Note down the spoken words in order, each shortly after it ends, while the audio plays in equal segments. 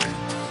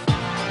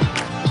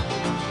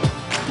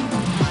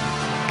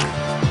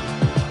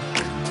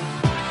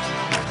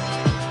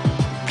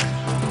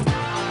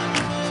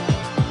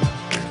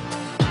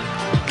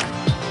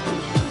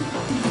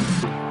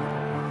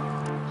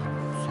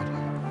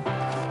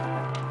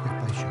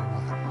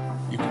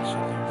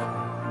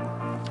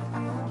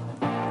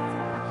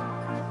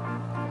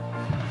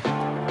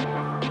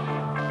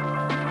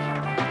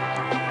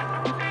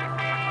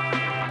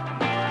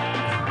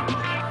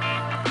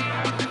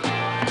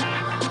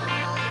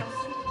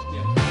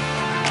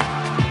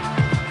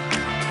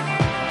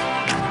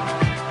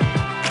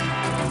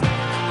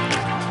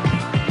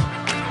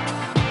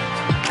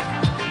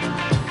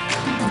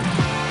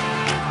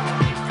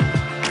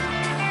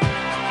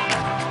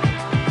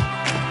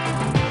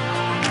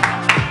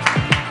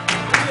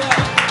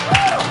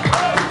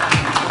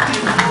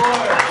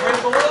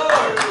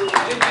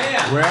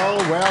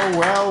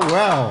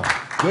Well,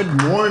 good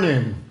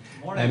morning.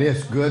 And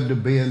it's good to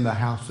be in the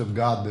house of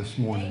God this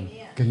morning.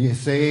 Amen. Can you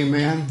say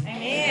amen?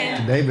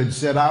 Amen. David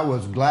said, I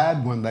was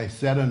glad when they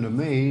said unto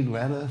me,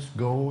 let us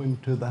go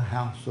into the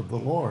house of the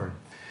Lord.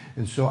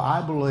 And so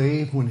I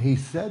believe when he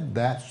said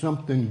that,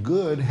 something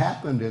good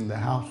happened in the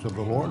house of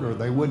the Lord, or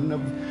they wouldn't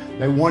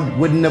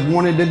have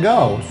wanted to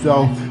go.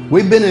 So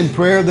we've been in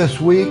prayer this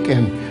week,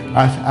 and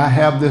I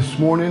have this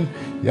morning.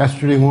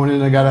 Yesterday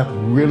morning I got up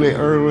really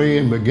early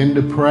and began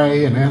to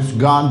pray and ask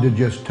God to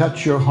just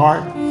touch your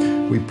heart.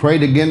 We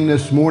prayed again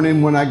this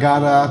morning when I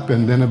got up,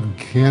 and then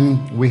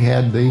again we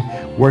had the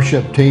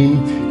worship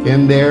team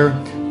in there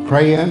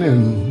praying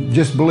and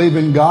just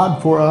believing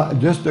God for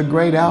just a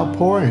great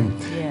outpouring.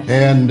 Yes.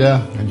 And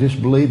I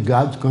just believe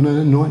God's going to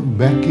anoint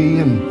Becky,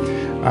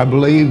 and I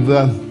believe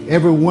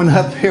everyone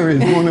up here is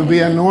going to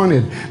be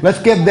anointed.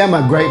 Let's give them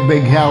a great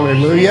big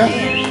hallelujah.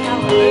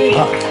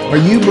 Are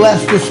you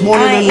blessed this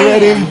morning and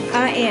ready?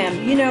 I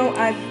am. You know,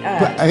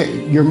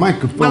 your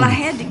microphone. Well, I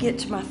had to get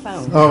to my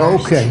phone. Oh,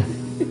 okay.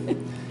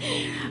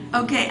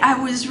 Okay, I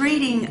was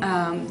reading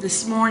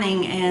this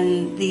morning,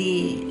 and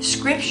the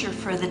scripture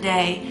for the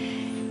day,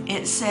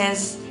 it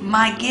says,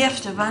 my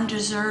gift of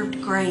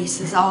undeserved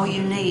grace is all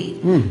you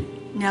need.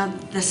 Now,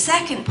 the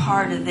second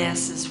part of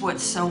this is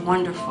what's so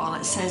wonderful.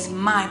 It says,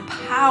 my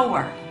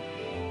power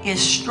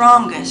is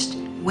strongest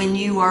when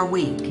you are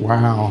weak.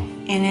 Wow.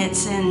 And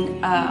it's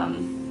in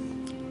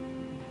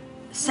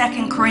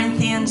 2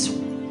 Corinthians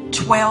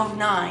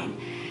 12:9.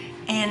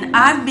 And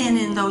I've been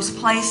in those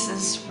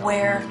places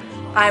where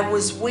I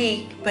was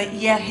weak, but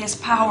yet his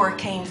power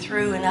came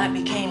through and I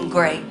became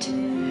great.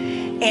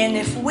 And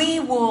if we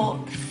will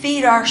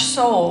feed our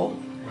soul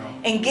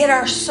and get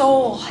our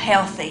soul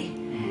healthy,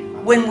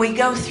 when we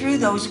go through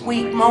those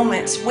weak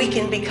moments, we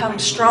can become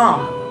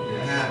strong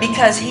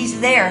because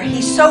he's there.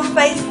 He's so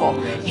faithful.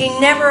 He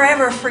never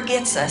ever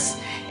forgets us.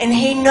 And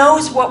he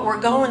knows what we're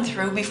going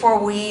through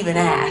before we even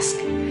ask.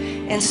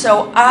 And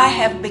so I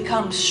have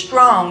become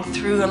strong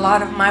through a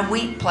lot of my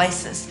weak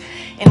places.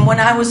 And when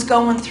I was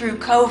going through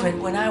COVID,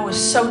 when I was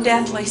so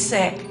deathly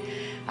sick,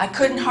 I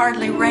couldn't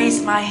hardly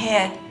raise my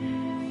head.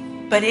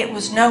 But it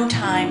was no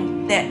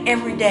time that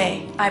every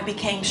day I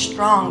became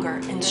stronger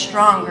and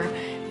stronger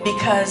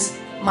because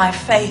my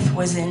faith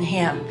was in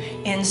him.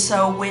 And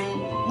so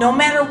no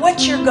matter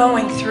what you're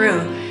going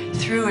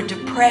through a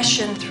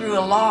depression, through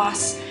a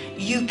loss,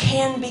 you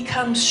can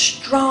become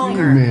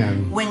stronger.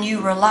 Amen. When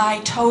you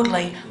rely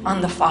totally on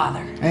the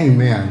Father.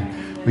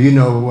 Amen. Well, you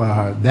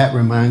know, that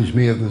reminds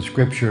me of the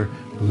scripture,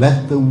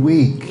 let the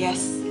weak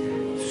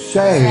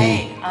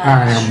say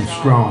I am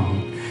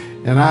strong.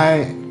 And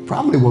I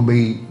probably will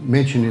be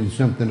mentioning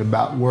something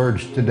about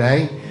words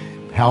today,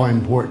 how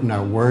important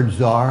our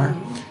words are.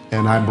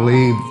 And I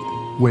believe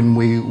when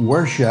we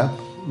worship,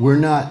 we're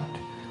not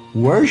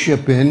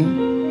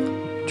worshiping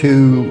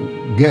to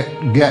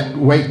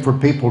wait for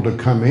people to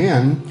come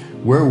in.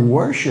 We're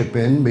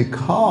worshiping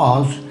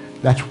because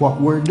that's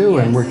what we're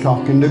doing. Yes. We're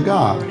talking to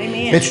God.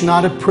 Amen. It's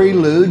not a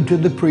prelude to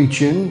the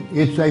preaching.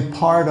 It's a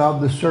part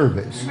of the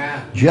service.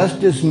 Amen.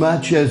 Just as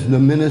much as the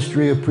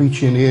ministry of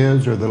preaching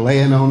is, or the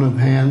laying on of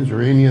hands,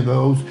 or any of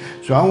those.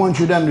 So I want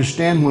you to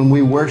understand, when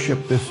we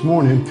worship this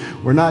morning,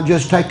 we're not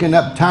just taking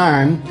up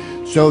time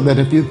so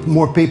that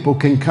more people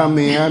can come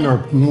in,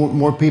 or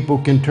more people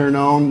can turn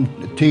on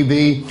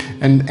TV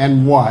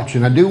and watch.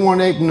 And I do want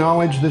to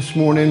acknowledge this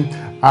morning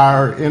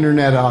our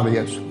internet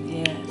audience.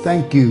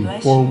 Thank you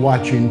for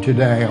watching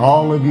today.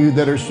 All of you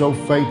that are so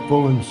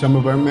faithful, and some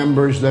of our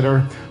members that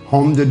are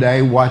home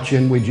today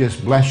watching, we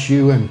just bless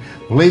you and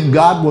believe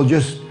God will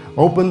just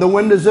open the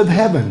windows of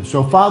heaven.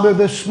 So Father,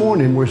 this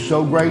morning we're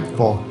so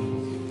grateful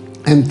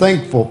and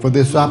thankful for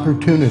this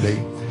opportunity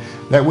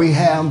that we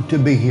have to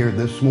be here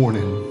this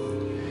morning.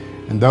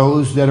 And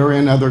those that are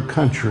in other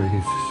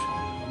countries,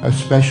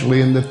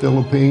 especially in the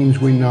Philippines,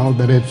 we know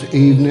that it's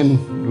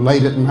evening,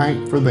 late at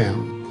night for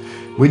them.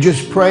 We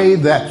just pray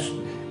that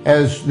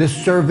as this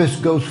service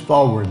goes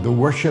forward, the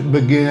worship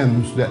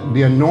begins, that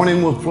the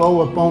anointing will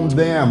flow upon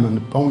them and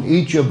upon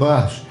each of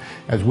us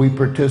as we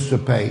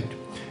participate.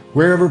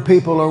 Wherever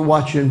people are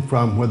watching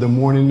from, whether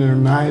morning or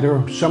night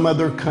or some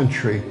other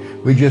country,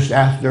 we just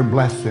ask their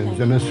blessings.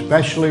 And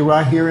especially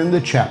right here in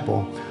the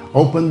chapel,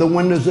 open the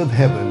windows of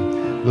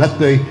heaven. Let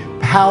the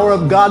power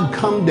of God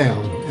come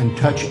down and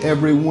touch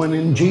everyone.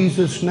 In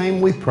Jesus' name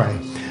we pray.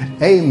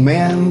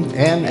 Amen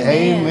and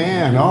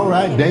amen. All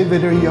right,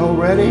 David, are you all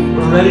ready?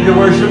 We're ready to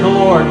worship the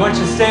Lord. Why don't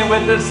you stand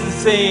with us and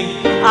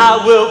sing, I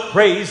will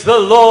praise the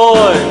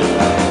Lord.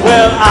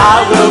 Well,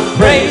 I will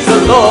praise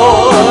the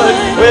Lord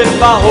with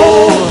my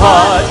whole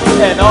heart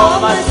and all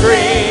my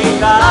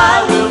strength.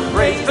 I will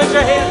praise. Put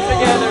your hands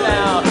together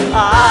now.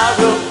 I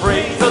will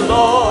praise the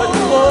Lord.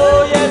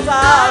 Oh, yes,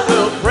 I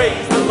will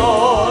praise the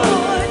Lord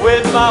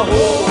with my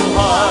whole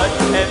heart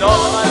and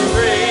all my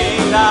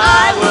strength.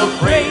 I will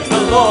praise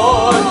the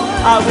Lord.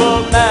 I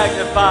will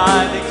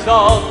magnify and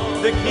exalt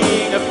the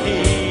King of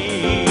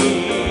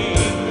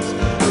Kings.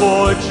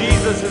 For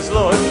Jesus is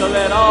Lord, so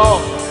let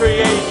all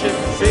creation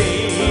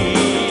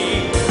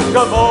sing.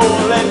 Come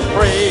on, let's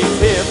praise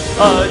Him,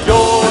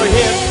 adore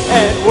Him,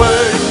 and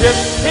worship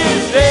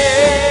His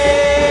name.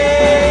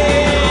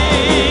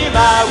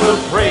 I will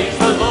praise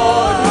the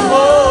Lord.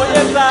 Oh,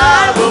 yes,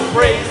 I will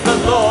praise the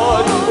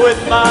Lord with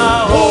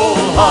my whole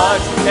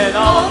heart and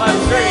all my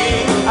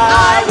strength.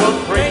 I will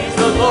praise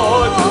the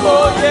Lord.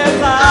 Oh, yes,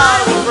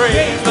 I will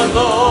praise the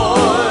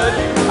Lord.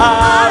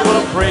 I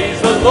will praise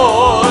the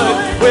Lord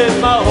with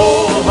my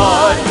whole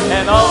heart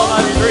and all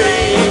my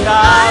strength.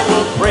 I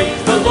will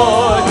praise the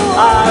Lord.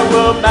 I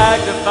will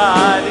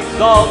magnify and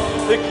exalt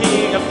the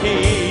King of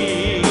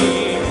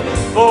Kings.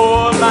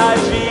 For my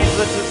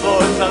Jesus is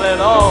Lord, so let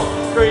all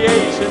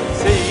creation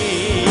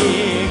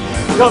sing.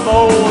 Come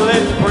on,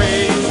 let's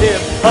praise Him,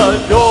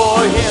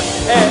 adore Him,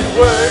 and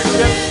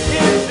worship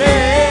His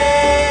name.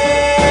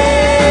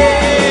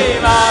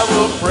 I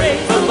will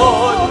praise the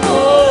Lord.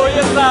 Oh,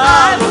 yes,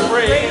 I will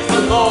praise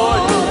the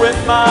Lord with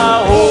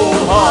my whole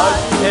heart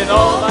and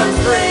all my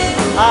strength.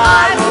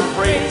 I will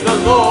praise the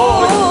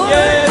Lord.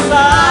 Yes,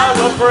 I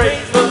will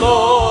praise the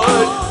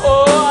Lord.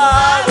 Oh,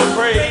 I will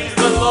praise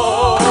the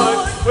Lord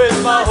with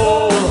my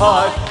whole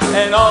heart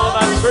and all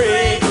my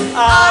strength.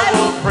 I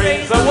will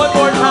praise Him. One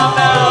more time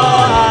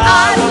now.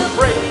 I will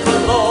praise the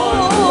Lord.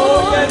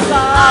 Oh, yes,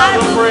 I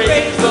will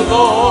praise the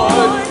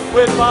Lord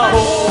with my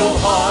whole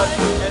heart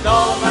and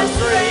all my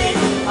strength.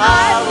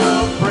 I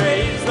will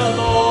praise the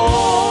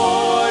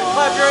Lord.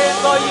 Clap your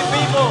hands, all you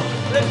people.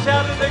 Let's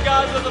shout unto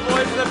God with the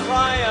voice of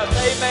triumph.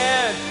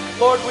 Amen.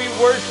 Lord, we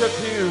worship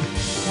You.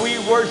 We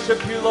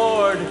worship You,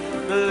 Lord.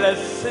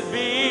 Blessed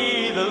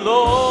be the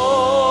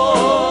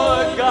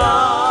Lord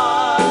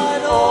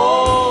God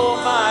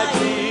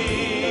Almighty,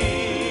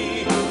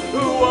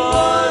 who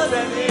was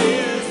and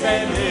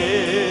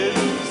is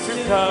to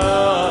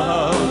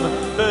come.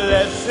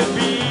 Blessed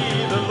be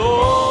the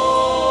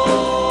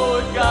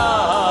Lord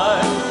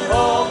God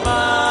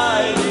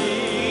Almighty,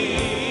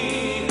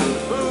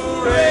 who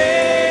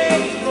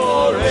reigns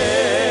forevermore.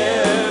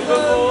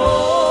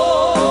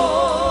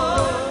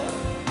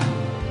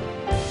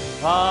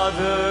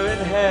 Father in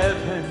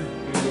heaven,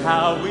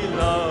 how we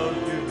love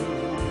You.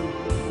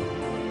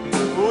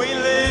 We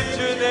lift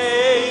Your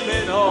name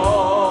in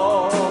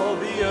all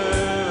the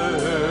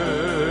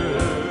earth.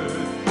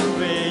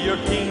 May Your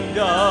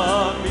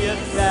kingdom be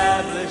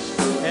established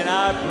in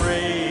our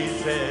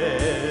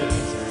praises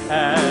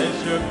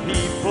as Your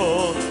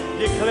people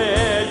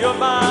declare Your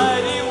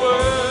mighty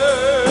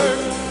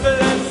works.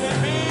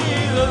 Blessed be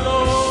the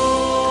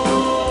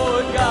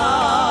Lord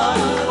God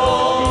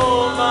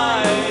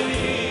Almighty,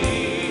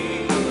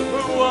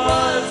 who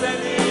was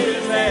and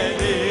is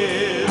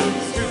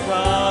to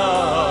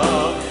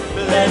come.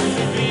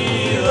 Blessed be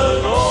the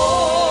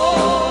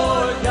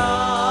Lord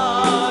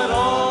God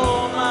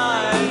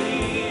Almighty,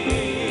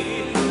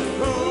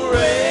 who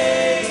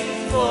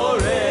reigns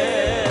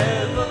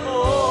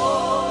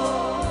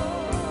forevermore.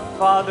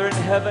 Father in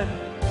heaven,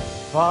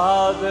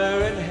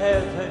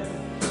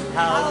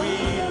 how we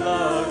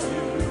love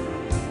You.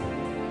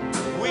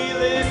 We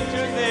lift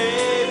Your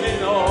name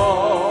in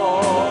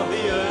all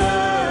the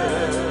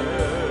earth.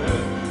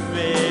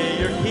 May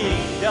Your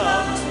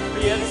kingdom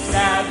be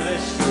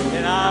established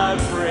in our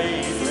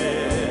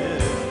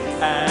praises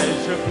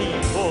as Your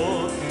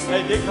people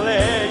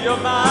declare Your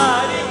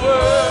mighty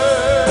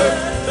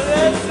works.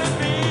 Blessed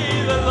be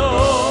the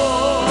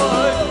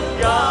Lord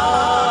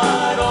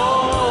God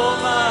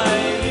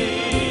Almighty,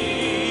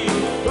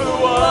 who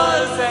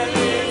was and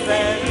is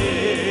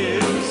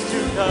to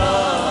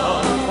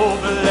come. Oh,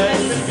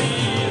 blessed be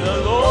the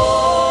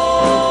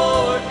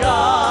Lord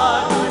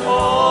God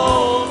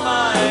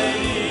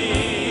Almighty,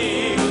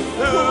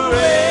 who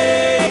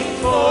reigns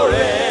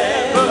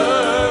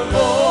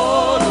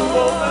forevermore.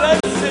 Oh,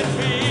 blessed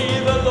be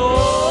the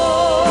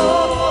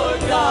Lord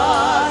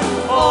God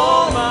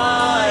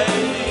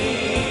Almighty,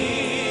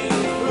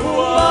 who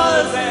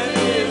was and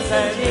is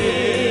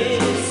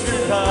to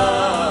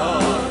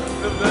come.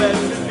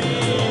 Blessed be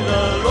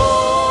the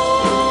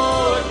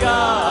Lord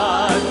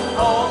God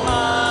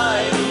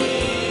Almighty,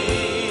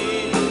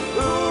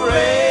 who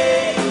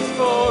reigns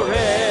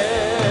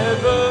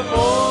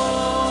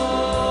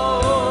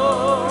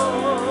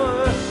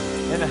forevermore.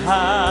 And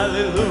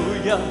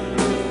hallelujah,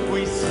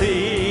 we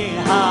sing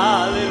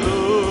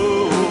hallelujah.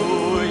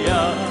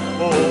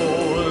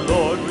 Oh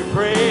Lord, we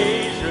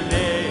praise Your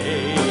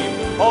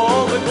name.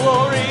 All the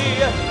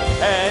glory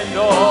and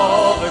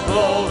all the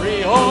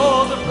glory,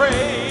 all the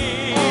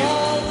praise.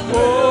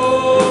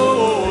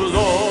 Oh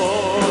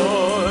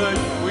Lord,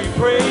 we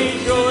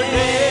praise Your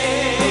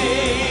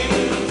name.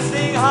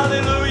 Sing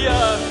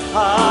hallelujah,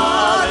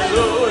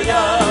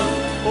 hallelujah.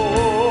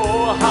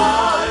 Oh,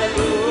 hallelujah.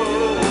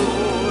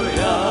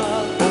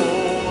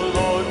 Oh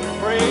Lord, we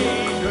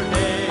praise Your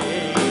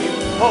name.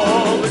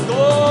 All the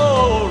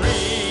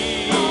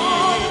glory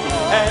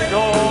and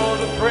all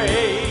the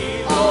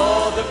praise,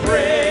 all the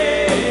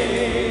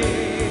praise.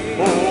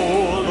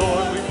 Oh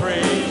Lord, we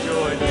praise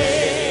Your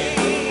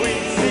name. We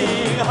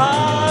sing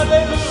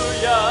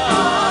hallelujah,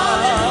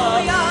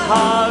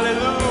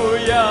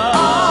 hallelujah.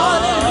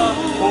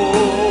 Oh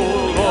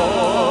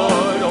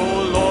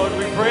Lord,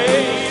 we praise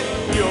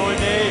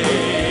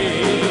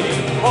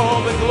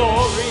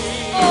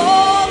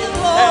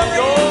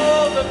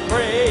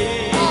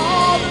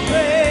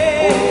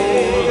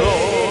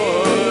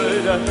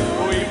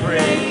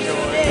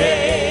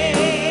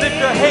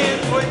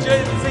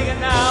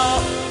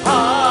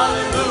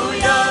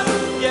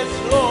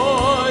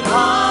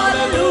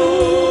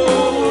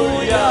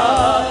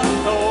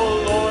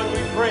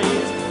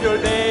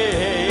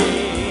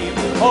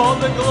all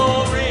the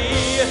glory,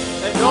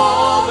 and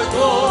all the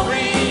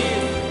glory.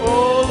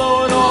 Oh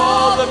Lord,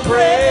 all the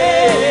praise.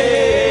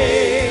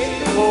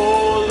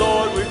 Oh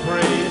Lord, we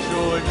praise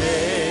your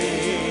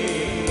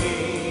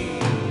name.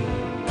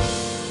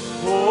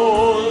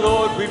 Oh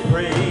Lord, we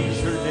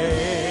praise your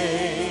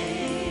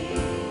name.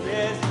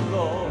 Yes,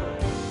 Lord.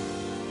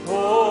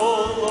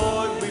 Oh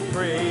Lord, we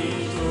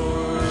praise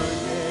your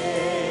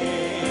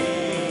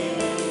name.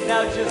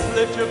 Now just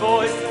lift your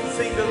voice and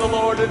sing to the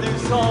Lord a new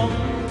song.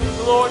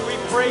 Lord, we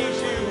praise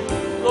you.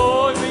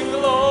 Lord, we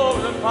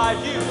glorify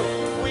you.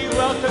 We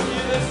welcome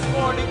you this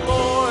morning,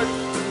 Lord.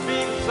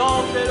 Be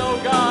exalted, O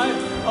God,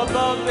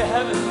 above the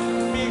heavens.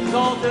 Be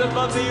exalted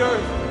above the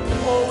earth.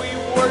 Oh, we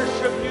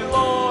worship you,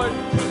 Lord,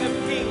 King of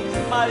kings,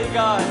 mighty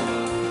God.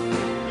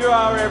 You're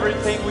our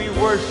everything. We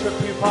worship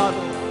you, Father.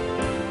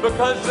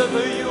 Because of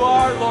who you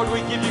are, Lord,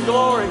 we give you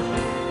glory.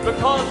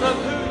 Because of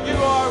who you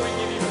are, we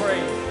give you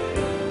praise.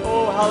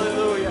 Oh,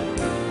 hallelujah.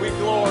 We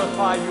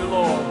glorify you,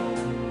 Lord.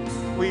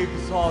 We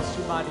exalt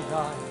you, mighty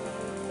God.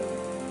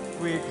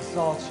 We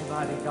exalt you,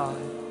 mighty God.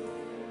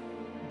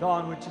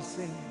 Dawn, would you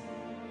sing?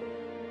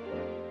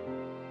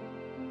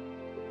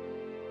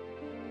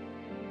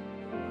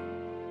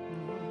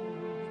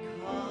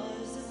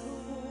 Because of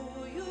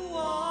who you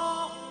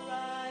are, I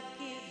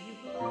give you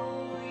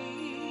glory.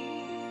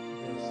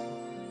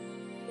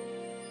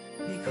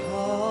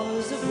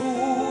 Because of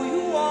who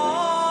you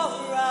are,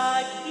 I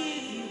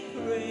give you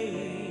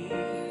praise.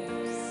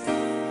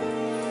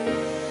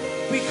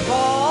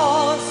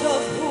 Because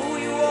of who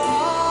you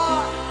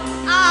are,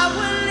 I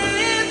will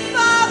lift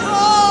my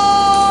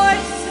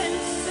voice and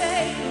say,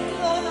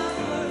 Lord, I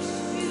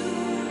worship you.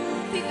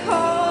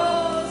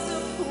 Because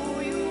of who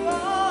you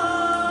are,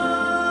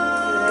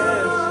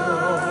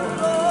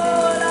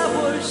 Lord, I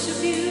worship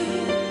you.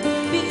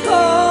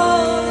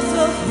 Because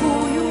of who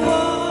you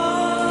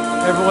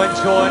are. Everyone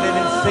join in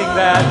and sing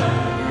that.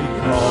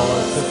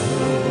 Because of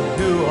who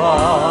you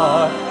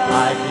are, I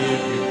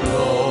give you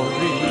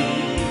glory.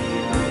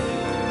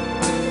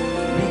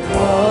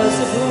 Because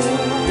of who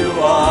You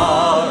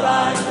are, I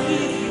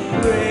give you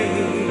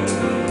praise.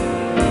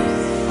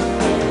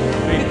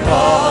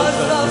 because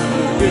of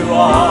who you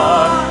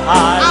are, I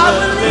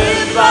will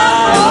lift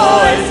my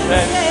voice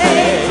and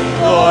say,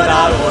 Lord, I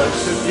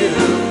worship you.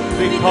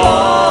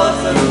 Because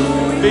of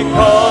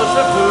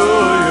who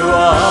you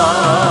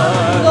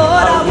are,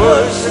 Lord, I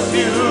worship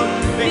you.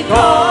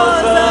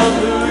 Because of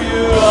who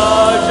you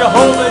are,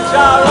 Jehovah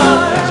Jireh,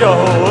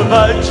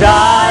 Jehovah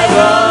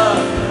Jireh.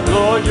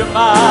 Lord, you're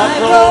my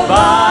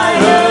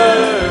provider.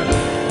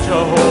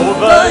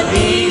 Jehovah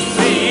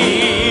Nissi,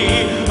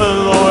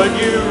 Lord,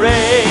 you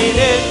reign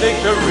in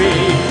victory.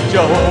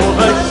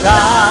 Jehovah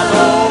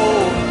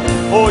Shalom,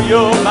 oh,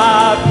 you're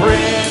my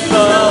Prince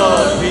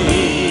of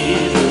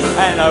Peace,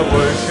 and I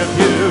worship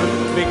you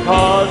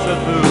because of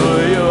who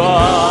you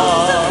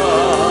are.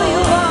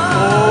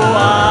 Oh, I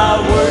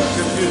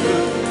worship you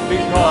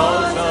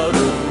because of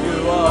who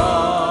you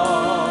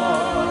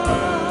are.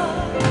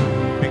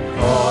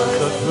 Because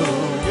of who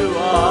you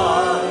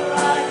are, I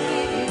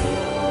give you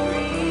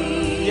glory.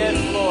 Yes,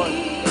 Lord.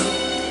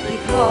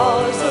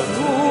 Because of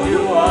who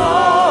you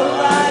are, I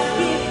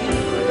give you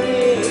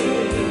praise.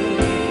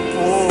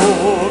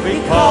 Oh,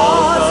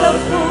 because of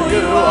who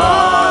you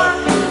are,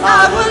 I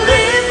will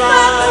lift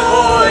my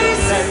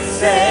voice and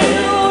say,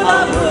 Lord, I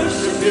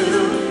worship you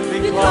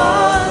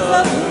because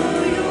of who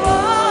you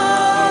are.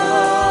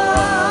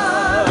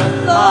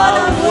 Lord, I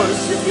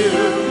worship you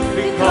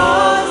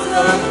because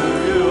of who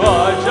you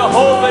are.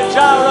 Jehovah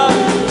Jireh,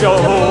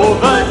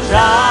 Jehovah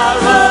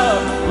Jireh,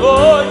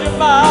 Lord, you're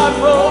my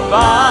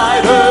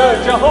provider.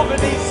 Jehovah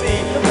Nissi,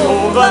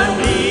 Jehovah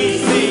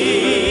Nissi,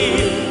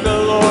 the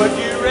Lord,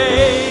 you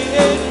reign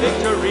in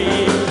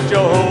victory.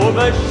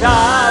 Jehovah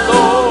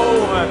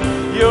Shalom,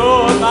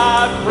 you're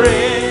my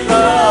Prince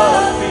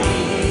of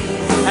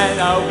Peace, and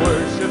I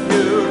worship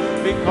you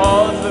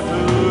because of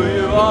who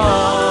you are.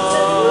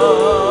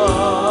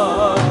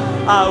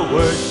 I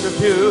worship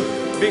you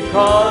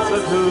because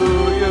of who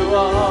you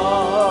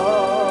are.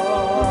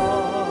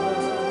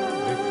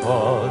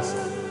 Because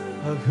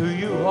of who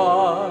you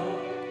are,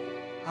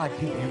 I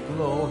give you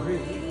glory.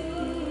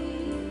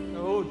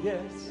 Oh,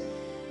 yes.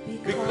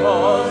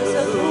 Because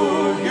of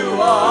who you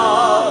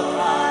are, I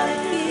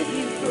give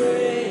you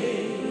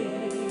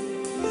praise.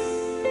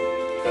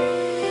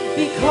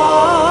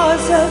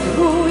 Because of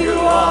who you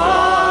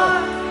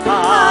are,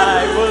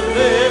 I will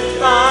lift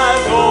my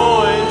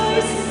voice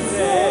and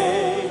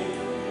say,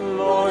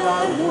 Lord,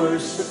 I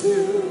worship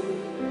you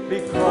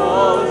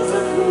because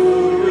of who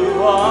you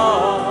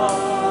are.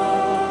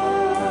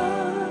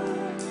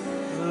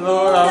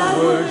 Lord, I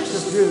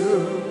worship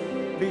you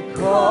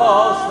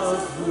because of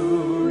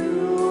who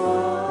you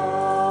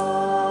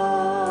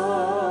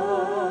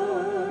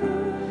are.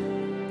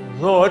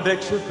 Lord,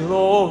 let your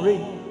glory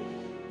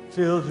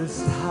fill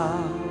this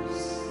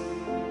house.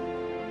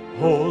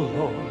 Oh,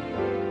 Lord,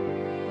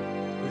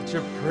 let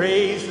your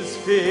praises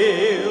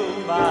fill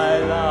my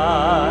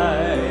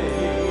life.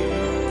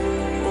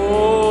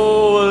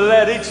 Oh,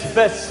 let each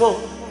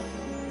vessel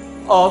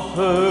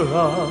offer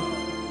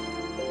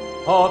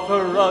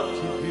up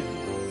to you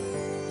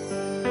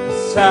the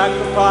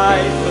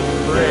sacrifice of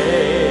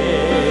praise.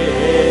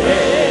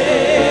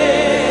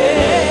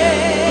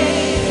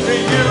 For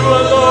you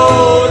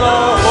alone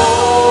are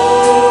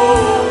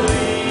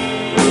holy.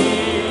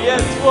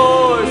 Yes,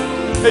 Lord,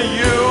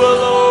 you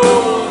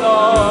alone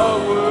are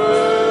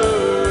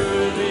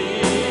worthy.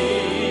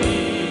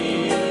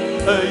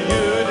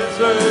 You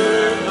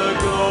deserve the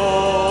glory.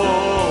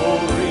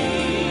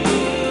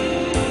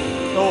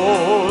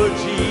 Oh,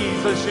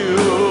 Jesus, you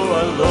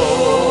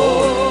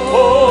alone.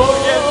 Oh,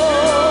 yes,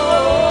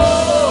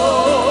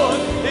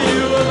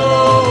 you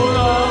alone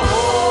are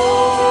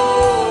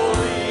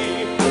holy.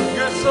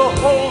 You're so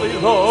holy,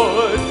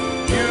 Lord.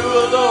 You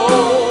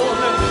alone.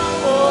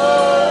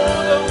 Oh,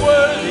 the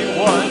worthy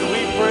one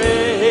we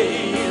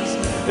praise.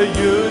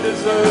 You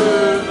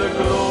deserve the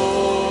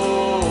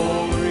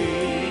glory.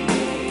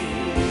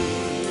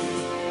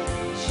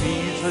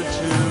 Jesus,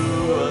 you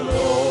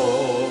alone.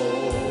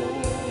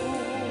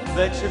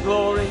 Let your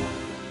glory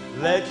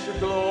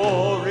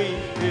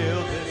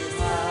fill this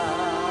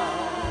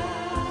house.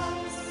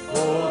 Oh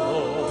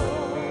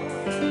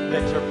Lord,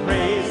 let your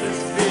praises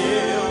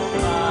fill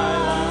my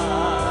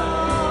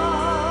life.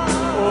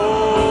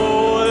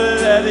 Oh,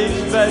 let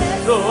each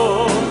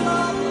vessel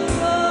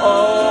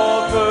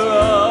offer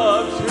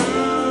up to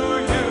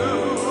you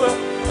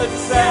a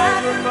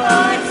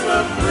sacrifice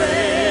of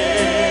praise.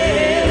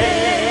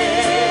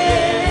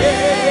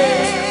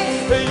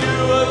 You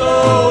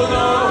alone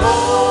are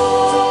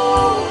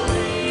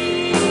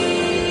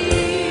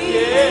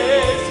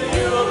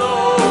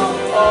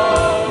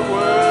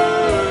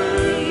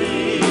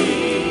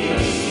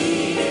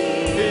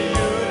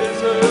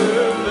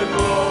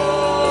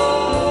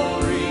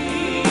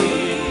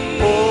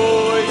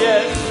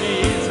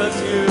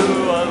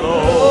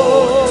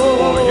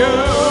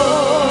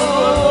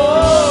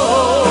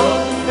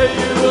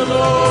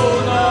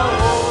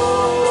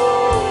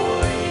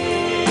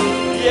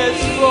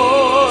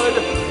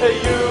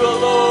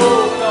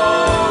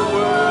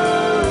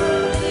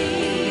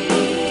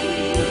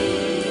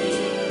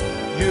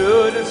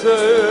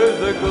deserve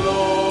the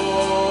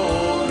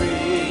glory.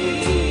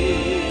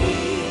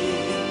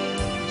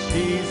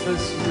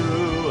 Jesus, you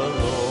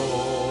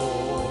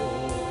alone.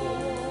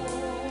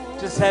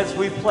 Just as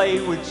we play,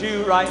 would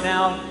you right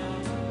now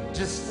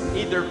just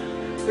either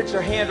put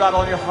your hand right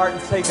on your heart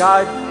and say,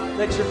 God,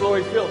 let your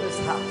glory fill this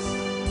house.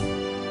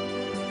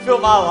 Fill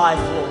my life,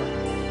 Lord.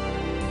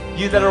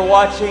 You that are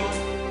watching,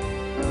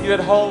 you at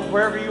home,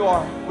 wherever you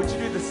are, would you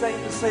do the same?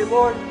 Just say,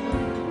 Lord,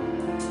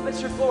 let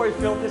your glory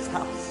fill this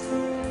house.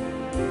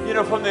 You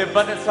know, from the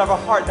abundance of our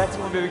heart, that's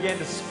when we begin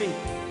to speak.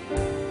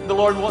 The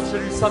Lord wants to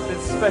do something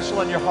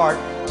special in your heart.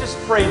 Just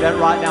pray that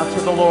right now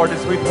to the Lord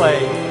as we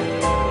play.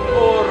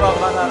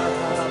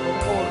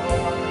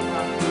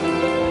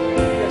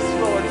 Yes,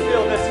 Lord,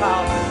 fill this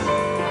house.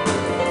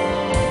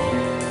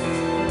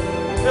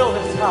 Fill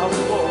this house,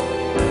 Lord.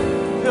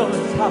 Fill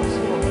this house,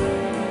 Lord.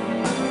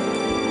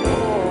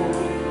 Oh,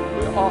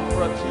 we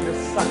offer up to you a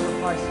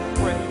sacrifice of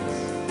praise.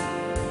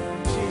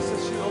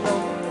 Jesus, you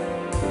alone.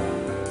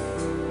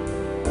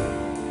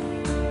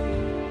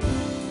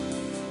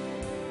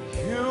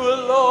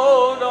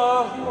 Alone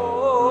are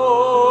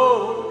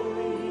holy.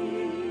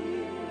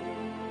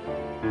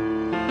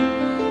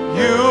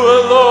 You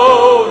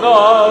alone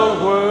are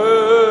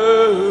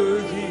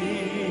worthy.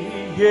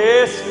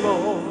 Yes,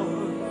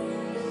 Lord,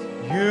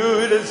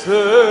 you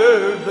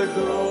deserve the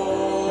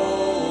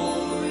glory.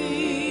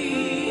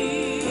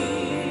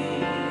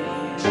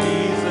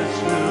 Jesus,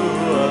 you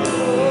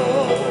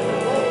alone.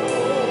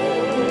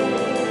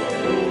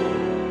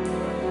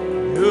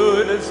 You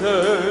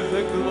deserve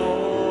the glory.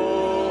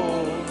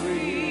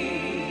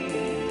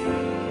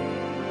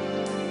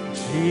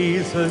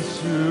 Jesus,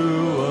 you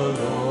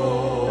alone.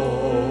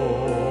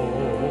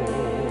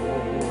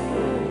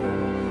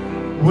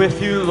 With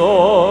you,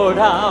 Lord,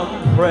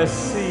 I'm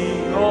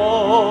pressing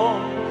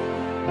on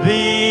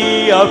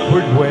the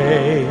upward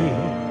way.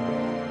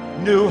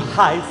 New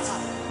heights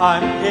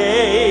I'm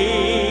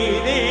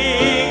gaining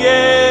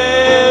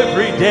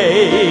every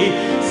day.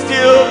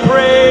 Still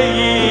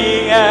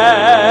praying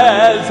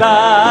as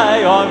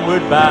I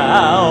onward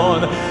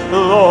bound.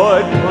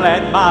 Lord,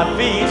 plant my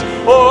feet.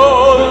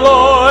 Oh,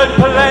 Lord,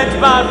 plant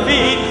my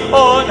feet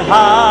on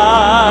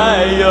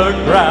higher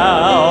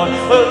ground.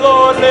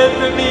 Lord,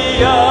 lift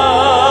me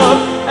up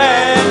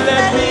and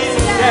let me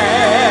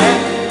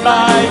stand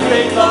by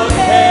faith on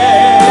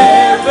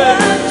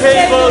heaven's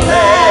table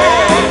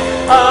land,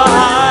 a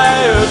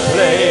higher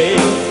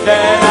place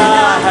than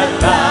I have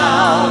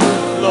found.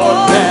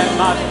 Lord, plant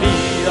my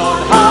feet on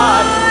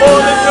high. Oh,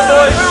 lift your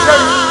voice,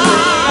 church,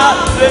 sing,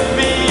 lift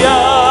me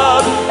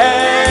up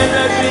and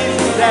let me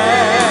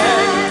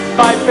stand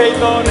by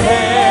faith on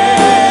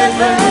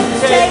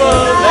heaven's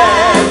table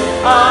land.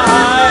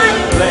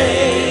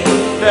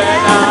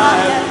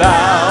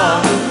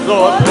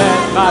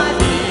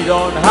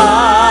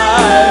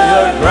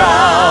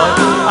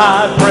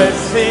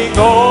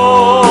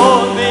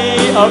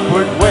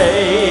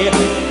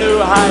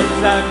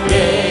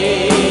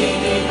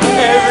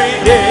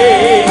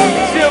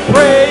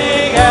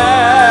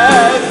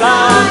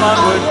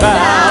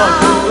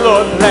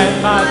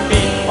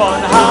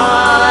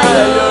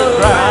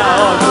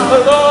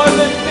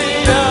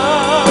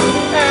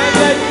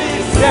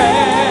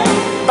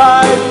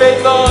 by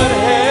faith on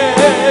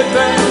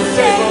heaven's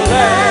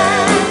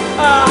tableland,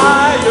 a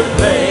higher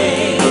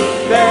plane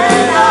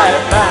than I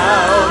have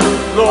found.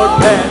 Lord,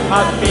 plant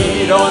my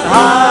feet on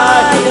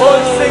high.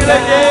 Oh, sing it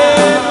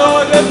again.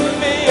 Lord, lift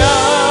me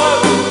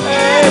up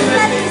and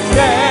let me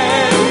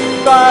stand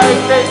by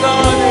faith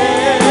on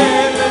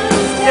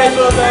heaven's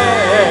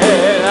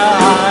tableland, a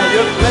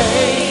higher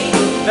plane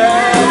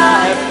than I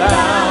have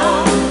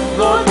found.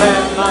 Lord,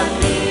 plant my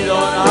feet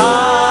on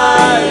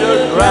higher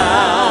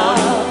ground.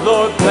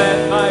 Lord,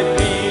 plant my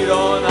feet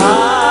on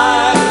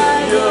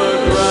higher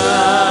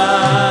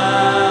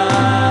ground.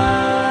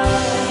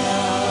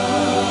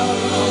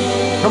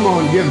 Come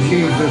on, give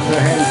Jesus a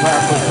hand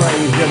clap of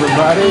praise,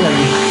 everybody,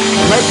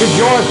 and make a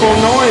joyful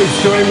noise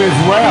to him as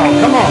well.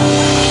 Come on,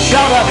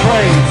 shout out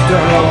praise to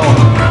the Lord.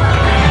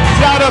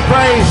 Shout out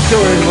praise to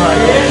him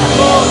right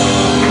now.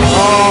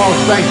 Oh,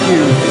 thank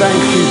you,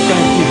 thank you,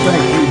 thank you,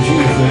 thank you,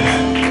 Jesus.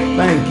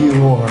 Thank you,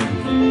 Lord.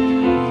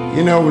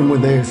 You know, when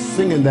they were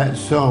singing that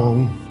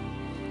song,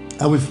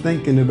 I was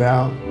thinking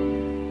about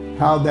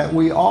how that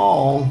we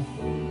all,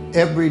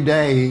 every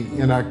day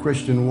in our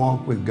Christian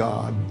walk with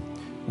God,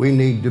 we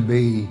need to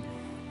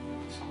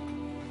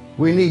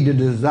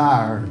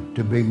desire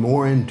to be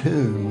more in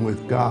tune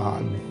with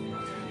God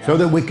so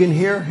that we can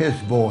hear his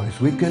voice,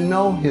 we can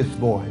know his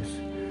voice.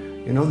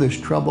 You know, there's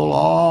trouble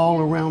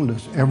all around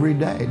us every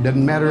day. It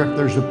doesn't matter if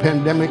there's a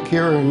pandemic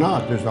here or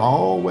not. There's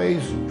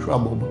always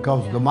trouble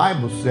because the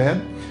Bible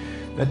said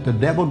that the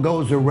devil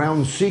goes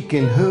around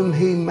seeking whom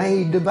he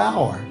may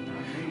devour.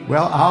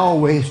 Well, I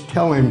always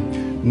tell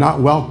him, not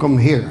welcome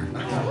here.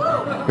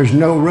 There's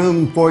no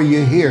room for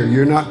you here.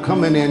 You're not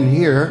coming in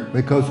here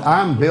because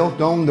I'm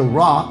built on the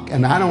rock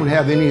and I don't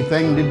have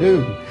anything to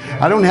do.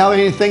 I don't have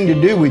anything to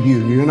do with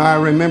you. You know, I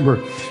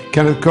remember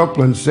Kenneth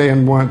Copeland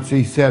saying once,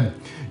 he said,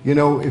 you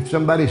know, if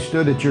somebody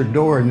stood at your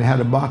door and had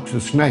a box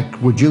of snakes,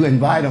 would you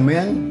invite them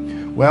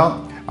in?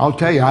 Well, I'll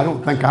tell you, I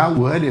don't think I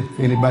would. If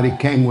anybody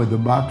came with a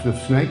box of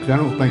snakes, I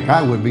don't think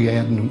I would be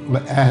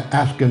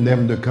asking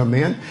them to come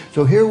in.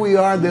 So here we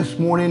are this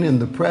morning in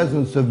the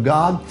presence of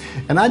God,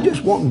 and I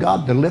just want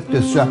God to lift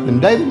us up.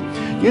 And David,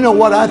 you know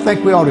what? I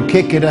think we ought to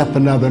kick it up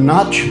another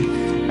notch.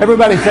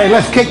 Everybody say,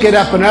 let's kick it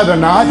up another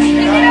notch.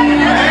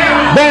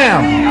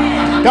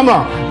 Bam! Come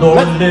on.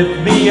 Lord,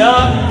 lift me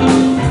up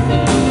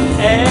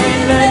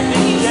and let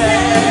me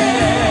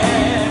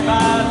stand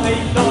by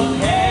faith on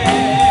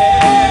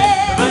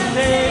heaven's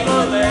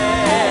tableland,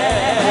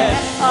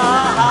 a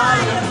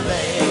higher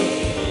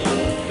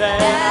place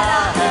than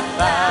I have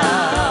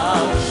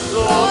found.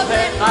 Lord,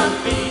 plant my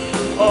feet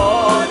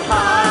on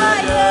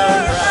higher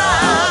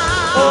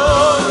ground.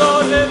 Oh,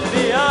 Lord, lift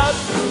me up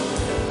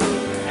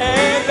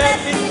and let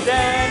me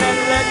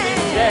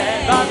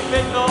stand by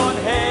faith on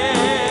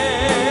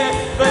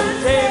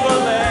heaven's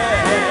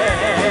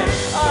tableland,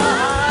 a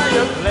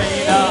higher plane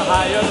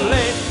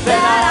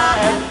than I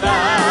have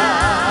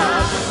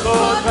found.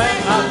 Lord,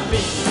 plant my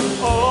feet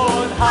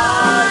on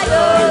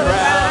higher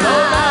ground. Oh,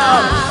 now,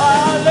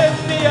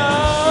 lift me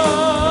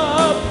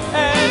up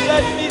and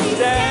let me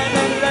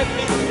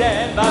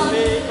stand by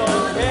faith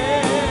on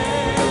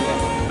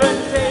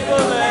heaven's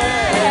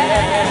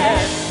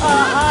tableland, a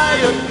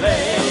higher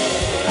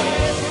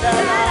place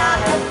than I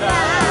have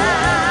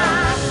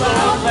found.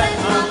 Lord, plant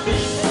my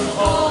feet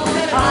on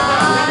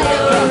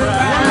higher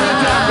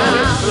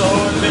ground.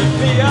 Lord, lift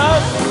me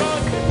up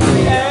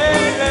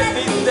and let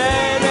me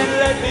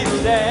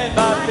stand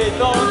by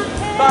faith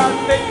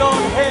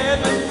on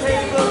heaven's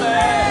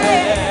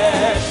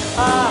tableland, a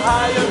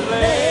higher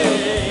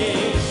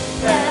place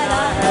than I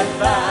have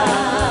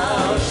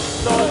found.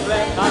 Lord,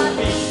 plant my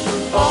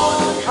feet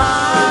on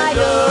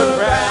higher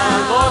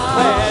ground.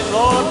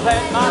 Lord,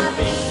 plant my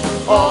feet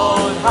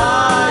on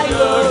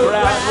higher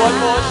ground. One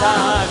more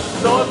time.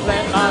 Lord,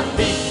 plant my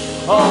feet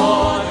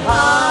on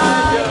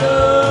higher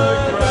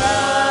ground.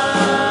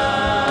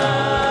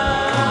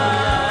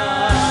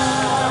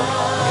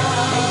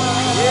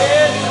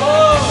 Yes,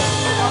 Lord.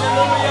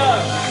 Hallelujah.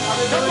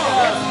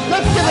 Hallelujah.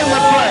 Let's give him a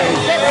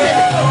praise.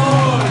 Yes,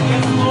 Lord.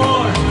 Yes,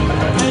 Lord.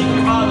 Thank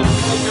you, Father.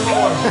 Thank you,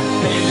 Lord.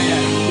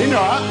 Amen. You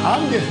know,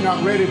 I'm just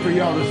not ready for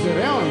y'all to sit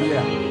down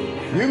yet.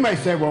 You may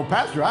say, well,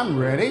 Pastor, I'm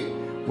ready.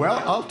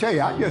 Well, I'll tell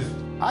you, I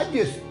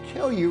just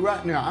tell you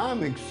right now,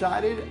 I'm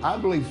excited. I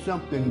believe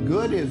something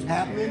good is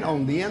happening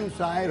on the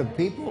inside of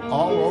people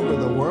all over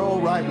the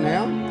world right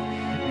now.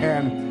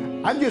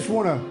 And I don't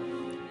want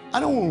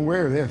to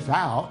wear this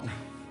out.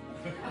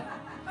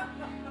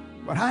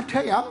 But I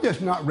tell you, I'm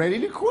just not ready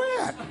to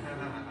quit.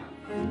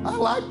 I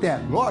like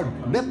that. Lord,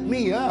 lift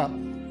me up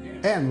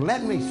and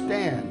let me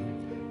stand.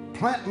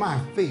 Plant my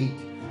feet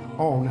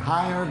on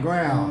higher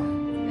ground.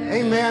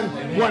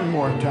 Amen. One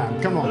more time.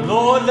 Come on.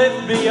 Lord,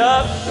 lift me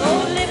up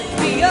Oh, lift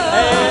me up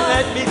and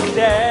let me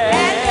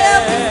stand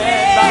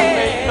by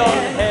faith on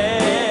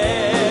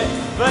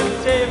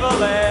heaven's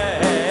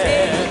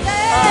tableland, a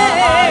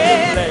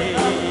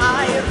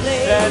higher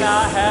place than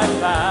I have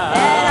found.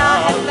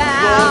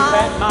 Lord,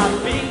 plant my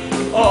feet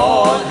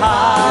on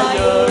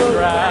higher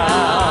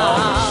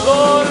ground.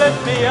 Lord,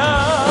 lift me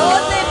up.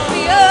 Oh, lift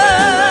me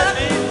Let up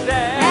me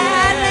stand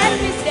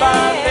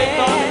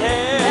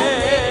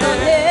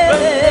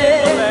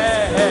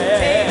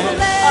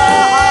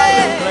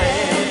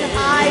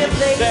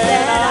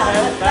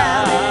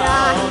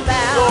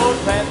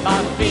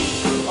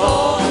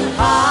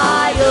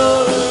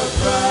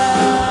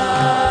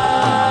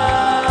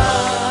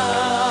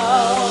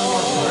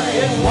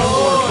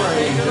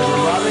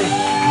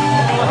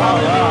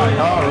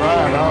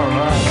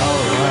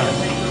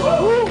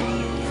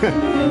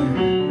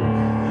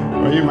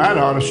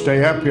might ought to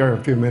stay up here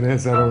a few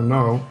minutes. I don't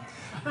know.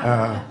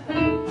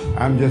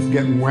 I'm just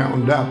getting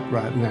wound up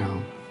right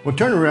now. Well,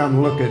 turn around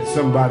and look at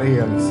somebody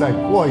and say,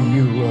 boy,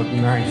 you look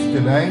nice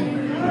today.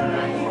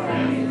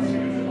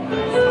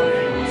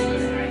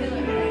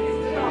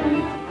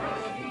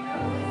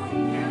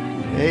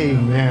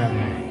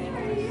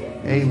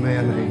 Amen.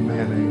 Amen,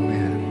 amen,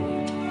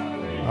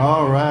 amen.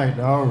 All right,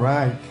 all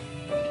right.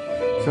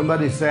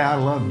 Somebody say, I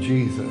love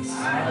Jesus.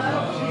 I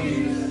love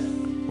Jesus.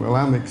 Well,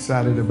 I'm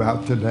excited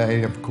about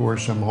today. Of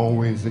course, I'm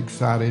always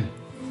excited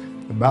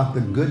about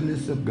the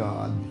goodness of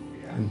God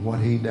and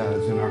what He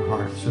does in our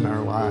hearts and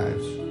our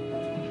lives.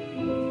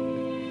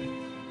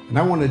 And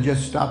I want to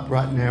just stop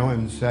right now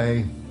and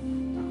say,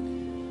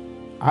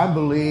 I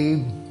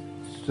believe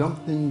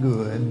something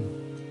good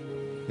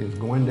is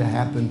going to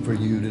happen for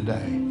you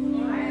today.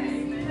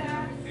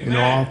 You know,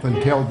 I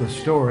often tell the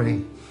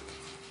story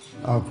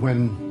of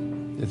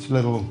when this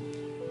little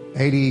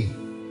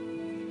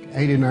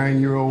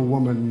 89-year-old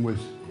woman was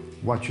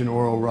watching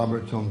Oral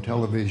Roberts on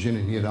television,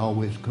 and he'd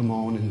always come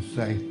on and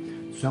say,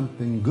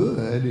 something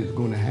good is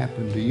going to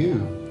happen to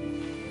you.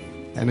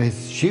 And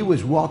as she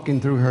was walking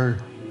through her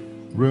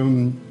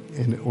room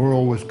and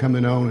Oral was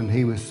coming on and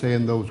he was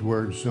saying those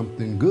words,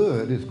 something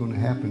good is going to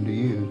happen to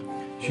you,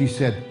 she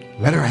said,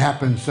 let her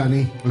happen,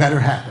 Sonny, let her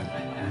happen.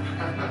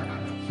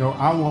 So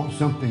I want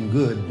something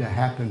good to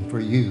happen for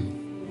you.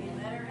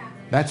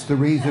 That's the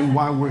reason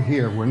why we're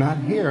here. We're not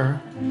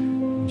here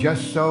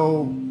just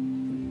so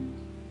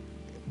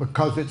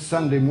because it's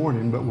Sunday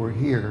morning, but we're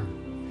here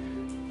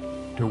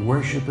to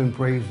worship and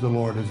praise the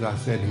Lord, as I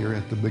said here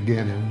at the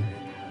beginning.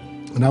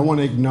 And I want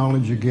to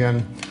acknowledge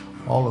again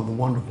all of the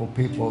wonderful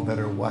people that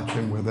are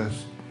watching with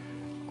us,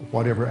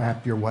 whatever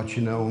app you're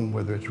watching on,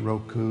 whether it's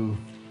Roku,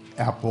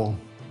 Apple,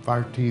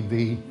 Fire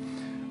TV,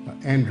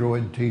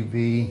 Android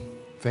TV,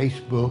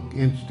 Facebook,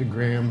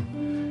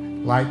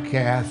 Instagram,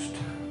 Lightcast,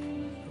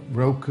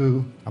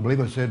 Roku, I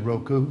believe I said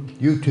Roku,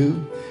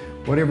 YouTube,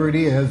 whatever it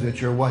is that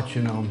you're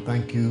watching on,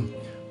 thank you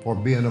for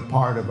being a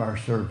part of our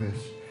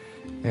service.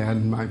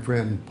 And my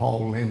friend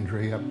Paul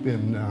Landry up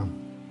in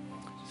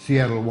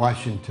Seattle,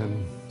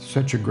 Washington,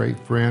 such a great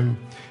friend.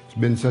 It's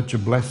been such a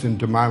blessing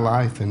to my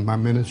life and my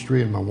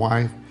ministry and my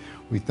wife.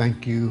 We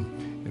thank you,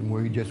 and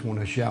we just want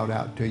to shout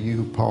out to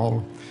you,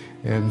 Paul,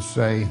 and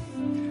say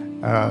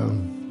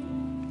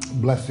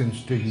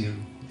blessings to you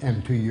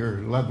and to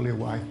your lovely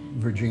wife,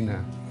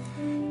 Virginia.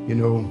 You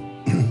know,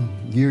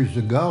 years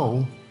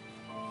ago,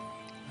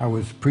 I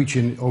was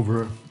preaching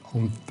over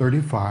on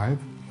 35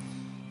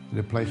 at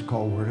a place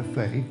called Word of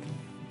Faith,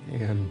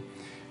 and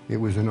it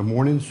was in a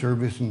morning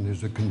service, and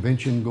there's a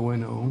convention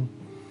going on,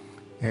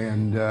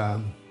 and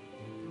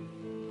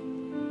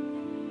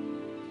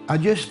I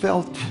just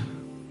felt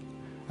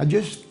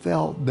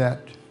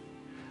that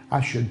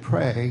I should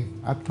pray.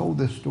 I've told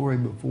this story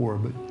before,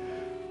 but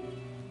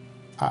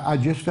I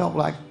just felt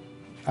like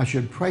I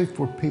should pray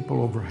for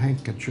people over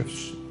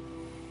handkerchiefs,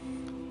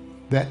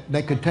 that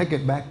they could take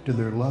it back to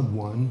their loved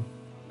one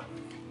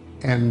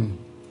and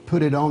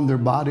put it on their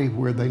body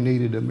where they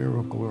needed a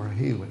miracle or a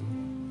healing.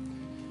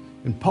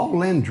 And Paul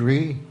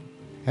Landry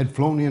had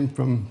flown in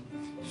from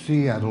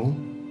Seattle,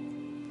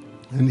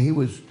 and he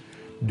was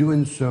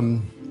doing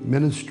some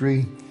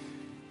ministry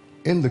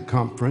in the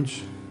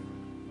conference.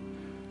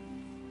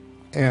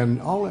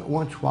 And all at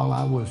once while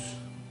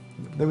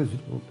there was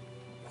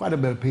quite a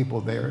bit of people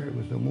there. It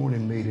was a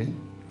morning meeting,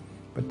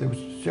 but there was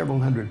several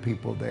hundred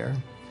people there.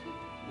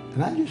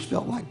 And I just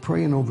felt like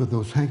praying over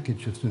those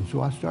handkerchiefs. And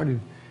so I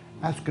started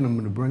asking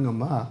them to bring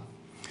them up.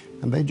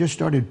 And they just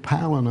started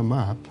piling them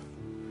up.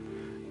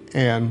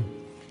 And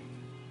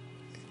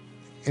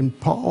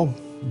Paul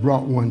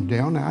brought one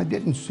down. Now, I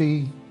didn't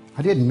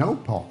know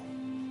Paul.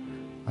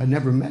 I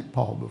never met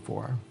Paul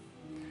before.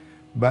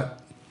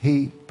 But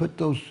he put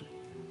those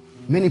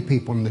many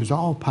people, and there's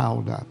all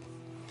piled up.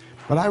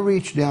 But I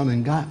reached down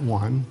and got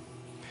one,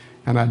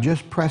 and I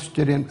just pressed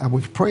it in. I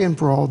was praying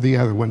for all the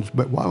other ones,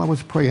 but while I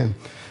was praying,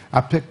 I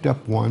picked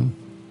up one,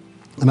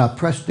 and I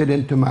pressed it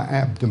into my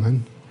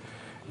abdomen.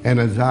 And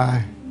as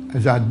I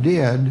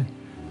did,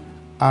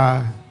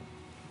 I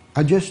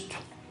just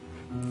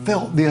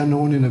felt the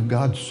anointing of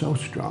God so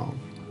strong.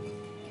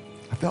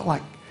 I felt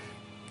like,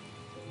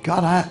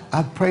 God,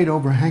 I prayed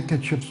over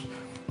handkerchiefs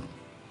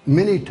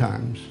many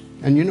times.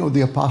 And you know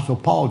the Apostle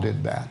Paul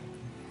did that.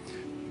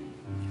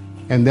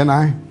 And then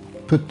I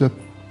put the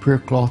prayer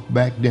cloth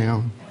back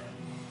down,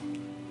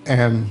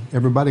 and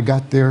everybody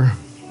got their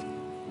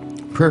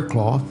prayer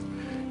cloth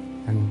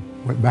and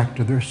went back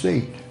to their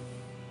seat.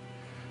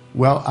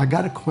 Well, I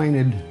got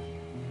acquainted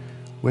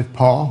with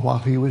Paul while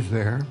he was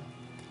there.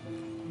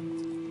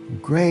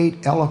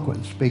 Great,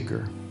 eloquent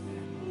speaker.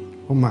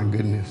 Oh my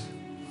goodness.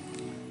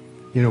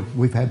 You know,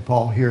 we've had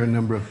Paul here a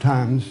number of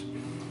times,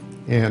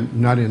 and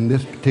not in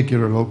this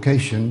particular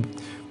location,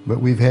 but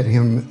we've had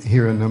him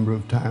here a number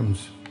of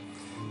times.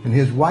 And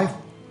his wife,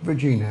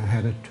 Virginia,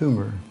 had a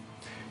tumor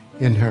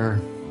in her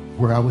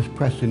where I was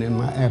pressing in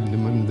my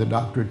abdomen. The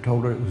doctor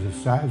told her it was the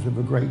size of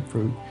a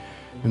grapefruit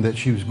and that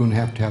she was going to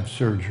have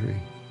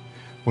surgery.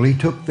 Well, he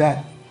took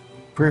that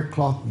prayer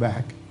cloth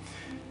back,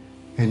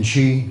 and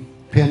she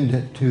pinned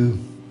it to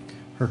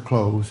her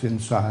clothes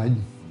inside,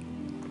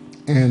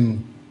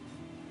 and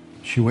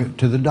she went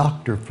to the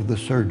doctor for the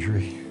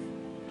surgery.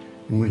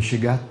 And when she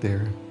got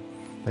there,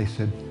 they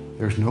said,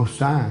 there's no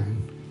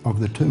sign of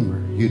the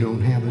tumor. You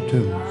don't have a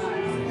tumor.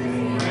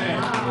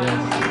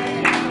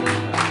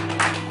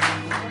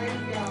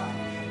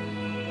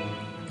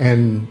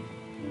 And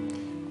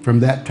from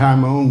that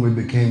time on, we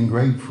became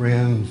great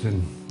friends.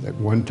 And at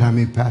one time,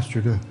 he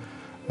pastored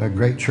a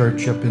great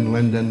church up in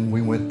Linden.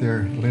 We went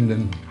there,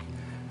 Linden,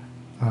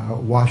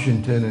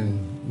 Washington,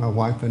 and my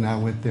wife and I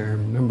went there a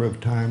number of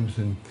times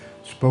and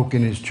spoke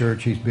in his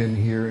church. He's been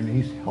here, and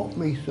he's helped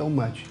me so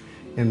much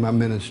in my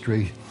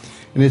ministry.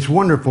 And it's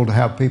wonderful to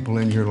have people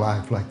in your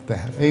life like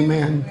that.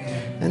 Amen.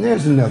 And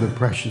there's another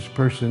precious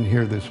person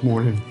here this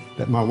morning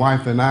that my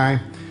wife and I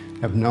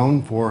have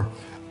known for,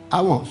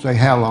 I won't say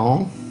how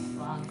long,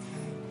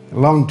 a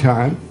long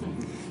time,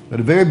 but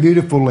a very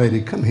beautiful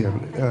lady. Come here.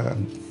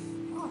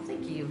 Oh,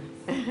 thank you.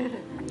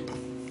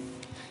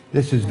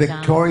 This is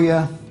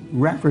Victoria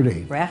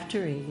Rafferty.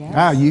 Raftery, yes.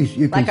 Ah, you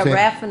can like a say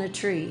raft in a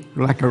tree.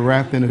 like a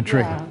raft in a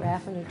tree. Yeah,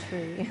 raft in a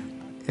tree.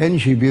 Isn't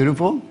she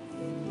beautiful?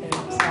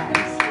 Thanks,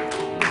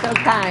 guys. So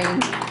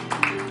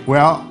kind.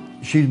 Well,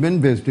 she's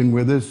been visiting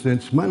with us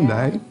since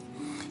Monday.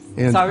 And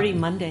It's already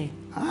Monday.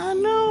 I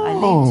know. I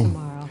leave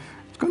tomorrow.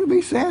 It's going to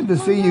be sad to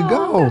see you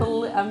go.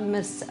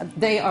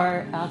 They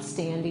are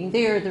outstanding.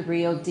 They are the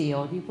real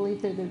deal. Do you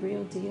believe they're the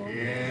real deal?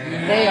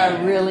 Yeah. They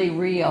are really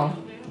real.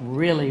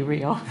 Really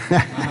real.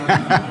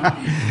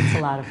 It's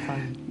a lot of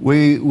fun.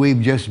 We've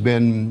just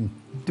been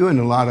doing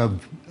a lot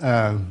of,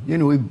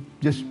 we've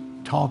just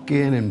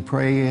talking and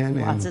praying.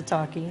 Lots of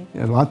talking.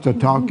 Yeah, lots of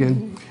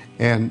talking.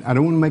 And I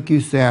don't want to make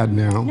you sad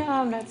now. No,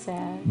 I'm not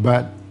sad.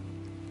 But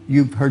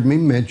you've heard me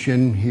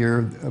mention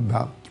here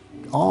about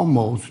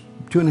almost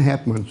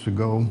 2.5 months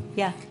ago,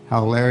 Yeah.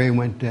 how Larry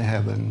went to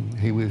heaven.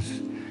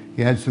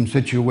 He had some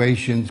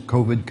situations,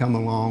 COVID come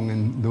along,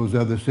 and those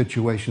other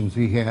situations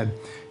he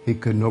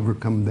couldn't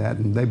overcome that.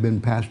 And they've been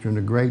pastoring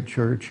a great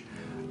church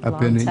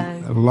up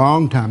a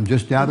long time,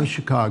 just out of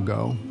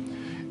Chicago.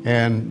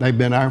 And they've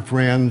been our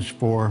friends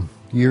for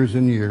years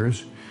and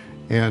years.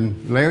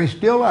 And Larry's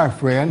still our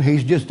friend.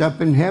 He's just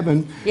up in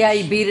heaven. Yeah,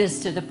 he beat us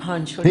to the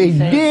punch. He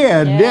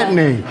did, didn't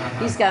he?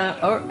 He's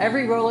got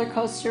every roller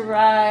coaster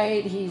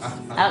ride. He's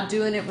out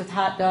doing it with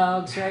hot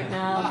dogs right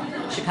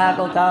now.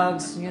 Chicago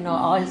dogs,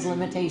 all his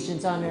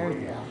limitations on earth.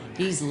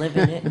 He's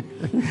living it.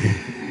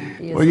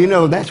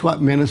 Well, that's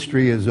what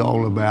ministry is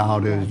all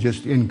about, is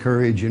just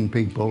encouraging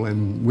people.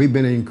 And we've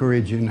been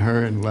encouraging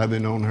her and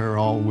loving on her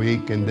all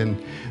week. And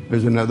then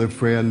there's another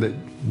friend that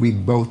we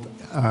both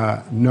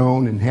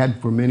known and had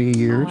for many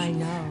years. Oh, I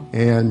know.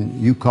 And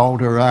you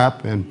called her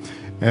up and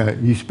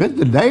you spent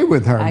the day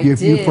with her. I You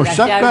did.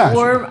 forsook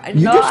us.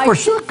 You just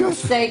forsook us.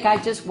 Sake, I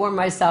just wore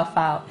myself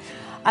out.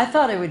 I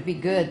thought it would be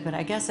good, but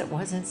I guess it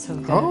wasn't so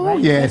good. Oh, right?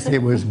 yes,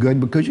 it was good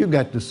because you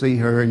got to see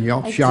her and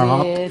y'all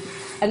shopped. I did.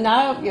 And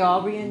now you're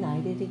all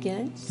reunited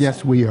again. So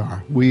Yes, we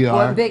are. We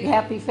are. one big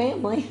happy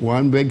family.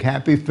 One big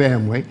happy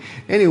family.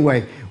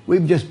 Anyway,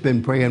 we've just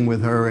been praying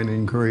with her and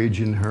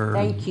encouraging her.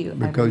 Thank you,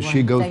 Because everyone.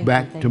 she goes Thank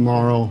back you.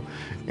 tomorrow.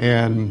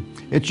 And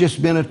it's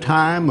just been a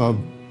time of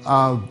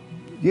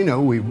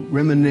we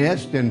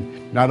reminisced,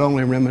 and not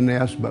only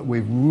reminisced, but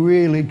we've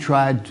really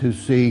tried to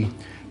see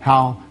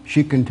how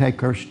she can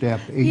take her step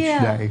each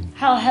day.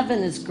 How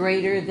heaven is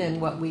greater than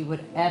what we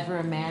would ever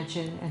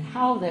imagine, and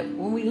how that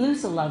when we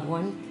lose a loved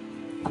one,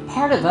 a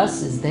part of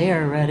us is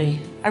there already.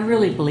 I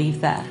really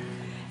believe that.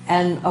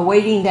 And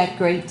awaiting that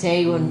great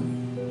day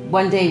when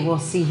one day we'll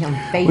see him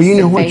face to face. Well, you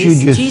know what you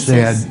just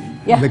Jesus.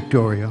 said, Yeah.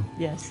 Victoria?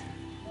 Yes.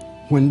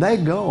 When they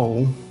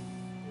go,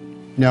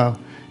 now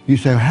you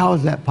say, how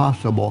is that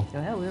possible?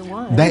 Well, we're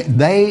one.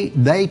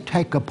 They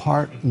take a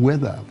part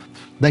with us.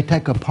 They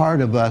take a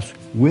part of us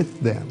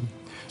with them.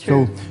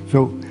 True.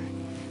 So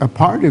a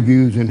part of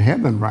you is in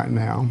heaven right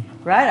now.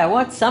 Right, I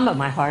want some of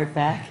my heart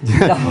back.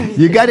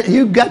 You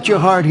got your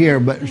heart here,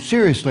 but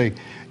seriously,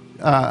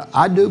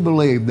 I do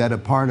believe that a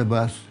part of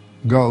us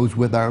goes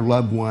with our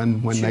loved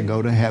one when they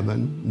go to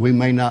heaven. We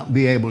may not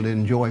be able to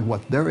enjoy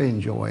what they're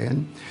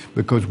enjoying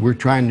because we're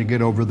trying to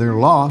get over their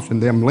loss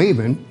and them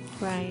leaving.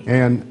 Right.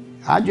 And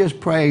I just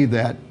pray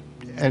that,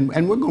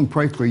 and we're going to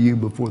pray for you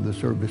before the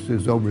service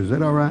is over. Is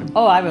that all right?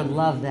 Oh, I would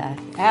love that.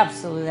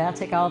 Absolutely. I'll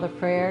take all the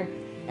prayer.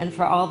 And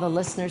for all the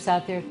listeners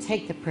out there,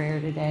 take the prayer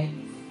today.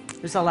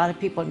 There's a lot of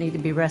people that need to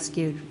be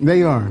rescued.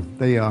 They are.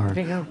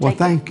 Well,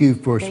 thank you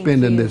for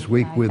spending this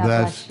week with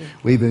us.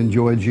 We've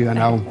enjoyed you, and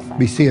I'll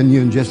be seeing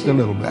you in just a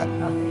little bit.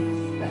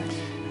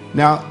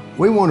 Now,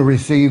 we want to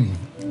receive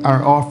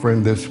our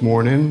offering this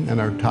morning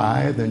and our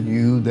tithe, and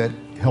you that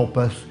help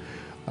us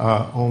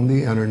on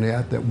the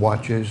internet that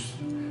watches.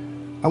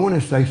 I want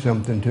to say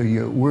something to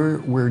you.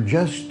 We're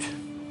just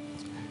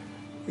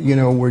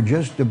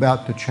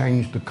about to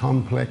change the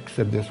complex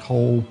of this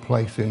whole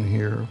place in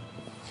here.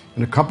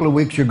 In a couple of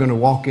weeks, you're going to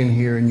walk in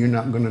here and you're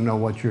not going to know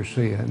what you're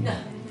seeing.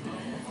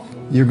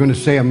 You're going to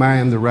say, am I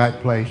in the right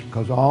place?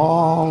 Because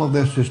all of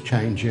this is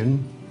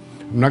changing.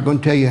 I'm not going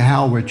to tell you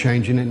how we're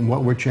changing it and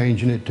what we're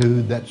changing it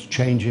to. That's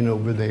changing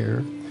over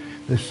there.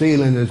 The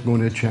ceiling is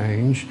going to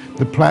change.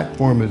 The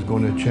platform is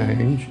going to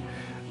change.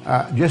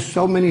 Just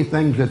so many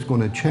things that's going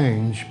to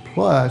change.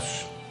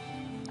 Plus,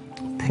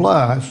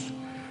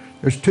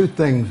 there's two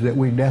things that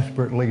we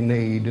desperately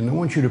need, and I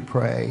want you to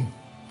pray.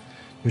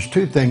 There's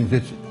two things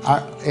that's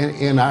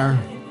in our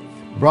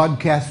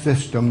broadcast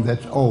system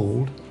that's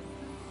old,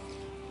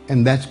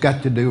 and that's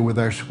got to do with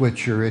our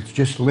switcher. It's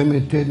just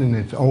limited, and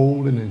it's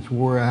old, and it's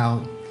wore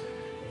out,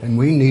 and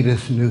we need a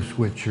new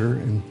switcher.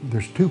 And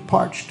there's two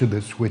parts to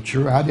this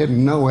switcher. I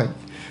didn't know it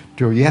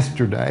till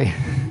yesterday.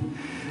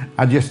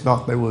 I just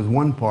thought there was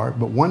one part,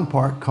 but one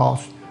part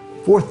costs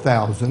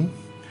 $4,000,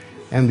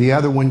 and the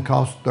other one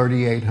costs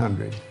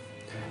 $3,800.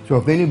 So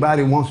if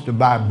anybody wants to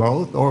buy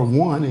both or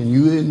one, and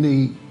you in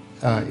the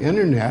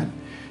internet,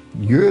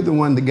 you're the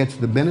one that gets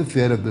the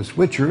benefit of the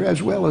switcher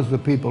as well as the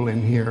people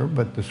in here.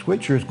 But the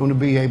switcher is going to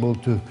be able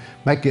to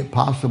make it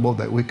possible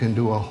that we can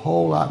do a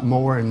whole lot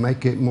more and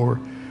make it more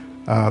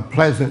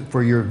pleasant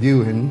for your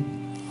viewing.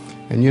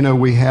 And you know,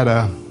 we had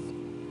a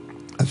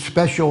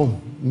special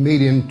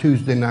meeting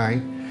Tuesday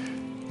night,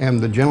 and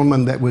the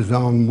gentleman that was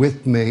on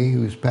with me,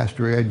 who's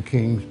Pastor Ed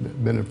King's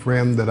been a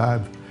friend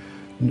that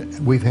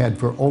we've had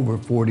for over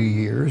 40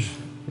 years,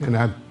 and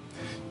I've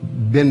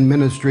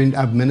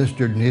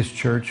ministered in his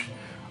church,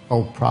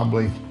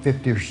 probably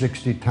 50 or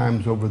 60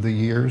 times over the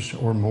years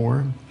or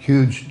more.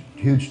 Huge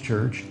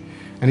church.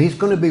 And he's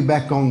going to be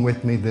back on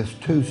with me this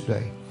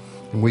Tuesday.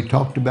 And we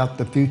talked about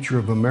the future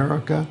of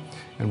America,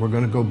 and we're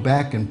going to go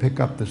back and pick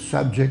up the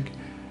subject.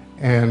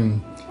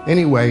 And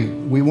anyway,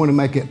 we want to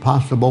make it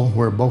possible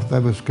where both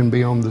of us can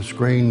be on the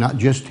screen, not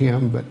just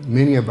him, but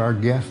many of our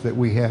guests that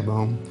we have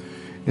on.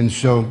 And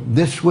so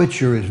this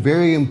switcher is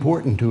very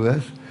important to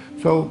us.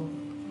 So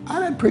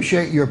I'd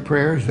appreciate your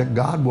prayers that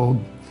God will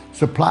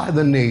supply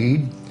the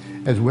need,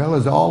 as well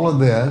as all of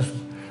this.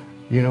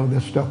 You know,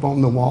 this stuff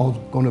on the wall is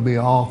going to be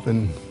off,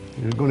 and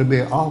there's going to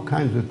be all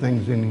kinds of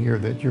things in here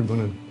that you're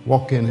going to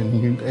walk in,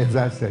 and you, as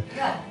I said,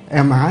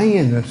 am I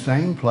in the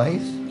same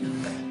place?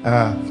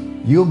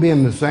 You'll be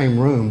in the same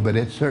room, but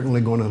it's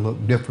certainly going to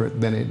look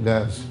different than it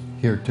does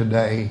here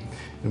today.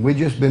 And we've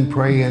just been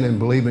praying and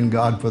believing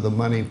God for the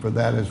money for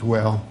that as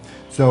well.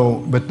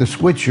 So, but the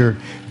switcher,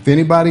 if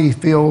anybody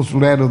feels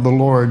led of the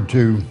Lord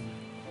to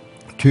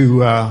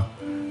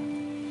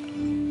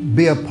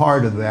be a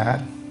part of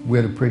that,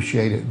 we'd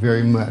appreciate it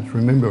very much.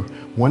 Remember,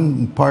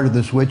 one part of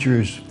the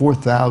switcher is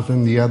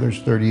 $4,000, the other's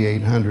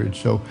 $3,800.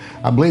 So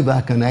I believe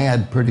I can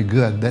add pretty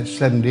good. That's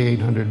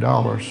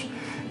 $7,800.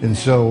 And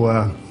so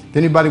if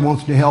anybody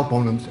wants to help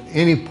on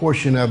any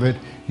portion of it,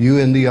 you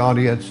in the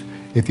audience,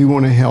 if you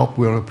want to help,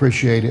 we'll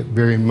appreciate it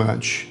very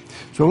much.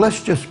 So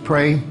let's just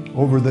pray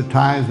over the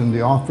tithes and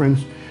the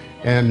offerings.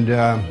 And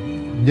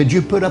did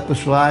you put up a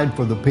slide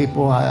for the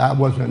people? I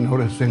wasn't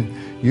noticing.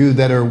 You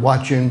that are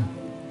watching,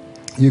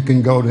 you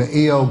can go to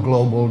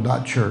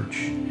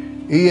elglobal.church,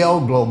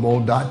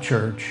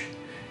 elglobal.church,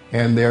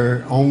 and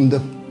they're on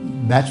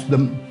that's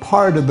the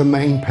part of the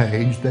main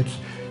page.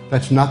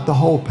 That's not the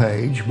whole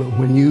page, but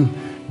when you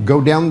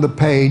go down the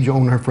page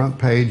on our front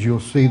page, you'll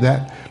see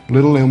that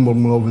little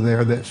emblem over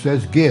there that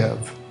says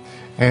give.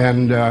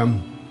 And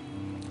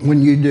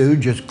when you do,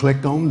 just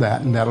click on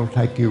that, and that'll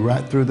take you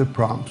right through the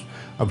prompts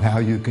of how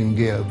you can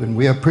give. And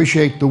we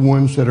appreciate the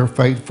ones that are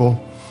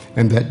faithful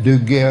and that do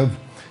give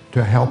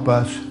to help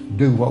us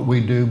do what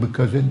we do,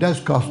 because it does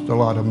cost a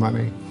lot of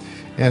money.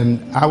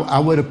 And I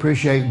would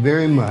appreciate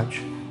very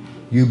much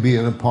you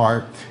being a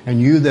part,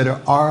 and you that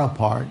are a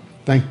part,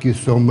 thank you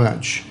so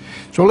much.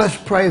 So let's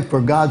pray for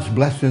God's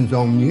blessings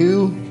on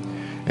you.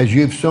 As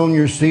you've sown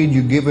your seed,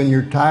 you've given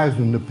your tithes,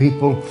 and the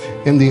people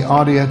in the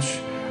audience,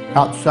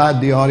 outside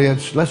the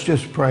audience, let's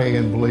just pray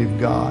and believe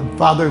God.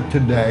 Father,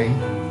 today,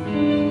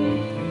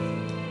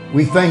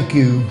 we thank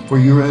you for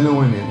your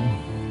anointing.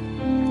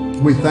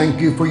 We thank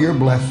you for your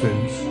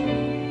blessings.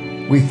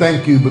 We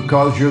thank you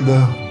because you're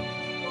the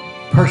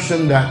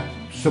person that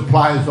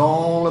supplies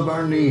all of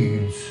our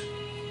needs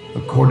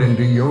according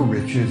to your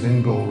riches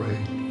and glory.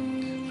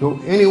 So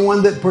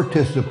anyone that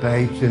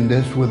participates in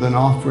this with an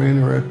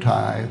offering or a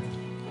tithe,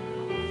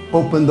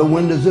 open the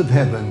windows of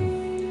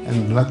heaven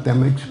and let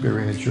them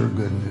experience your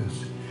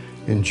goodness.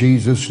 In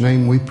Jesus'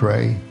 name we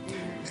pray.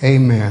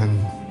 Amen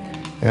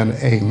and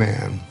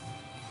amen.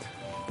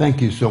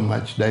 Thank you so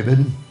much,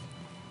 David.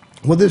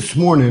 Well, this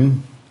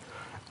morning,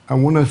 I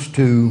want us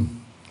to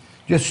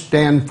just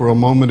stand for a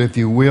moment, if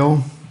you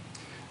will.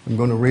 I'm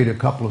going to read a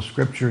couple of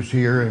scriptures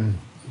here, and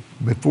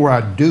before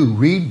I do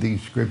read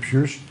these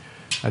scriptures,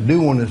 I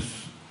do want to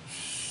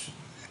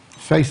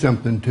say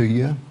something to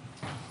you.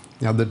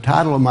 Now, the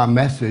title of my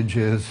message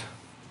is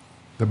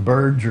The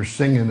Birds Are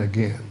Singing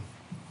Again.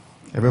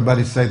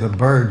 Everybody say, the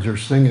birds are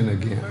singing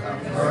again.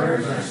 The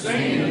birds are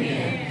singing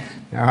again.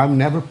 Now, I've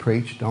never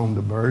preached on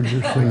the birds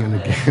are singing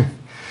again.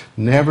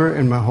 Never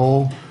in my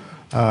whole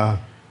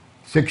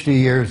 60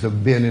 years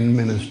of being in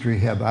ministry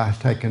have I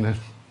taken a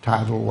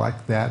title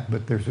like that,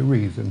 but there's a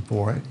reason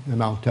for it,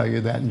 and I'll tell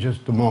you that in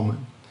just a moment.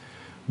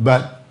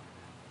 But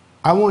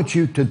I want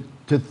you to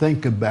to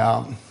think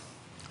about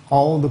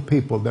all the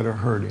people that are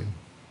hurting.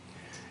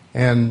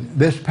 And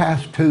this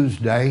past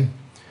Tuesday,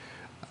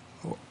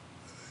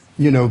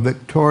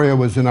 Victoria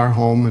was in our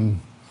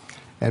home,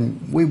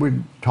 and we were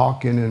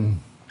talking, and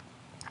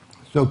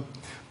so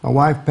my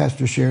wife,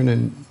 Pastor Sharon,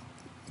 and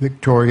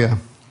Victoria,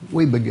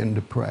 we began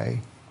to pray.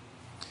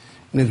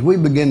 And as we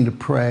begin to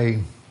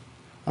pray,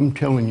 I'm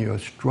telling you, a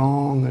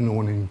strong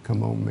anointing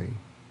come on me.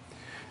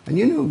 And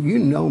you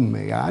know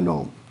me, I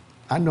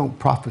don't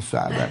prophesy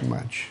that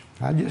much.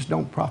 I just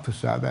don't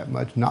prophesy that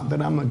much. Not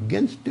that I'm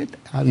against it.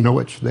 I know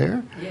it's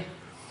there. Yeah.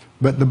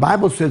 But the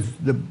Bible says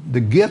the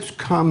gifts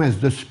come as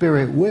the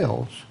Spirit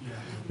wills. Yeah.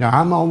 Now,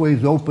 I'm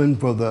always open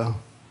for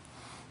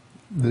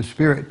the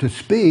Spirit to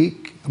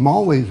speak. I'm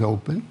always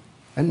open.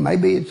 And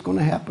maybe it's going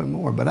to happen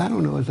more. But I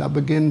don't know. As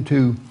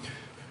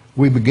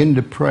we begin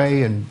to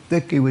pray, and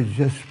Vicki was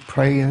just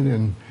praying,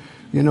 and,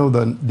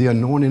 the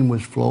anointing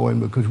was flowing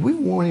because we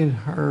wanted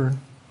her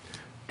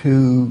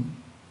to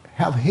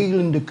have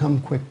healing to come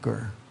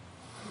quicker.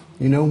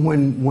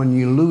 When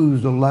you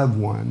lose a loved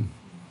one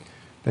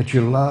that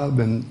you love,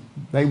 and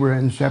they were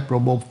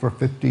inseparable for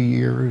 50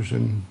 years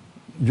and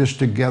just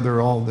together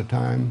all the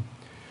time.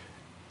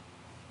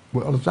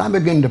 Well, as I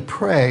began to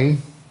pray,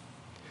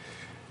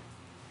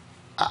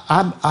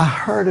 I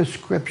heard a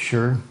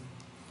scripture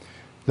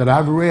that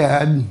I've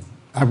read.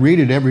 I read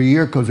it every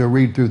year because I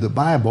read through the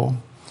Bible.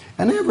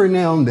 And every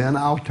now and then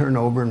I'll turn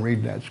over and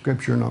read that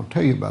scripture, and I'll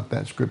tell you about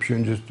that scripture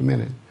in just a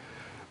minute.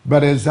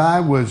 But as I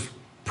was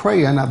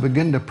praying, I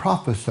began to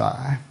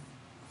prophesy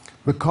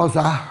because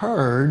I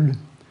heard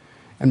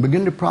and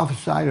began to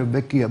prophesy to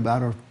Victoria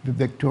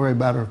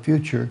about her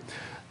future.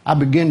 I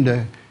began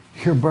to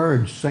hear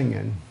birds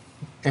singing,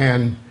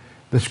 and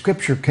the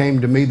scripture came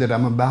to me that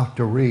I'm about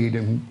to read.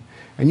 And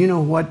you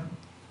know what?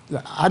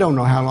 I don't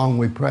know how long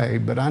we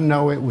prayed, but I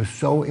know it was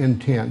so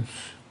intense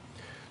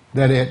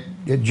that it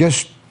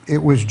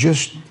was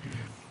just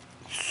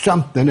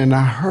something. And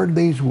I heard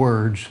these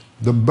words,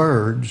 the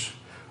birds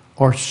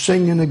are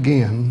singing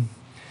again.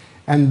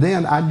 And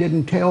then I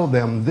didn't tell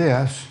them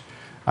this.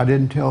 I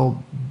didn't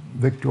tell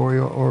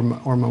Victoria or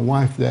my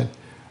wife that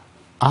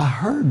I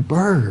heard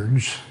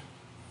birds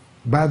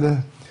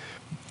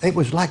it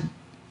was like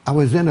I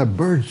was in a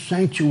bird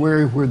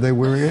sanctuary where they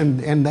were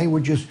in, and they were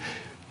just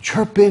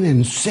chirping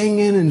and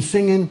singing and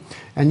singing.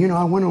 And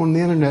I went on the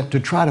internet to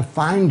try to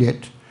find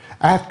it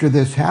after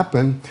this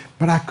happened,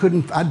 but I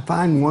couldn't. I'd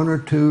find one or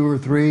two or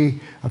three.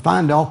 I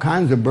find all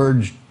kinds of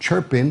birds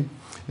chirping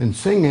and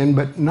singing,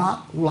 but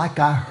not like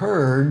I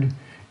heard.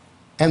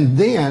 And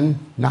then,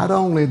 not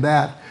only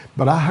that,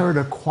 but I heard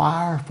a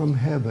choir from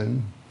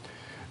heaven.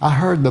 I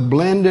heard the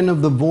blending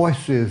of the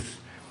voices.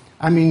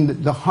 I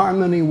mean, the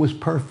harmony was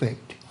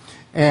perfect.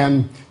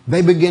 And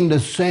they began to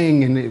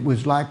sing, and it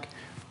was like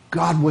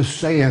God was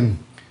saying,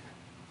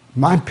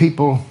 my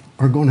people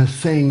are going to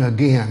sing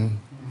again.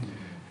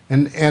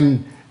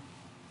 And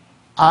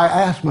I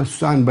asked my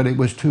son, but it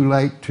was too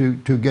late to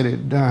get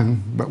it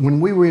done. But when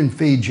we were in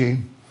Fiji,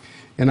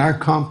 in our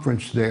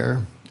conference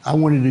there, I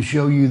wanted to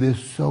show you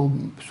this so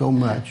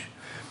much.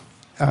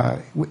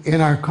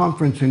 In our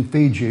conference in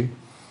Fiji,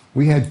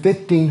 we had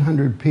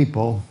 1,500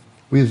 people.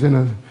 We was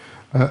in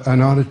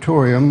an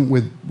auditorium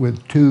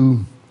with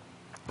two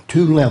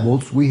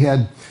levels. We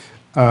had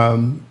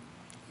an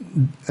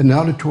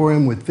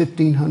auditorium with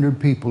 1,500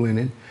 people in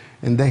it,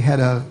 and they had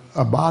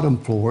a bottom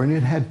floor, and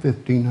it had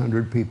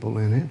 1,500 people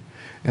in it.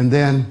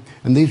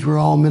 And these were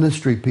all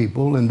ministry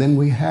people. And then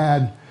we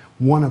had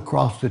one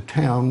across the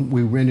town.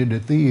 We rented a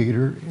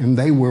theater, and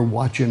they were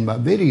watching by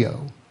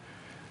video.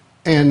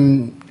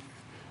 And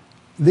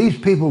these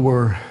people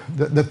were,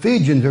 the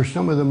Fijians are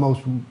some of the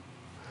most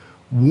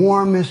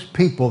warmest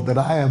people that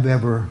I have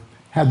ever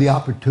had the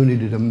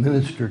opportunity to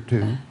minister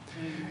to.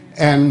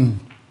 And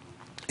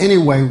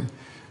anyway,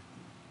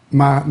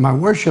 my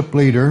worship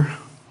leader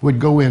would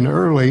go in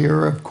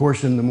earlier, of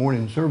course, in the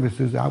morning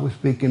services. I was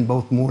speaking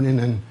both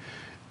morning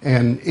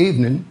and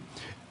evening.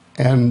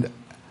 And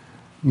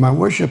my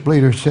worship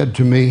leader said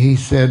to me, he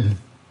said,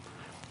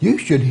 you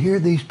should hear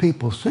these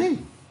people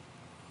sing.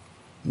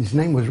 His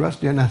name was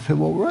Rusty. And I said,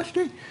 well,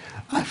 Rusty,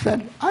 I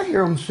said, I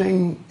hear them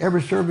sing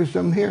every service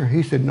I'm here.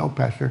 He said, no,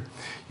 Pastor,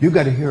 you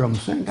got to hear them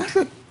sing. I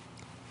said,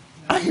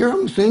 I hear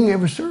them sing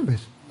every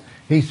service.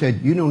 He said,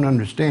 you don't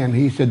understand.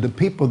 He said, the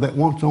people that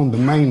wants on the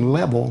main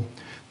level,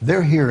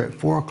 they're here at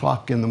 4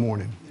 o'clock in the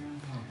morning.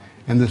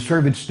 And the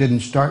service didn't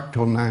start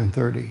till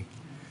 9:30.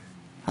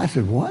 I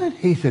said, what?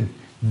 He said,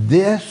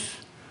 this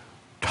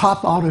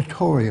top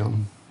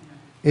auditorium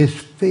is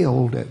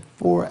filled at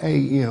 4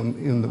 a.m.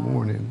 in the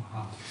morning.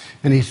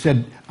 And he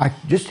said, I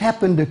just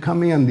happened to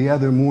come in the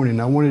other morning.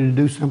 I wanted to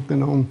do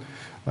something on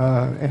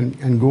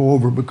and go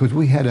over, because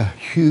we had a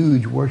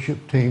huge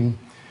worship team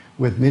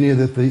with many of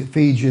the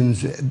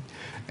Fijians,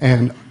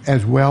 and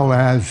as well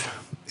as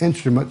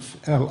instruments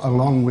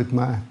along with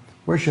my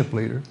worship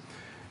leader.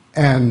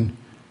 And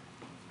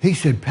he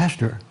said,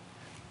 Pastor,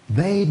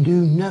 they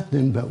do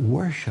nothing but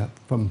worship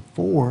from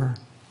 4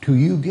 till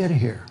you get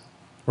here,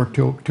 or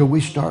till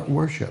we start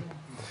worship.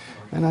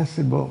 And I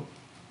said, well,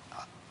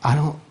 I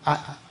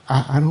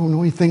don't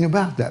know anything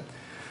about that.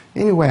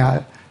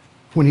 Anyway,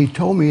 when he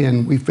told me,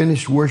 and we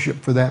finished worship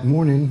for that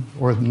morning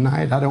or the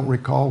night, I don't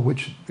recall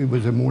which, it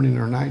was a morning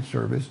or night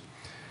service,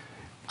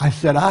 I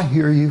said, I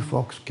hear you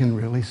folks can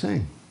really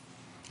sing.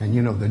 And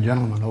you know, the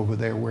gentlemen over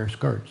there wear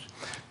skirts.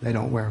 They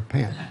don't wear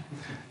pants.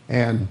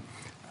 And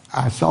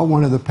I saw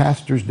one of the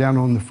pastors down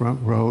on the front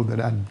row that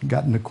I'd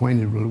gotten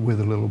acquainted with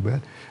a little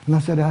bit. And I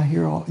said, I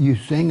hear all you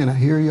sing, and I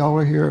hear y'all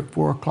are here at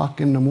 4 o'clock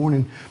in the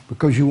morning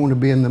because you want to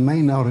be in the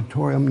main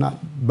auditorium, not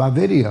by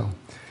video.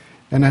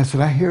 And I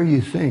said, I hear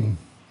you sing.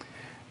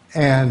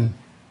 And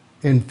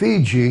in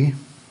Fiji,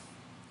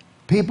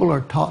 people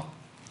are taught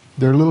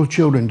their little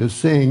children to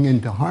sing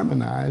and to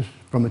harmonize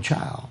from a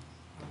child.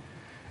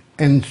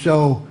 And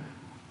so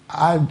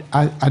I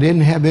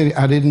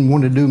didn't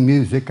want to do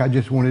music. I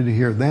just wanted to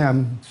hear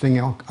them sing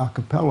a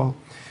cappella.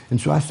 And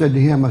so I said to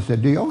him, I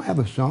said, do y'all have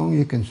a song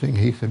you can sing?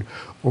 He said,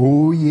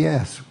 oh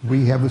yes,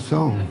 we have a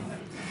song.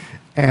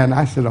 And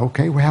I said,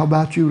 okay, well, how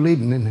about you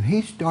leading? And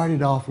he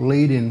started off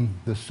leading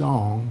the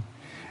song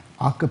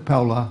a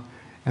cappella,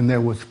 and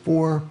there was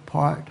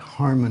 4-part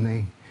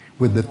harmony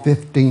with the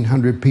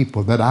 1,500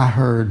 people that I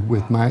heard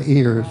with my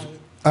ears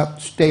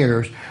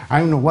upstairs. I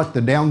don't know what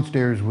the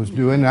downstairs was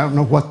doing. I don't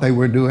know what they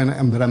were doing,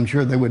 but I'm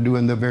sure they were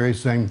doing the very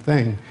same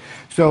thing.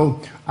 So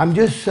I'm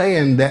just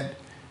saying that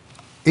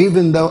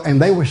even though,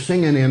 and they were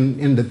singing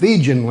in the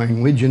Fijian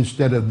language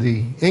instead of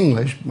the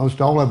English,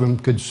 most all of them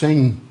could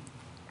sing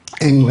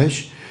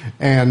English,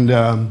 and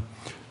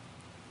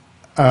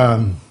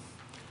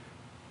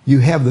you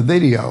have the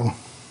video,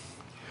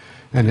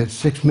 and it's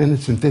 6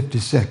 minutes and 50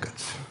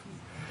 seconds.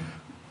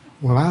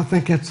 Well, I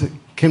think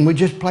can we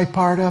just play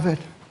part of it?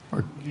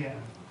 Or, yeah.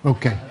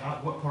 Okay.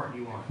 What part do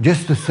you want?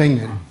 Just the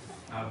singing.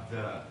 Of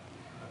the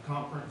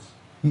conference,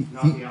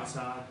 not the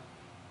outside?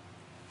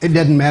 It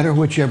doesn't matter,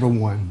 whichever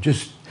one.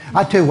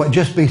 I tell you what,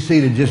 just be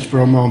seated just for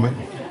a moment.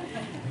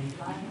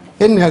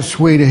 Isn't that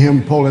sweet of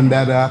him pulling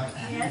that up?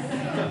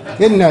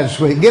 Isn't that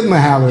sweet? Give him a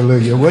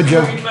hallelujah, would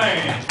you?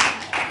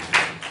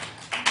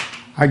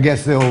 I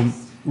guess they'll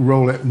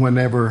roll it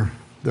whenever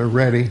they're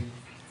ready.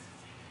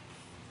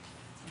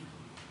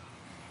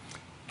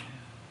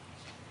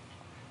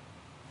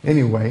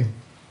 Anyway,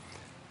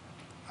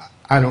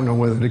 I don't know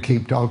whether to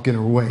keep talking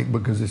or wait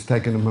because it's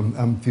taken them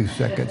a few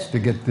seconds to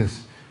get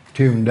this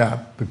tuned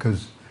up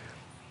because,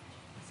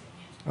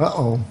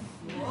 uh-oh.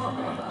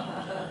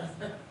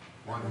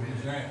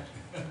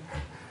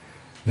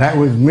 That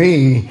was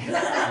me,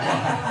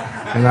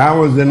 and I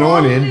was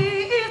anointed.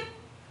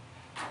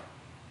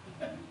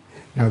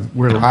 Now,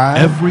 we're live.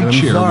 Every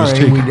chair was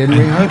taken,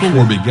 and people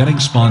were beginning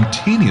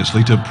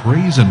spontaneously to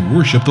praise and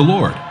worship the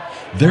Lord.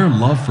 Their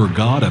love for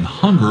God and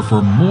hunger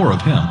for more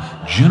of Him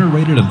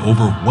generated an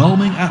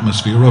overwhelming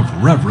atmosphere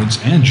of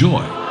reverence and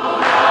joy.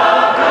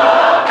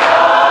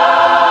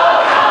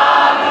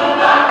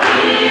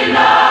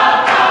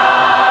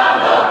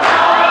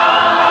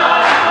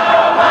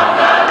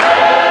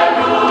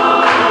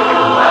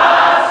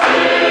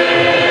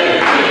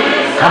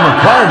 I'm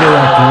a choir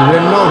director. You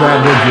didn't know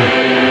that, did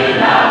you?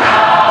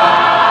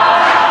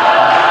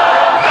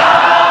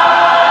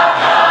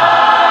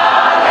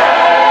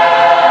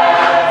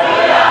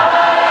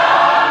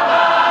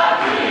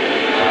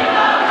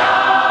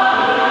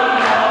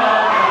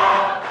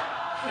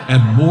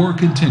 And more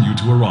continued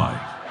to arrive.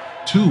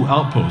 2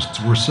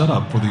 outposts were set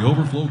up for the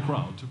overflow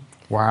crowd.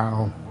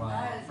 Wow.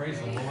 Praise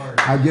the Lord.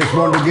 I just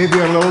wanted to give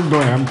you a little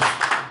glimpse.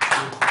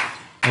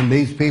 And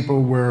these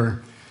people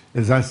were,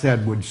 as I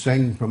said, would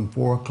sing from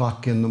 4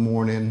 o'clock in the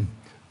morning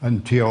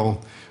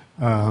until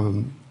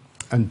I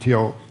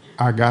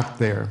got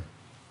there.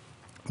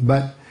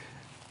 But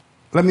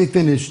let me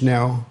finish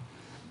now.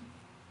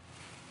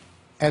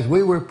 As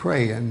we were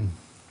praying,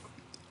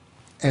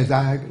 as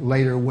I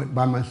later went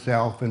by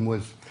myself and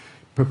was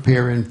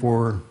preparing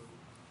for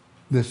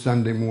this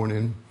Sunday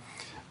morning,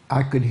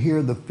 I could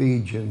hear the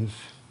Fijians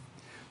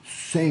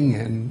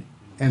singing,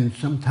 and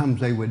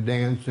sometimes they would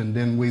dance, and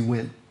then we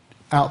went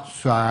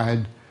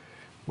outside.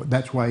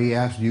 That's why he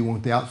asked, do you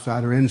want the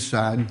outside or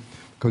inside?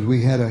 Because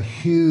we had a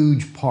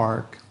huge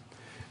park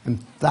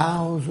and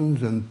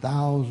thousands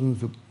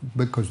of,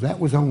 because that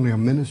was only a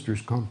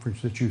ministers'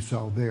 conference that you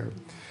saw there.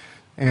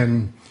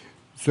 And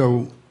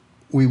so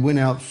we went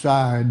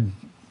outside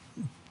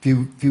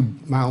few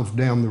miles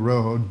down the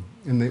road,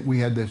 and we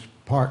had this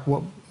park.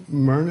 Well,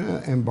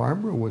 Myrna and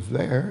Barbara was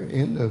there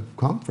in the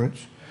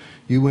conference.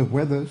 You went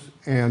with us,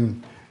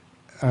 and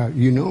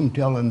you know I'm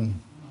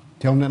telling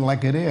it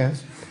like it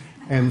is.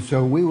 And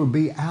so we would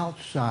be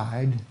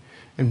outside,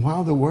 and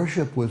while the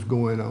worship was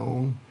going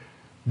on,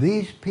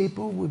 these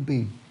people would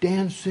be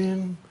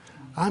dancing.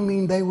 I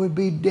mean, they would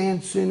be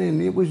dancing,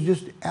 and it was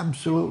just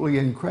absolutely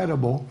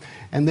incredible.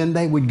 And then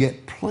they would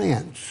get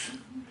plants.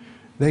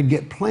 They'd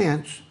get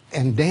plants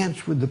and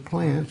dance with the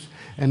plants,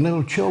 and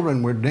little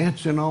children were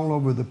dancing all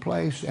over the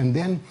place. And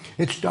then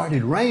it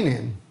started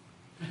raining.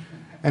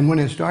 And when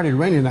it started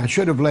raining, I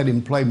should have let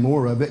him play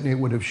more of it, and it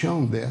would have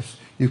shown this.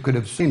 You could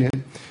have seen it.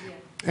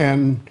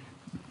 And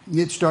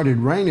it started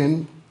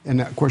raining,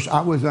 and of course I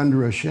was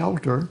under a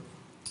shelter,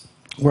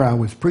 where I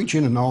was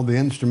preaching and all the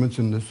instruments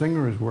and the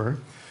singers were.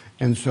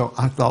 And so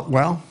I thought,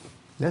 well,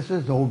 this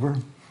is over.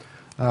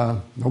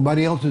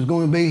 Nobody else is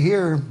going to be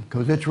here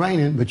because it's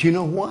raining. But you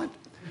know what?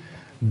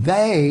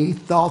 They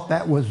thought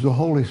that was the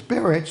Holy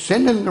Spirit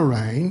sending the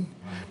rain.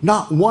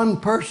 Not one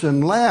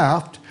person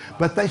left,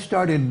 but they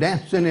started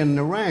dancing in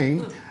the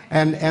rain.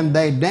 And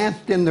they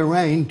danced in the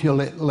rain till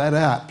it let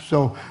up.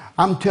 So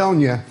I'm telling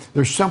you,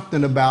 there's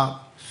something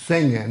about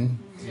singing.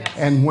 Yes.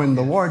 And when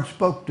the Lord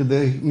spoke to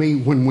me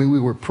when we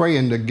were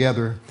praying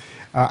together,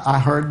 I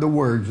heard the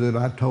words that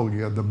I told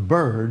you. The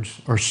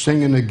birds are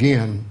singing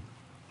again.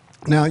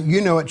 Now,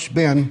 you know, it's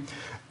been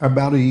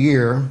about a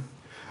year.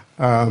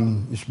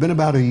 It's been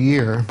about a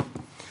year.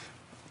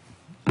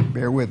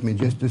 Bear with me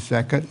just a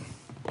second.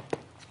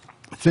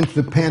 Since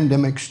the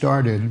pandemic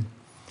started,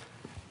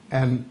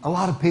 and a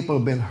lot of people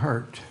have been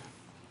hurt.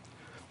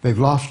 They've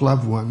lost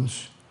loved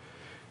ones.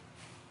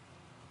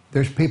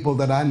 There's people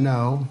that I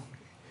know,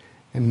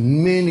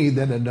 and many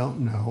that I don't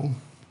know,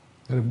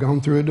 that have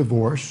gone through a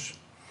divorce.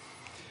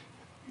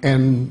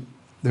 And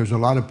there's a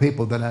lot of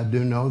people that I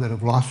do know that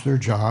have lost their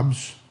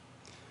jobs.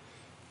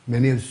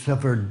 Many have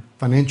suffered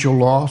financial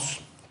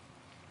loss,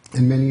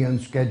 and many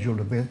unscheduled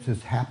events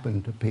has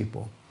happened to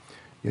people.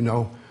 You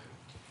know,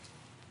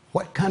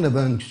 what kind of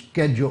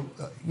unscheduled,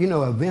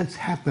 events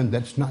happen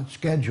that's not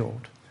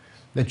scheduled,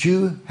 that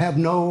you have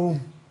no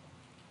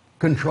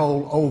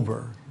control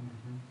over.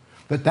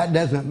 But that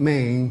doesn't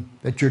mean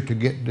that you're to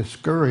get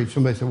discouraged.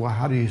 Somebody said, well,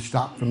 how do you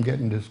stop from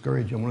getting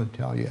discouraged? I want to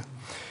tell you,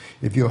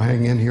 if you'll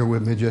hang in here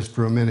with me just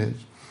for a minute.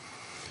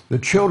 The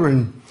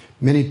children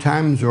many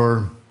times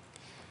are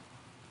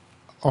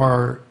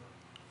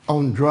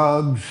on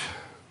drugs,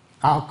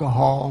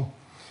 alcohol,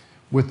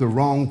 with the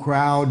wrong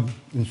crowd,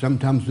 and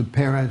sometimes the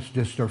parents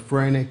just are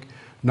frantic,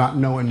 not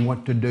knowing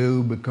what to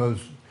do because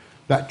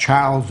that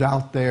child's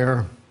out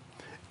there,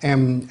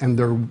 and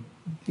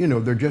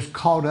they're just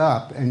caught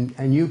up. And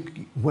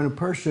when a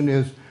person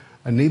is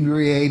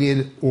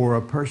inebriated or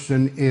a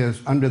person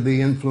is under the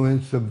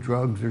influence of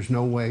drugs, there's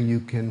no way you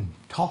can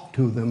talk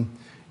to them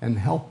and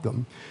help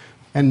them.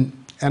 And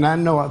I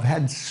know I've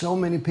had so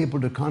many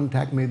people to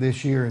contact me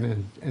this year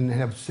and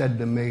have said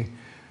to me,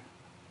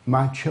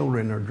 my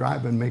children are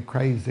driving me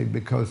crazy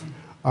because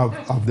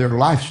of their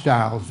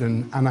lifestyles,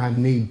 and I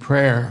need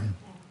prayer.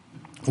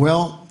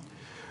 Well,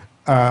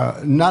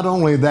 not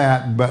only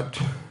that, but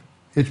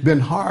it's been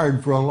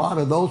hard for a lot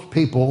of those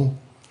people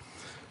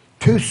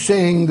to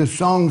sing the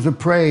songs of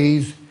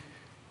praise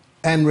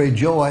and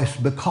rejoice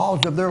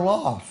because of their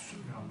loss.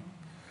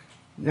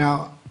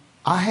 Now,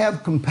 I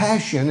have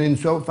compassion, and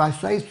so if I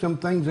say some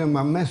things in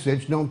my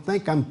message, don't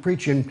think I'm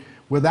preaching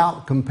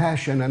without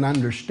compassion and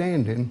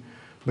understanding,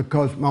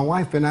 because my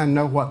wife and I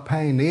know what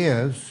pain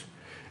is.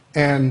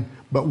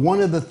 But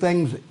one of the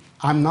things,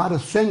 I'm not a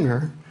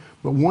singer,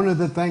 but one of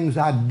the things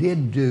I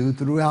did do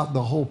throughout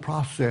the whole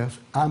process,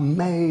 I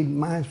made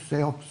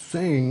myself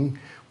sing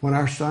when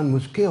our son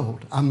was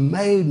killed. I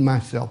made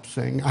myself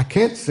sing. I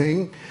can't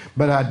sing,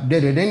 but I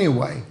did it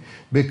anyway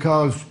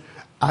because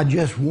I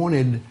just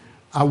wanted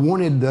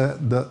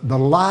the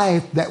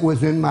life that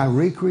was in my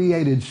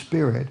recreated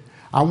spirit.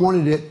 I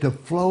wanted it to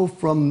flow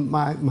from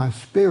my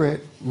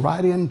spirit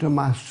right into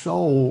my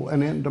soul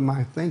and into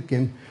my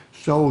thinking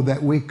so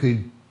that we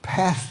could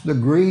pass the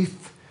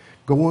grief,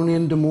 go on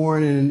into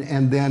mourning,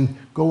 and then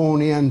go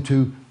on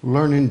into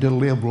learning to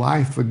live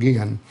life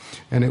again.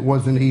 And it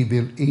wasn't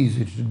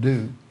easy to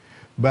do.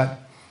 But,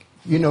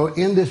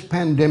 in this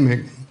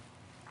pandemic,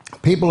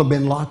 people have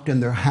been locked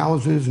in their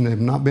houses and have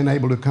not been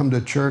able to come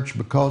to church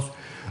because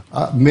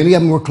many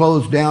of them were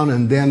closed down,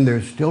 and then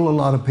there's still a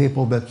lot of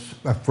people that's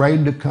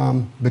afraid to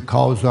come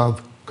because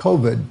of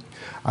COVID.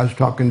 I was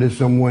talking to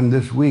someone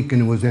this week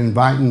and was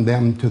inviting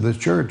them to the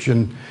church,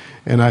 and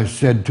I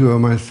said to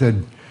them,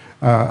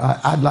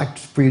 I'd like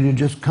for you to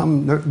just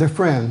come. They're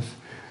friends.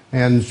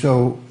 And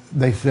so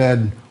they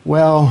said,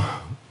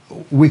 well,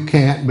 we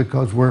can't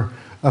because we're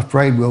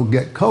afraid we'll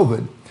get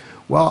COVID.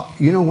 Well,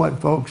 you know what,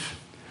 folks?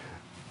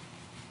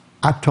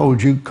 I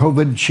told you,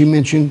 COVID, she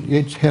mentioned,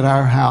 it's hit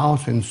our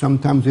house, and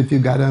sometimes if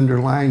you've got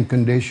underlying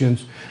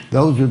conditions,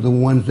 those are the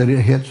ones that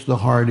it hits the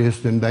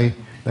hardest, and they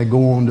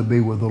go on to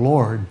be with the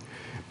Lord.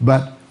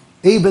 But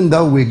even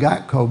though we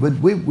got COVID,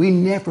 we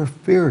never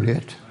feared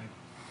it,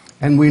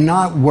 and we're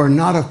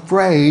not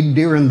afraid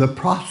during the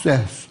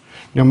process.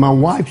 Now, my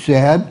wife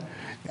said,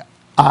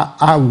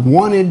 I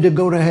wanted to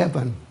go to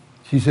heaven.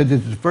 She said,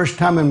 it's the first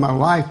time in my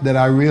life that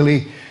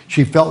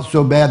she felt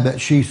so bad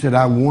that she said,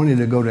 I wanted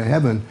to go to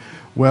heaven.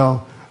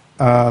 Well,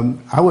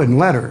 I wouldn't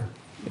let her.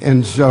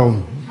 And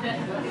so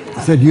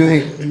I said, you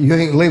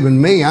ain't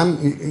leaving me.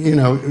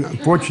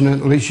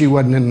 Fortunately she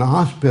wasn't in the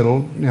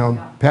hospital.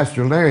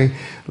 Pastor Larry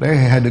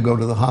had to go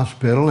to the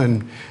hospital,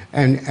 and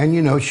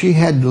she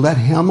had to let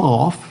him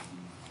off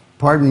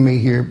pardon me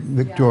here,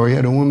 Victoria,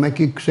 I don't want to make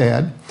you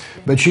sad,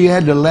 but she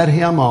had to let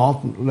him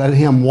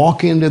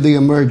walk into the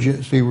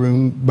emergency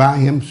room by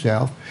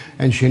himself,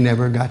 and she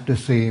never got to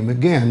see him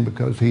again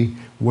because he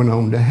went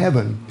on to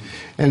heaven.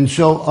 And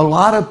so a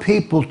lot of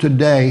people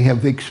today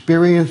have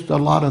experienced a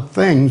lot of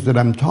things that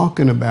I'm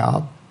talking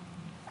about.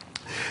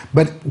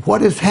 But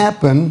what has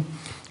happened,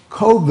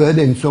 COVID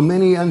and so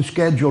many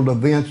unscheduled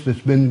events that's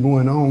been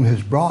going on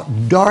has brought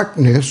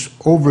darkness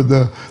over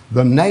the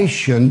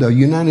nation, the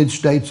United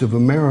States of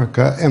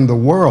America, and the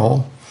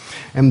world.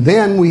 And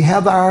then we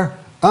have our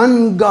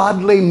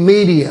ungodly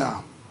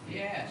media.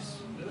 Yes.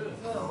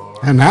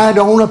 And I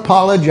don't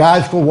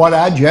apologize for what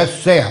I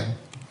just said.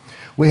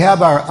 We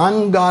have our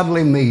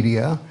ungodly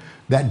media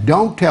that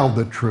don't tell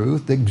the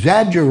truth,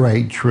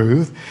 exaggerate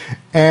truth,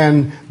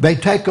 and they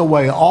take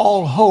away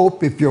all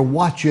hope if you're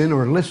watching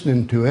or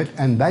listening to it,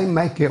 and they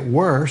make it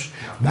worse.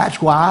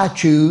 That's why I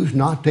choose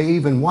not to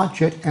even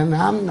watch it, and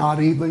I'm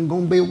not even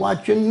going to be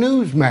watching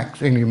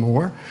Newsmax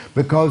anymore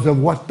because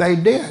of what they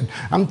did.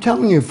 I'm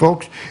telling you,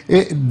 folks,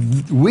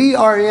 we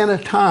are in a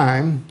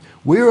time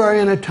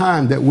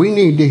that we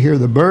need to hear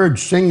the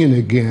birds singing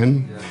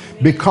again,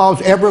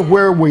 because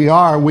everywhere we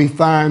are, we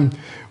find,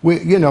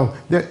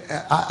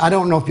 I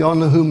don't know if y'all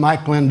know who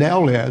Mike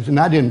Lindell is, and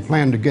I didn't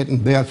plan to get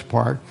in this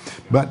part,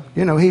 but,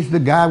 he's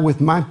the guy with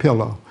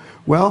MyPillow.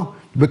 Well,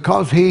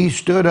 because he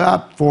stood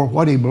up for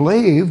what he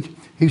believed,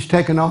 he's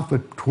taken off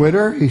of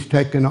Twitter, he's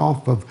taken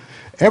off of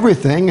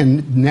everything,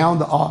 and now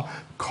the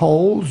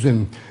Kohl's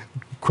and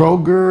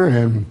Kroger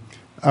and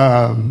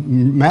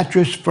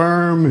Mattress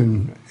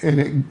Firm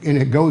and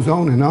it goes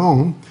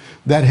on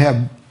that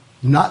have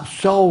not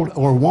sold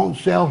or won't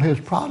sell his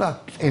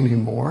products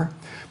anymore.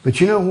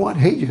 But you know what?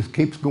 He just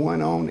keeps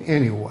going on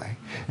anyway.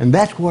 And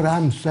that's what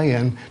I'm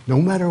saying.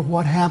 No matter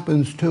what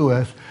happens to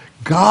us,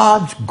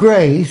 God's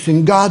grace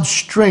and God's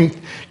strength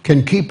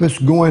can keep us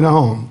going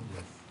on.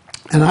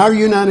 And our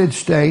United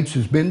States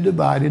has been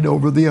divided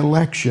over the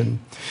election.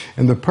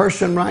 And the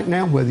person right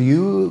now, whether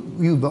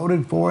you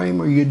voted for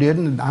him or you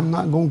didn't, I'm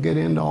not going to get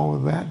into all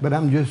of that, but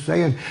I'm just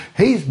saying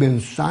he's been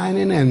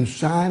signing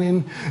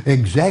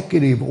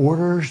executive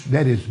orders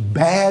that is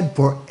bad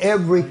for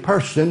every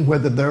person,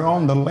 whether they're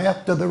on the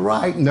left or the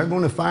right, and they're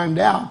going to find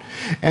out.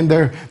 And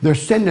they're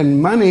sending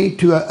money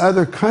to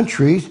other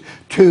countries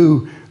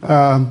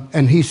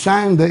and he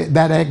signed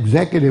that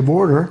executive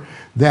order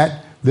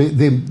that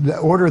the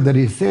order that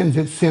he sends,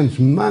 it sends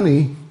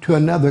money to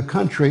another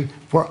country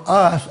for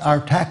us, our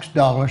tax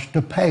dollars,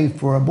 to pay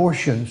for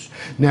abortions.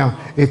 Now,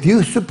 if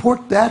you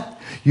support that,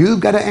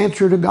 you've got to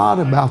answer to God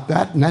about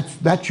that, and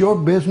that's your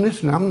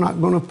business, and I'm not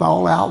going to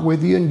fall out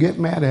with you and get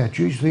mad at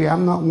you. See,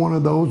 I'm not one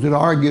of those that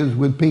argues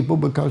with people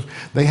because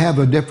they have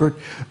a different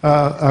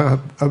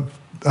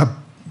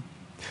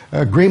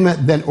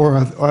agreement or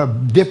a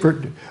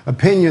different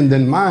opinion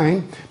than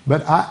mine,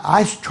 but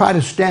I try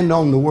to stand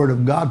on the Word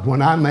of God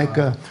when I make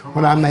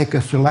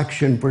a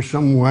selection for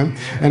someone,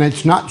 and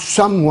it's not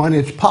someone,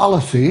 it's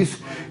policies,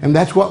 and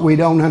that's what we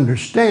don't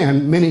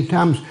understand many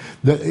times.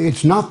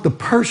 It's not the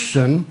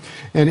person,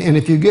 and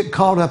if you get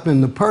caught up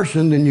in the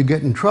person, then you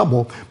get in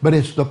trouble. But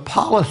it's the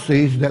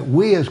policies that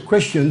we as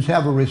Christians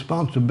have a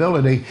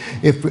responsibility.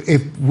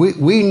 If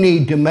we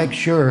need to make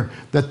sure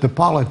that the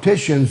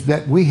politicians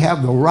that we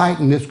have the right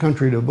in this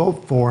country to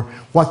vote for,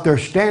 what they're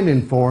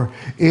standing for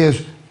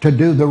is to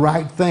do the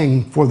right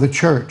thing for the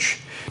church.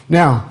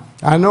 Now,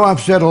 I know I've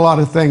said a lot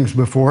of things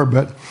before,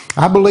 but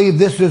I believe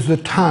this is a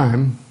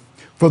time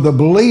for the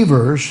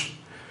believers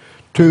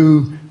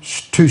to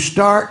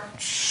start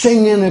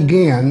singing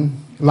again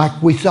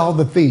like we saw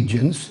the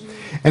Ephesians.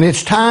 And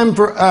it's time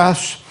for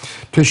us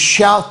to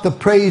shout the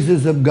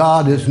praises of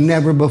God as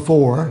never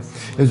before.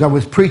 As I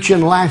was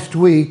preaching last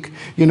week,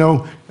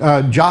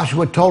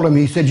 Joshua told him,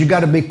 he said, you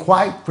got to be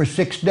quiet for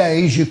 6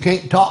 days. You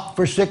can't talk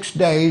for 6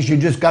 days. You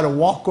just got to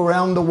walk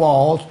around the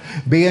walls,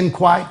 being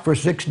quiet for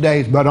 6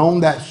 days. But on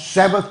that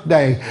 7th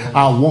day,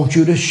 I want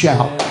you to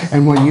shout.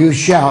 And when you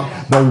shout,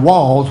 the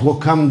walls will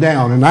come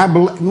down. And I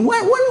believe,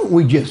 why don't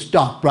we just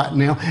stop right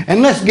now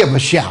and let's give a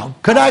shout?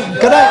 Could I?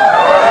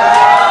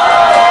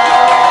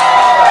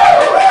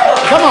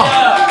 Come on.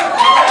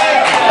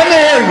 Let me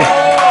hear you.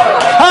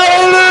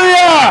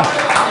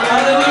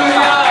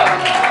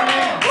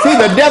 See,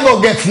 the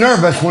devil gets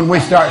nervous when we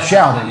start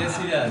shouting. Yes,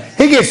 he does.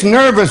 He gets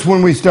nervous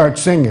when we start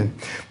singing.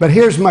 But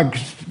here's my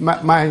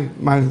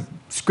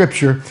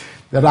scripture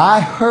that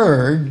I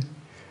heard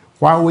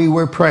while we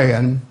were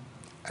praying,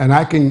 and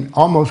I can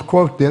almost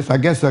quote this. I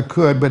guess I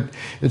could, but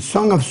it's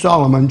Song of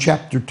Solomon,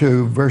 chapter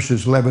 2,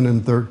 verses 11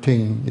 and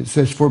 13. It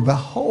says, for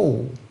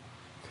behold,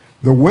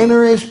 the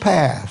winter is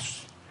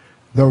past,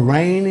 the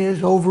rain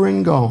is over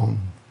and gone.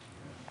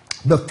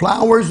 The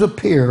flowers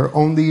appear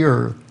on the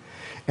earth,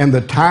 and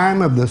the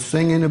time of the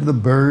singing of the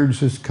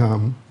birds has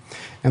come,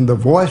 and the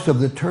voice of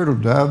the turtle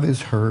dove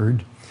is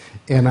heard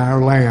in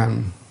our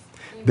land.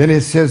 Then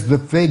it says, the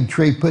fig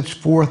tree puts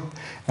forth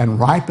and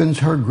ripens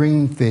her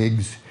green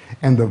figs,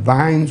 and the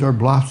vines are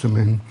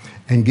blossoming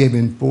and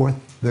giving forth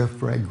their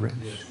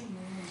fragrance.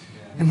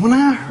 And when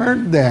I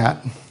heard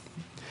that,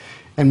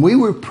 And we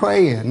were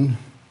praying.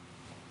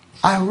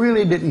 I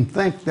really didn't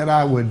think that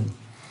I would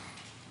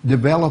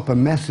develop a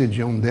message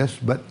on this,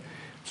 but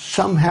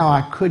somehow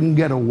I couldn't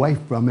get away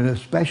from it,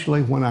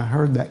 especially when I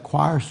heard that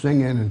choir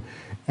singing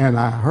and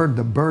I heard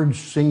the birds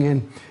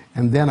singing,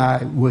 and then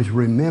I was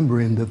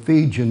remembering the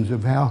Ephesians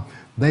of how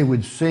they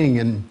would sing,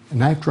 and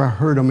after I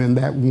heard them in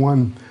that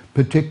one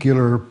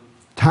particular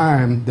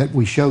time that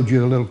we showed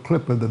you a little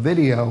clip of the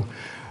video,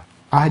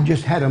 I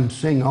just had them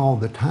sing all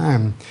the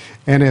time.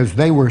 And as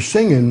they were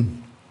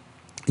singing,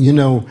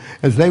 it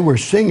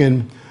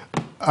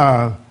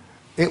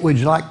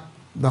was like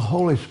the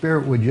Holy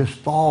Spirit would just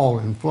fall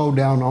and flow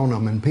down on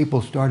them, and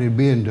people started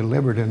being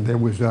delivered. And there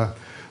was a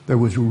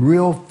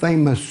real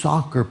famous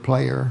soccer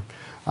player.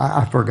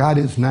 I forgot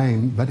his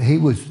name, but he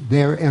was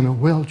there in a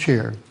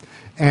wheelchair.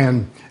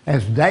 And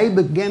as they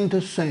began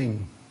to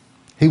sing,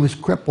 he was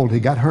crippled. He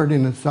got hurt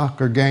in a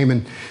soccer game,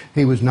 and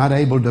he was not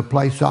able to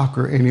play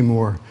soccer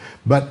anymore.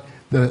 But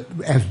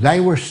as they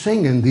were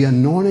singing, the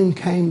anointing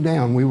came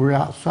down. We were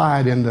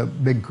outside in the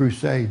big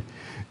crusade,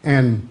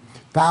 and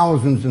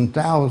thousands and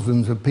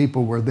thousands of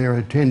people were there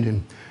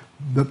attending.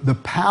 The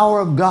power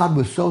of God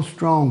was so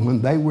strong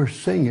when they were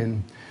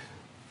singing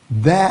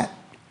that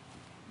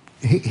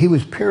he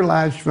was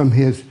paralyzed from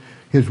his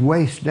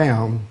waist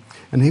down,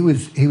 and he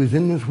was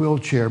in this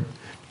wheelchair.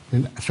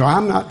 And so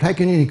I'm not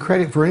taking any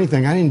credit for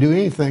anything. I didn't do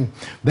anything.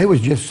 They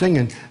was just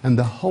singing, and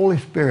the Holy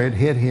Spirit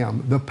hit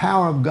him. The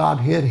power of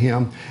God hit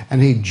him,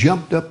 and he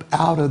jumped up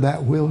out of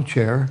that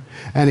wheelchair,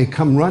 and he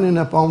come running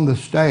up on the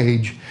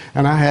stage,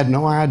 and I had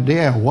no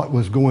idea what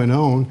was going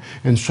on.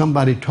 And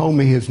somebody told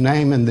me his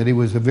name, and that he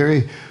was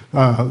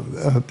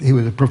he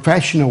was a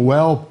professional,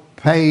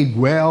 well-paid,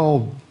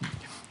 real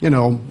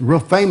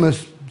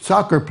famous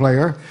soccer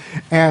player.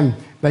 And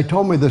they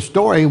told me the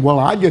story. Well,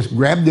 I just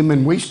grabbed him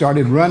and we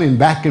started running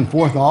back and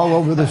forth all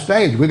over the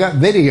stage. We got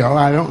video.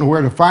 I don't know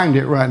where to find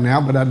it right now,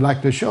 but I'd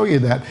like to show you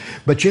that.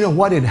 But you know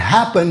what had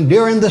happened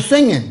during the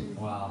singing?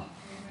 Wow.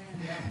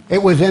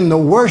 It was in the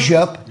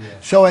worship.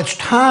 So it's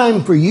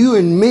time for you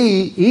and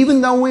me,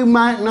 even though we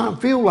might not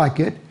feel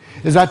like it.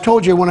 As I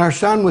told you, when our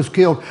son was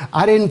killed,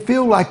 I didn't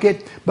feel like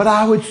it, but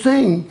I would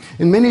sing.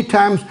 And many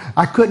times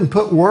I couldn't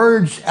put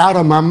words out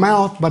of my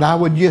mouth, but I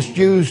would just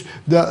use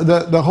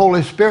the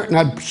Holy Spirit, and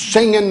I'd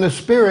sing in the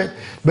Spirit,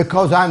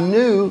 because I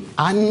knew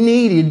I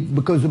needed,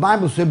 because the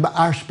Bible said,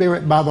 our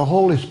spirit by the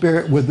Holy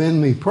Spirit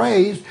within me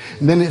prays.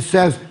 And then it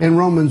says in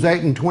Romans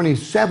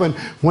 8:27,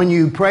 when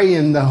you pray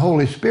in the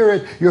Holy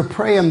Spirit, you're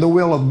praying the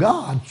will of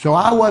God. So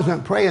I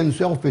wasn't praying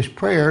selfish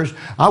prayers.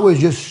 I was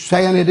just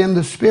saying it in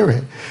the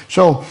Spirit.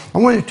 So I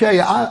want to tell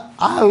you,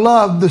 I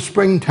love the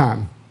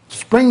springtime.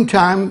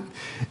 Springtime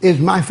is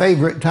my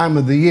favorite time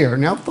of the year.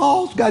 Now,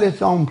 fall's got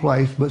its own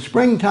place, but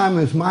springtime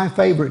is my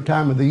favorite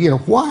time of the year.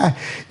 Why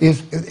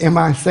am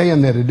I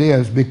saying that it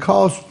is?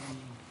 Because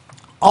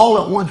all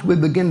at once we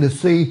begin to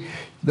see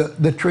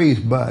the trees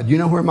bud. You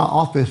know where my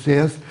office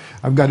is?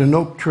 I've got an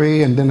oak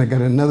tree, and then I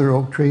got another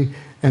oak tree,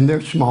 and they're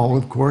small,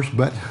 of course,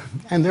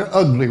 and they're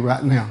ugly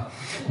right now.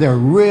 They're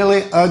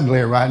really ugly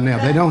right now.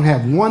 They don't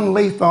have one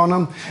leaf on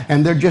them,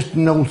 and they're just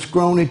an old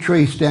scrawny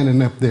tree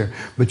standing up there.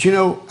 But you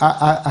know,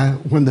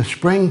 when the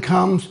spring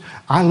comes,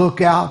 I look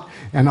out,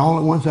 and all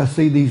at once I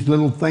see these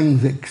little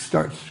things that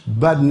start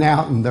budding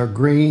out, and they're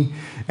green,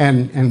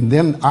 and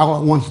then all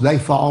at once they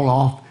fall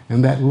off,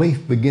 and that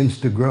leaf begins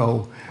to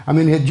grow. I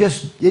mean, it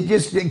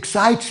just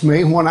excites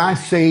me when I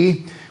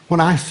see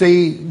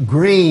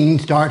green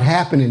start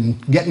happening,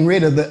 getting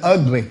rid of the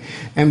ugly.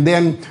 And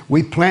then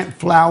we plant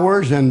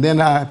flowers, and then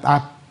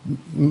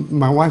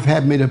my wife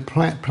had me to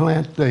plant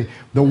the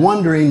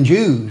wandering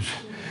Jews.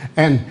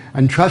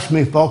 And trust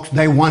me, folks,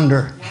 they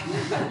wander.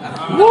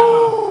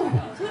 Woo!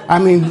 I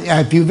mean,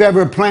 if you've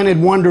ever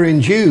planted wandering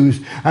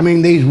Jews, I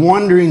mean, these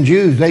wandering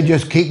Jews, they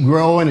just keep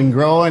growing and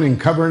growing and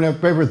covering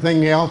up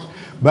everything else.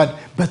 But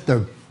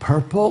they're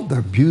purple,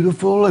 they're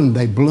beautiful, and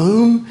they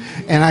bloom.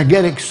 And I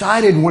get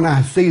excited when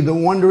I see the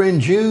wandering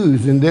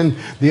Jews. And then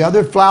the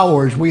other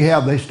flowers we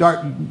have, they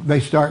start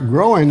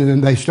growing, and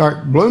then they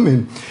start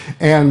blooming.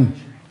 And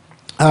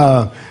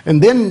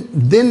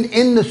then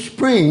in the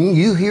spring,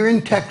 you here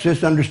in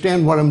Texas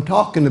understand what I'm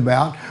talking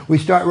about. We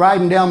start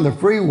riding down the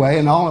freeway,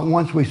 and all at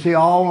once we see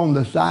all on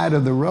the side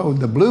of the road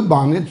the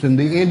bluebonnets and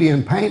the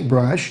Indian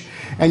paintbrush.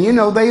 And you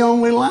know, they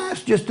only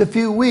last just a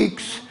few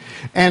weeks.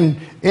 And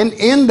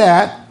in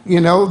that,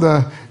 you know,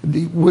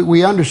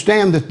 we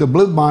understand that the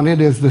bluebonnet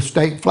is the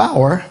state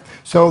flower.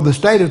 So the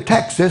state of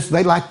Texas,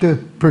 they like to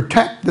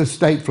protect the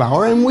state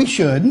flower, and we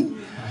should.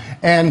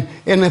 And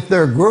if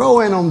they're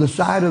growing on the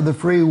side of the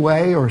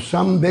freeway or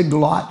some big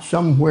lot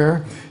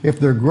somewhere, if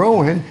they're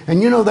growing,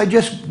 and you know, they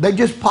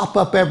just pop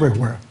up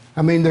everywhere.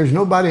 I mean, there's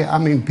nobody, I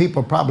mean,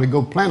 people probably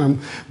go plant them,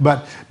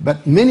 but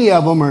many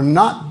of them are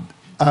not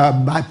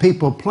by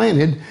people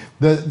planted.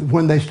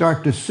 When they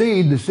start to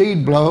seed, the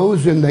seed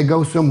blows and they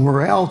go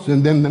somewhere else,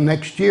 and then the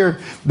next year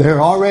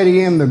they're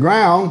already in the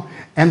ground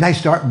and they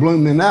start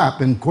blooming up.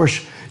 And of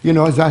course, you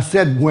know, as I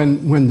said,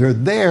 when they're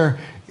there,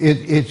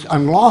 it's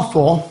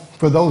unlawful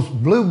for those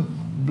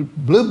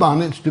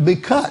bluebonnets to be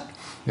cut.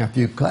 Now, if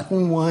you're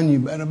cutting one, you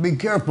better be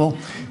careful.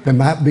 There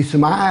might be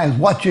some eyes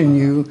watching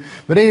you.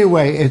 But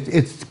anyway,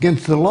 it's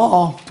against the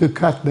law to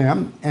cut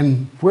them.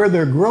 And where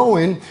they're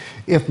growing,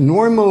 if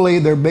normally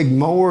they're big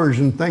mowers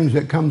and things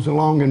that comes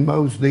along and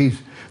mows the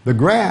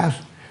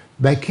grass,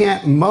 they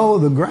can't mow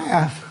the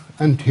grass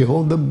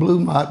until the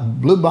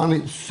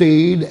bluebonnet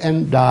seed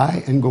and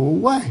die and go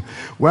away.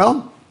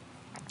 Well,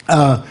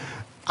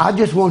 I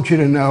just want you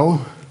to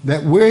know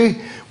that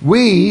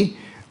we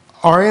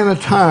are in a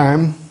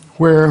time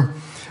where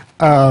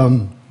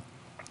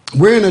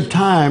we're in a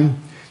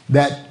time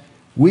that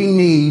we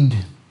need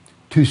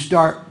to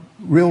start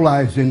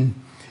realizing,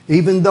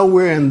 even though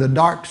we're in the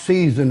dark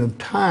season of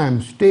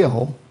time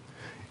still,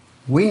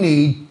 we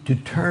need to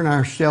turn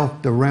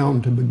ourselves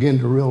around to begin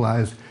to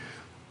realize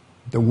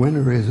the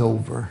winter is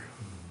over.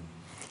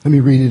 Let me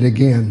read it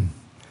again.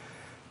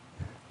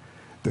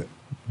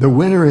 The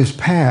winter is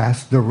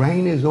past, the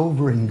rain is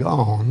over and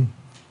gone.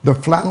 The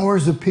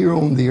flowers appear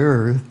on the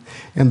earth,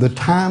 and the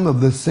time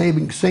of the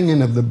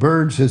singing of the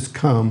birds has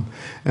come,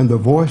 and the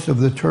voice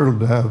of the turtle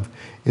dove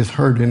is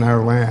heard in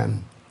our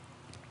land.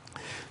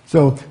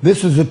 So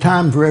this is a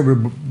time for every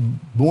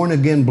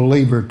born-again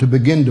believer to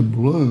begin to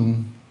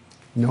bloom,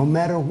 no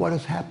matter what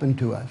has happened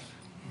to us.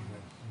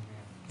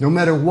 No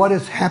matter what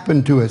has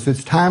happened to us,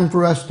 it's time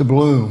for us to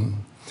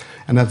bloom.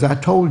 And as I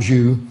told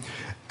you,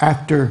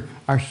 after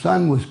our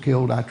son was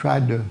killed, I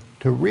tried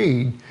to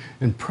read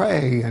and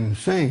pray and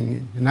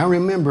sing. And I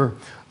remember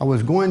I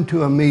was going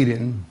to a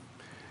meeting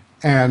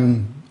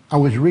and I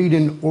was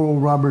reading Oral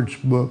Roberts'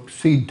 book,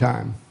 Seed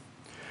Time.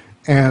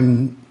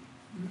 And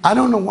I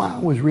don't know why I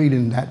was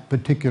reading that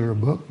particular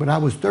book, but I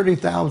was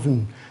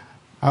 30,000.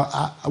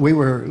 We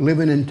were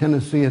living in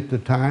Tennessee at the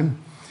time,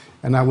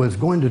 and I was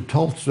going to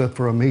Tulsa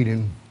for a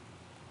meeting.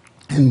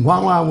 And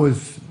while I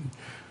was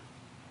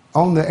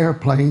on the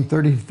airplane,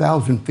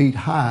 30,000 feet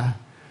high,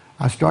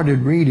 I started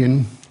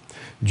reading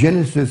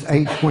Genesis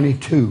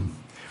 8:22.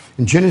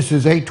 And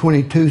Genesis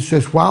 8:22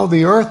 says, while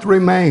the earth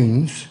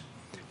remains,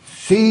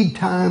 seed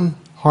time,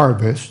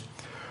 harvest,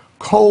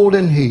 cold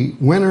and heat,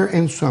 winter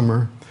and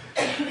summer,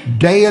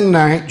 day and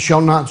night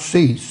shall not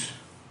cease.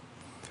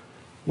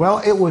 Well,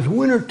 it was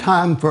winter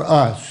time for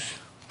us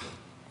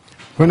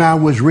when I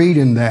was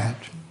reading that.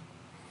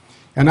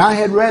 And I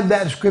had read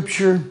that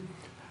scripture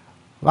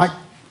like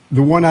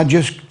the one I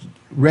just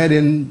read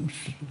in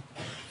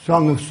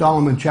Song of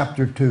Solomon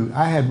chapter 2.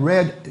 I had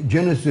read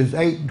Genesis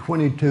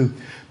 8:22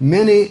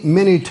 many,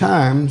 many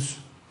times.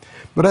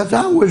 But as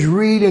I was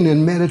reading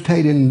and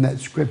meditating in that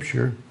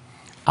scripture,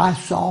 I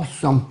saw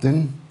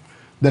something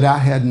that I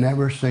had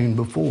never seen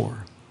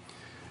before.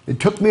 It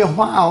took me a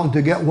while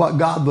to get what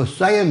God was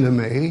saying to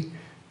me.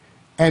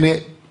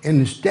 And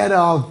instead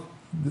of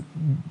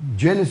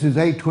Genesis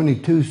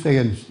 8:22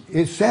 saying,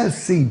 it says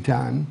seed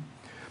time,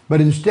 but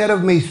instead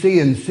of me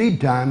seeing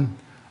seed time,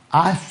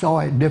 I saw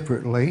it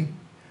differently.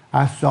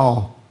 I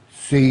saw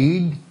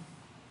seed,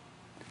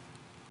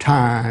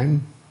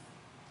 time,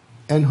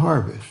 and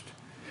harvest.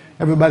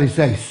 Everybody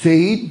say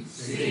seed,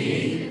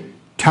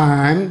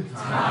 time,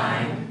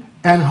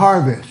 and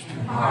harvest.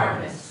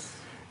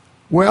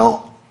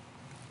 Well,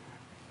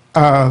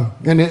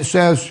 and it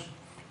says,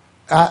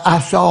 I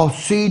saw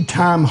seed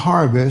time,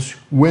 harvest,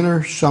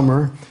 winter,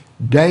 summer,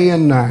 day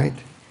and night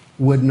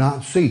would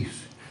not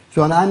cease.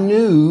 So and I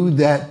knew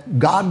that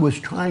God was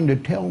trying to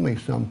tell me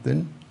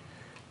something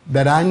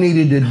that I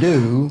needed to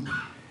do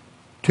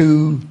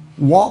to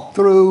walk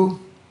through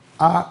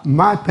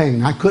my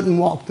pain. I couldn't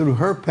walk through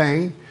her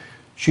pain.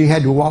 She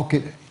had to walk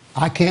it.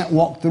 I can't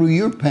walk through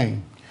your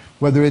pain,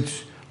 whether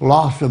it's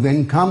loss of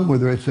income,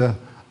 whether it's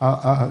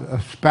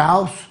a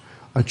spouse,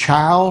 a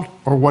child,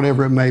 or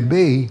whatever it may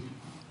be.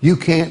 You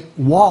can't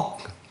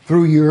walk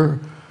through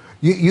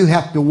you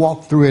have to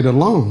walk through it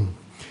alone.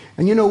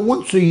 And you know,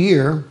 once a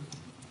year,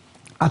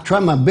 I try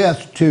my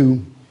best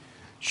to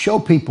show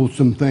people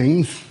some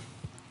things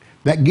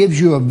that gives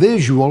you a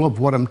visual of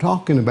what I'm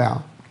talking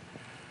about.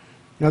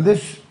 Now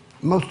this,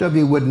 most of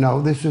you would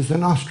know, this is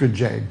an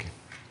ostrich egg.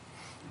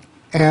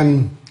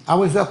 And I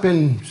was up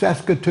in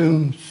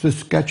Saskatoon,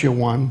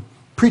 Saskatchewan,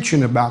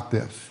 preaching about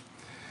this.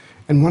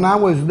 And when I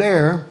was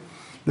there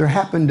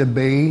happened to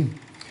be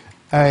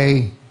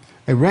a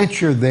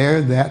rancher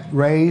there that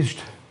raised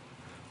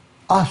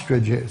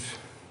ostriches.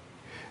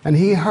 And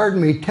he heard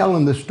me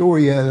telling the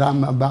story that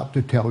I'm about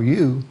to tell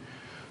you.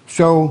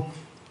 So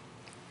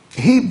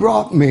he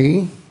brought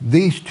me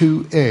these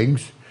two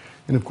eggs,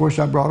 and of course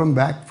I brought them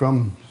back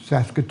from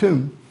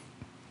Saskatoon.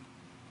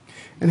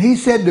 And he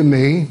said to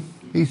me,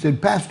 he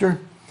said, Pastor,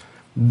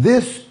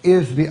 this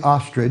is the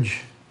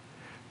ostrich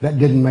that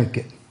didn't make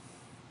it.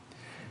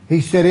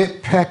 He said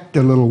it pecked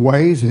a little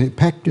ways, and it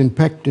pecked and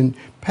pecked and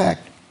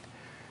pecked.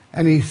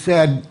 And he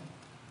said,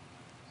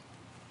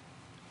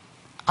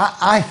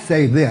 I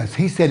say this.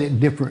 He said it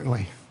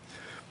differently.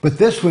 But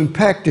this one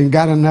pecked and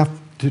got enough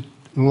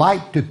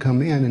light to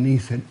come in, and he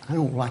said, I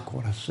don't like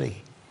what I see.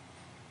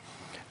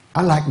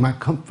 I like my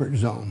comfort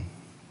zone.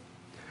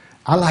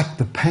 I like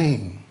the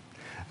pain.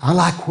 I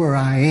like where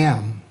I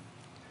am.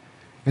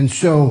 And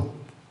so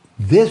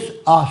this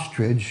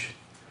ostrich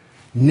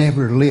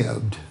never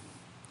lived.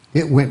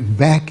 It went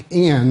back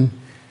in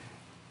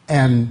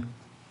and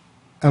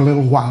a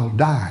little while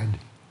died.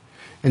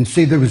 And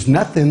see, there was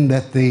nothing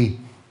that the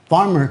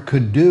farmer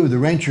could do, the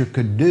rancher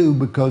could do,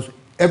 because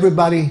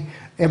everybody,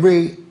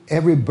 every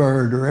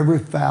bird or every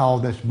fowl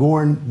that's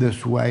born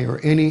this way, or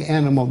any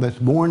animal that's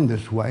born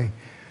this way,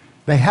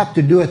 they have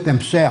to do it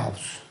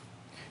themselves.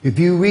 If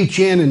you reach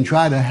in and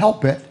try to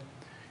help it,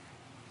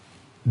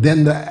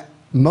 then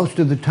most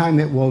of the time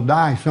it will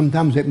die.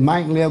 Sometimes it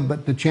might live,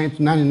 but the chance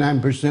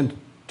 99%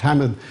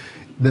 time of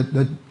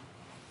the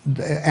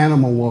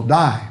animal will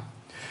die.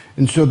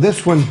 And so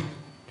this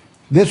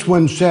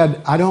one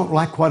said, I don't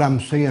like what I'm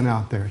seeing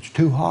out there. It's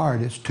too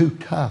hard. It's too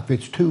tough.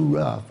 It's too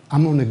rough.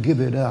 I'm going to give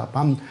it up.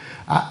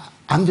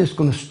 I'm just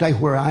going to stay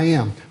where I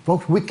am.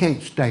 Folks, we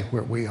can't stay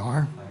where we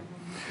are.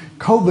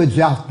 COVID's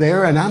out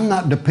there, and I'm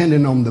not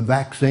dependent on the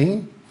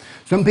vaccine.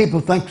 Some people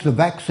think the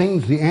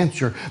vaccine's the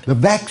answer. The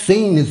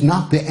vaccine is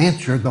not the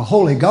answer. The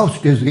Holy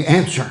Ghost is the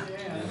answer.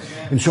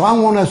 And so I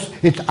want us,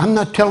 I'm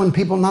not telling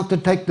people not to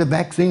take the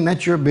vaccine,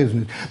 that's your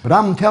business. But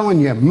I'm telling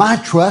you, my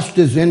trust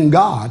is in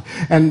God.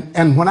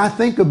 And when I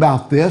think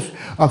about this,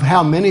 of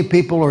how many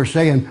people are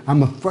saying,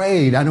 I'm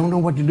afraid, I don't know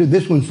what to do.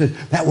 This one says,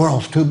 that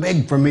world's too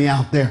big for me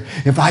out there.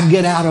 If I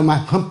get out of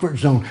my comfort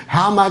zone,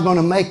 how am I going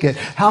to make it?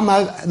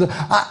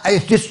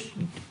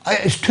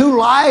 It's too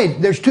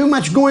light. There's too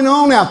much going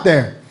on out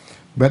there.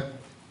 But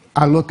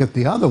I look at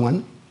the other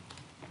one,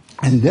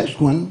 and this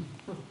one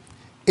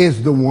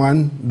is the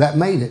one that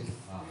made it.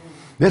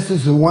 This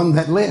is the one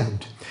that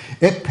lived.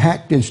 It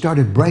packed and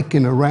started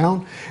breaking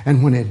around,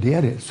 and when it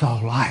did, it saw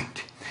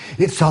light.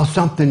 It saw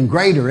something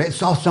greater. It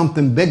saw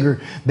something bigger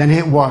than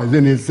it was.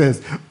 And it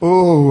says,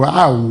 oh,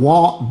 I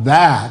want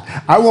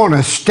that. I want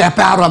to step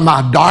out of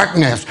my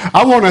darkness.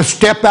 I want to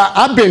step out.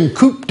 I've been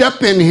cooped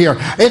up in here.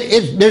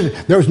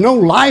 There's no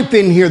life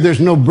in here. There's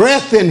no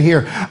breath in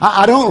here.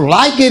 I don't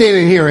like it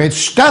in here. It's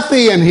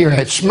stuffy in here.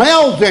 It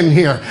smells in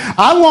here.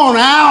 I want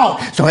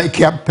out. So it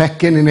kept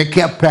pecking and it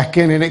kept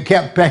pecking and it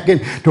kept pecking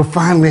till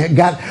finally it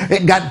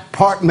got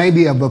part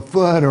maybe of a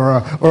foot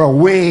or a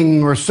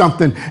wing or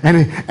something.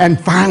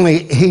 And finally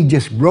he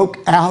just broke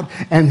out,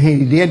 and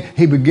he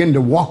began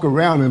to walk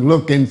around and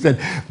look and said,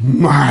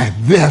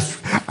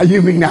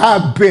 you mean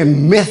I've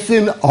been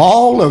missing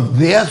all of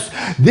this?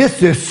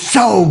 This is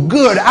so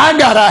good. I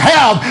gotta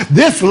have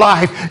this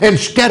life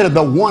instead of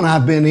the one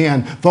I've been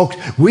in. Folks,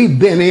 we've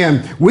been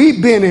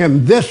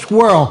in this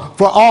world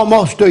for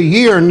almost a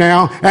year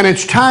now, and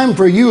it's time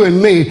for you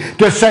and me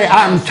to say,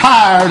 I'm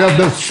tired of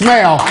the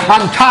smell.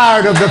 I'm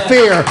tired of the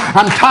fear.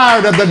 I'm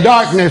tired of the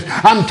darkness.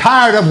 I'm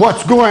tired of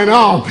what's going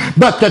on.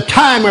 But the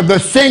time of the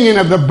singing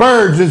of the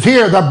birds is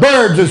here. The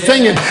birds are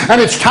singing, and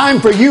it's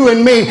time for you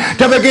and me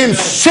to begin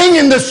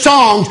singing the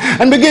songs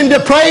and begin to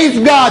praise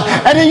God.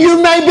 And then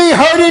you may be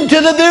hurting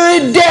to the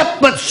very depth,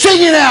 but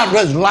sing it out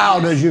as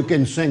loud as you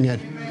can sing it.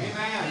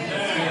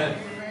 Amen.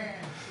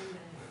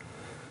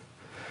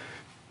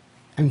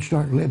 And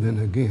start living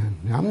again.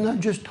 Now, I'm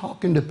not just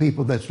talking to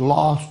people that's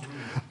lost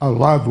a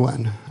loved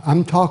one.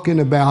 I'm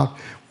talking about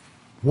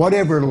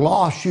whatever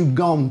loss you've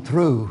gone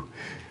through.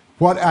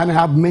 And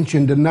I've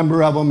mentioned a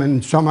number of them,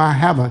 and some I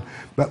haven't.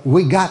 But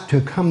we got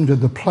to come to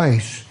the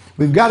place.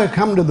 We've got to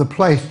come to the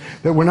place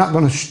that we're not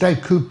going to stay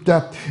cooped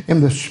up in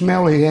the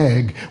smelly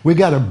egg. We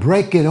got to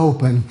break it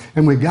open,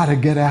 and we got to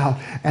get out,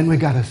 and we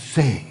got to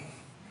sing.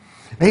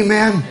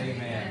 Amen?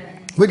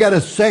 Amen. We got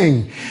to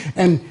sing.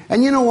 And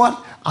you know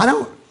what? I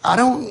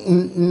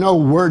don't know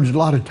words a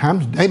lot of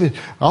times. David,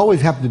 I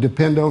always have to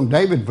depend on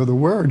David for the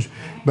words.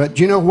 But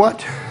you know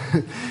what?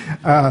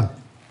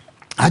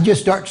 I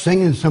just start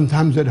singing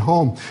sometimes at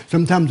home.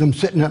 Sometimes I'm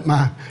sitting at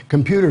my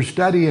computer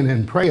studying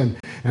and praying,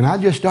 and I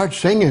just start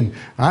singing.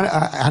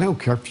 I don't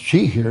care if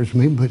she hears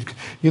me, but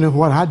you know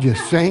what? I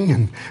just sing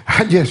and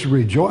I just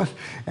rejoice,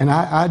 and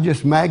I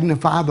just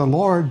magnify the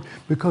Lord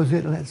because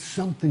it lets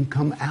something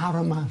come out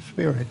of my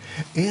spirit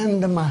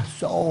into my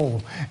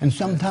soul. And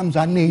sometimes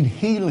I need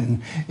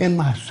healing in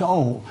my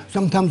soul.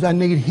 Sometimes I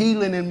need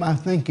healing in my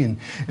thinking.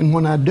 And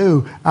when I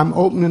do, I'm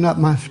opening up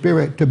my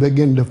spirit to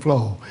begin to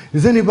flow.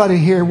 Is anybody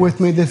here with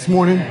me this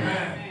morning?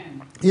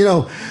 Amen. You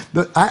know,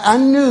 I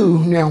knew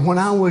now when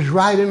I was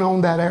riding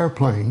on that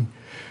airplane,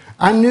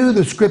 I knew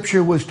the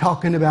scripture was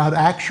talking about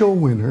actual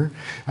winter.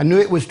 I knew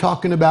it was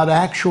talking about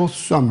actual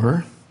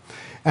summer.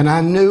 And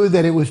I knew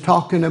that it was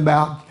talking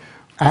about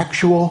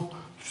actual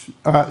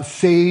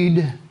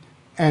seed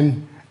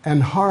and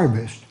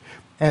harvest.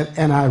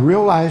 And I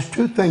realized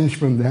two things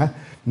from that.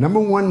 Number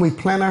one, we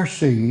plant our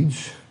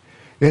seeds.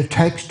 It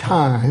takes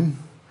time.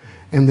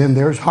 And then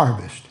there's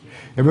harvest.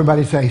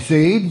 Everybody say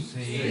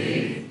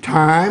seed,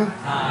 time,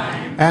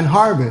 and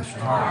harvest.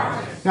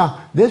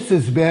 Now, this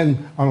has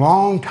been a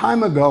long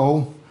time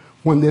ago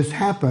when this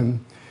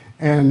happened.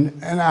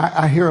 And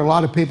I hear a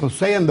lot of people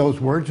saying those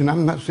words, and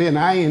I'm not saying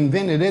I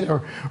invented it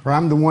or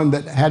I'm the one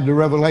that had the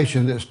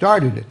revelation that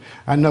started it.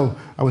 I know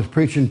I was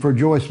preaching for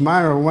Joyce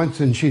Meyer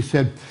once, and she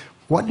said,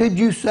 what did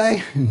you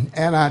say?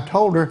 And I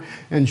told her,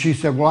 and she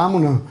said, well, I'm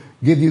going to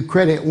give you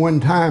credit one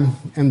time,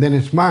 and then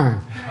it's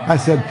mine. I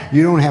said,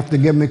 you don't have to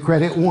give me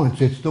credit once.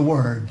 It's the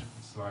Word.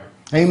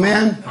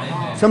 Amen?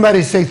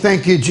 Somebody say,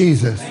 thank you,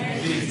 Jesus.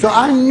 So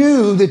I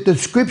knew that the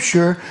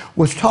Scripture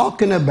was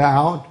talking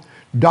about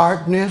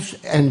darkness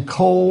and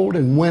cold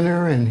and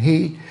winter and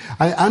heat.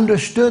 I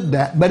understood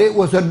that, but it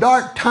was a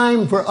dark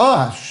time for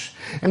us.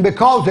 And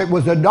because it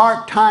was a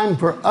dark time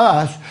for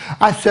us,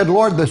 I said,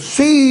 Lord, the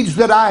seeds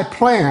that I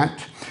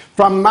plant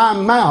from my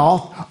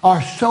mouth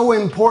are so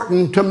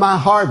important to my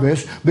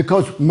harvest,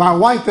 because my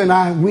wife and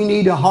I, we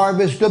need a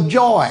harvest of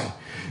joy.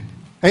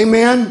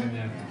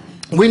 Amen?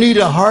 We need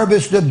a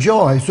harvest of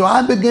joy. So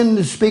I begin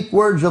to speak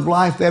words of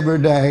life every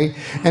day.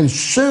 And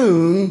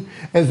soon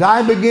as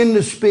I begin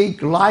to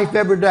speak life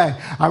every day,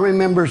 I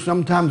remember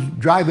sometimes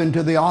driving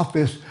to the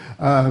office,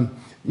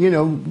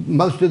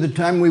 most of the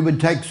time we would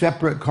take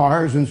separate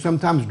cars, and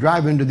sometimes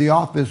driving to the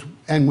office,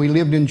 and we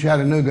lived in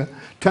Chattanooga,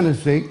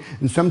 Tennessee,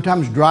 and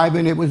sometimes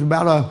driving, it was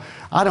about a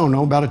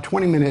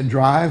 20-minute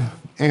drive.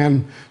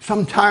 And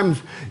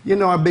sometimes,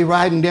 I'd be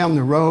riding down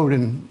the road,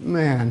 and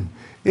man,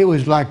 it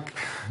was like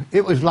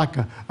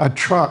a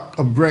truck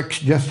of bricks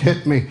just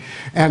hit me,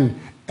 and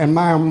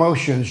my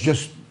emotions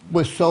just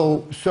was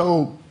so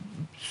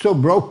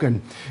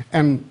broken,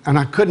 and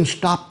I couldn't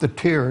stop the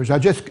tears. I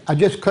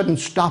just couldn't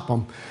stop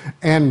them,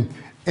 and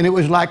it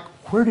was like,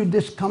 where did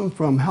this come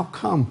from? How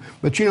come?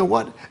 But you know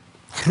what?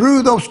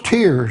 Through those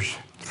tears,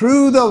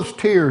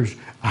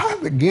 I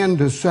began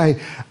to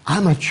say,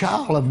 I'm a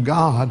child of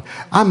God.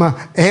 I'm an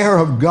heir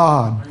of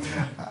God.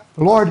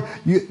 Lord,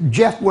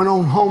 Jeff went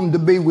on home to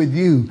be with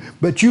you,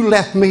 but you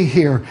left me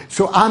here.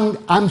 So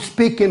I'm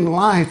speaking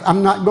life.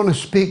 I'm not going to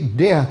speak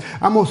death.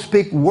 I'm going to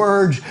speak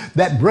words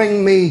that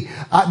bring me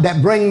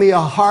a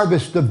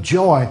harvest of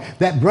joy,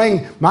 that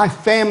bring my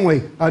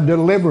family a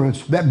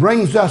deliverance, that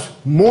brings us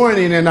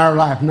mourning in our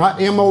life,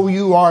 not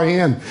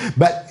M-O-U-R-N,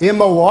 but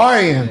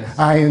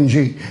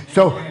M-O-R-N-I-N-G.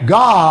 So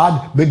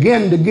God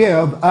began to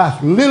give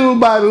us little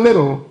by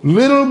little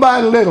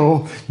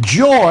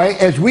joy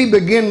as we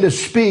begin to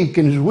speak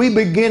and as we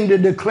begin to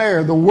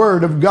declare the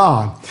Word of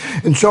God.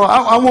 And so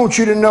I want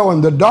you to know, in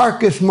the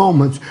darkest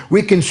moments,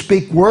 we can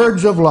speak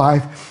words of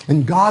life,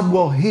 and God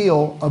will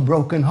heal a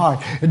broken heart.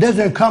 It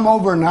doesn't come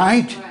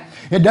overnight.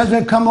 It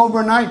doesn't come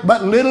overnight,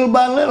 but little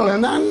by little.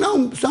 And I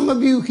know some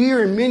of you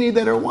here and many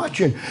that are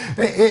watching,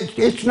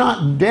 it's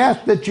not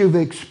death that you've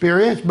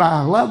experienced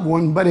by a loved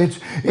one, but it's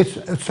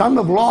some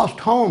have lost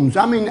homes.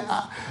 I mean,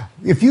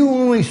 if you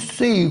only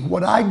see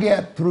what I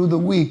get through the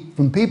week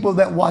from people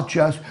that watch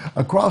us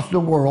across the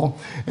world,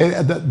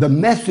 the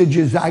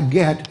messages I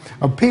get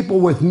of people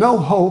with no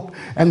hope,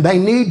 and they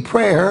need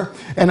prayer,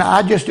 and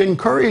I just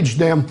encourage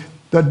them,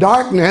 the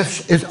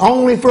darkness is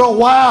only for a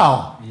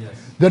while.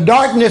 The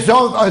darkness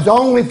is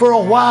only for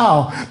a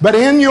while. But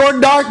in your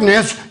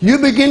darkness, you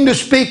begin to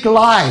speak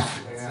life.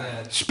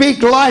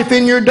 Speak life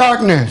in your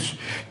darkness.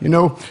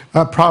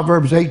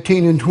 Proverbs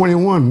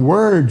 18:21,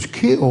 words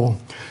kill,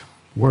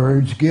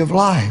 words give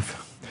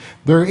life.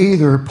 They're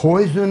either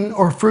poison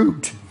or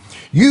fruit.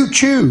 You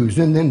choose.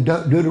 And then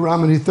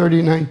Deuteronomy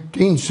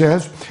 30:19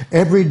 says,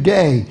 every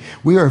day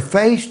we are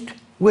faced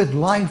with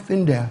life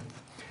and death.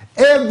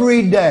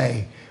 Every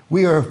day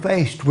we are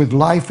faced with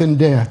life and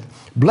death.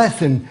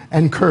 Blessing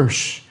and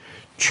curse.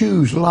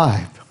 Choose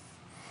life.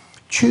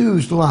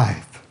 Choose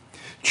life.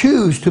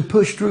 Choose to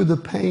push through the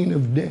pain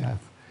of death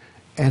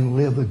and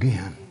live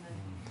again.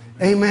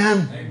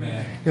 Amen?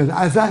 Amen.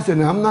 As I said,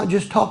 I'm not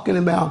just talking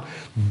about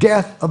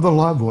death of a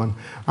loved one.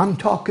 I'm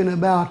talking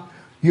about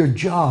your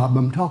job.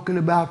 I'm talking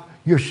about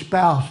your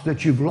spouse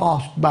that you've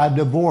lost by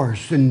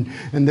divorce, and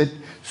that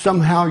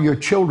somehow your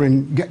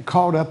children get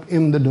caught up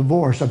in the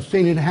divorce. I've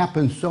seen it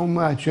happen so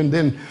much. And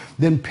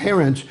then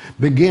parents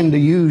begin to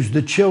use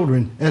the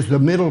children as the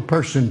middle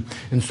person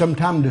and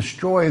sometimes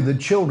destroy the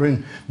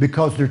children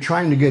because they're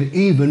trying to get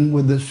even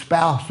with the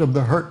spouse of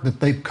the hurt that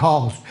they've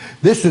caused.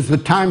 This is the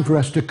time for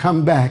us to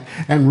come back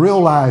and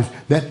realize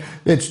that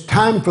it's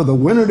time for the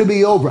winter to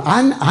be over.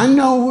 I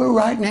know we're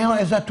right now,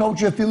 as I told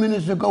you a few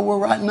minutes ago, we're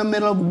right in the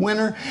middle of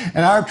winter,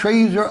 and our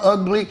trees are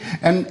ugly,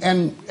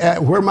 and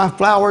where my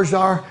flowers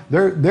are,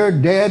 they're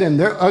dead and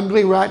they're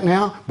ugly right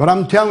now. But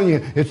I'm telling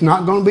you, it's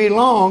not going to be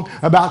long.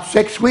 About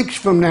 6 weeks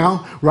from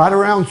now, right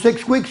around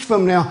 6 weeks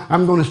from now,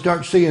 I'm going to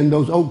start seeing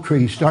those oak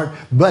trees start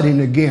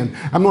budding again.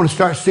 I'm going to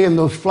start seeing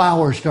those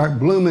flowers start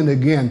blooming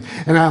again.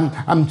 And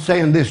I'm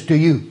saying this to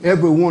you,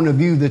 every one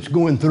of you that's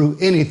going through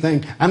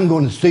anything, I'm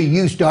going to see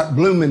you start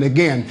blooming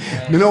again.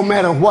 No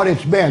matter what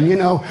it's been.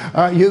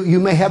 You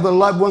may have a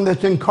loved one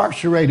that's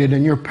incarcerated,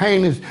 and your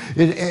pain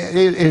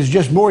is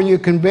just more you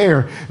can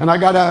bear. And I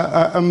got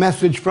a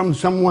message from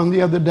someone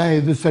the other day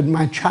that said,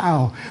 my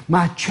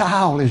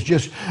child is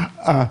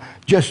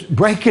just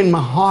breaking breaking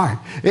my heart.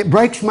 It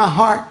breaks my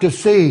heart to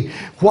see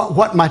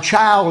what my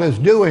child is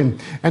doing.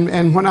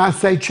 And when I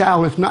say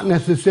child, it's not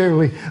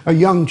necessarily a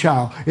young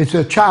child. It's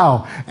a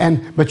child.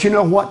 But you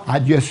know what? I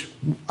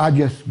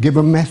just give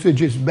them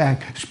messages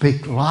back.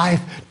 Speak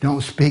life,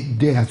 don't speak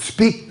death.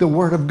 Speak the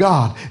word of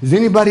God. Is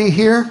anybody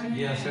here?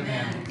 Yes,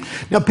 amen.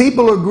 Now,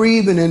 people are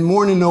grieving and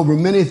mourning over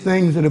many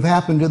things that have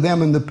happened to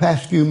them in the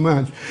past few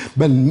months.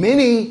 But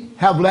many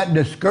have let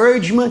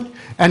discouragement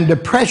and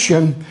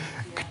depression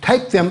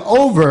take them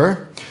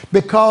over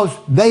because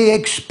they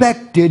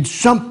expected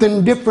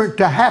something different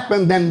to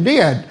happen than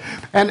did.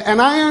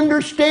 And I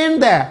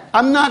understand that.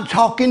 I'm not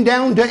talking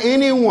down to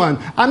anyone.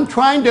 I'm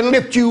trying to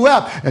lift you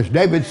up. As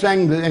David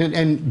sang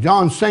and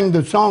John sang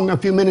the song a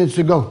few minutes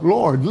ago,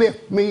 Lord,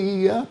 lift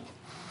me up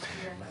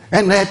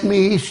and let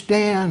me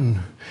stand.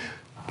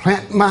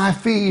 Plant my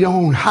feet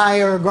on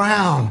higher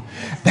ground.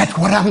 That's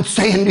what I'm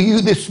saying to you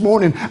this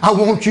morning. I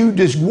want you to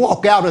just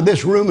walk out of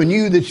this room, and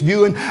you that's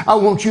viewing, I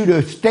want you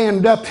to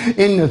stand up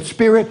in the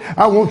spirit.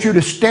 I want you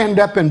to stand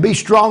up and be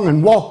strong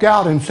and walk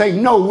out and say,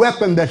 no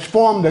weapon that's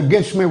formed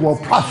against me will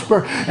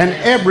prosper, and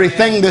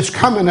everything that's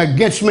coming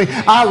against me,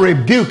 I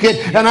rebuke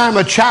it, and I'm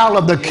a child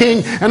of the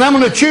King, and I'm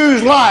going to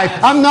choose life.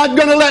 I'm not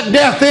going to let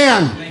death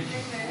in.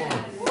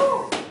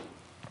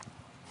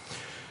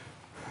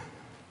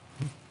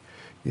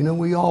 You know,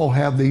 we all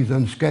have these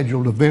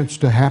unscheduled events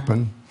to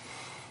happen,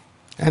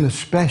 and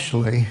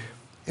especially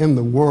in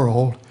the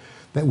world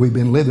that we've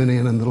been living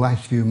in the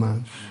last few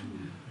months.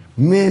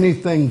 Many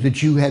things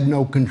that you had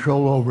no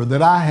control over,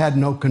 that I had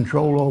no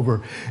control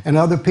over, and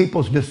other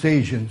people's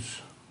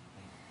decisions.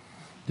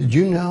 Did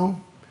you know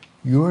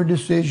your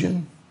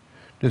decision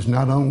does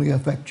not only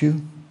affect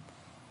you?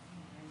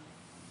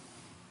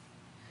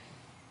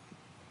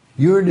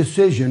 Your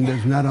decision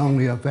does not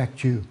only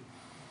affect you.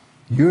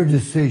 Your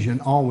decision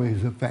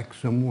always affects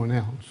someone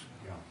else.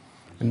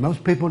 And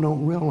most people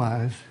don't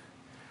realize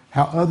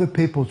how other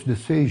people's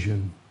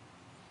decision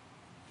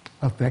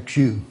affects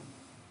you.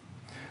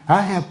 I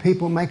have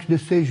people make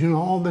decisions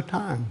all the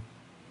time.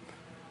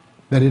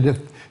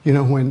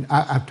 When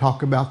I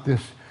talk about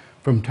this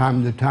from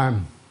time to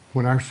time,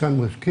 when our son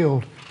was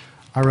killed,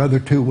 our other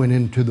two went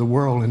into the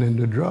world and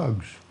into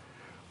drugs.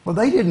 Well,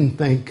 they didn't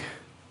think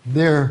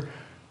their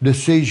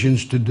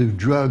decisions to do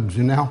drugs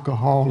and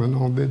alcohol and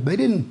all that, they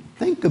didn't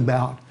think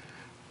about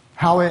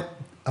how it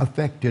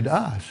affected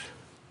us.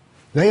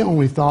 They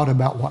only thought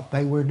about what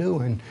they were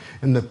doing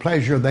and the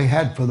pleasure they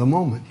had for the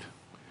moment.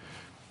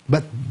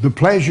 But the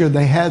pleasure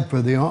they had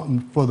for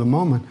the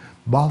moment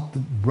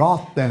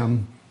brought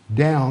them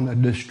down a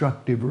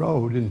destructive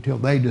road until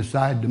they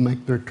decided to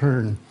make their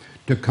turn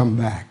to come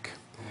back.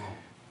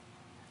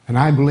 And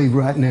I believe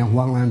right now,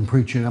 while I'm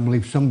preaching, I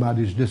believe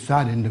somebody's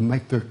deciding to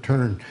make their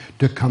turn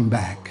to come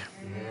back.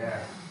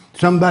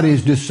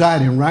 Somebody's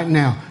deciding right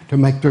now to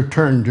make their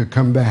turn to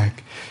come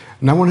back.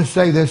 And I want to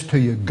say this to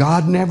you.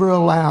 God never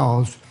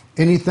allows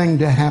anything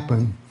to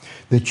happen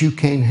that you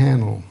can't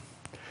handle.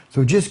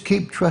 So just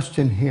keep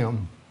trusting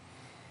Him.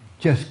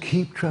 Just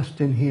keep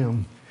trusting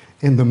Him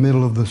in the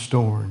middle of the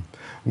storm.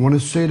 I want to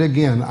say it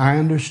again. I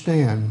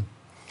understand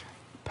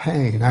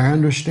pain. I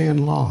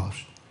understand loss.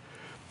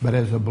 But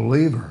as a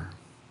believer,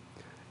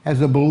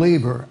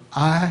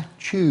 I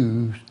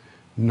choose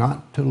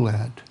not to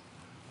let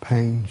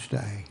pain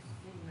stay.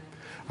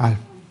 I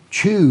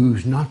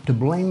choose not to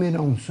blame it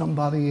on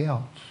somebody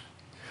else.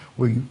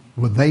 Well,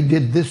 they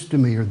did this to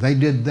me or they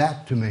did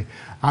that to me.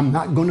 I'm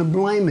not going to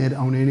blame it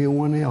on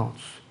anyone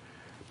else.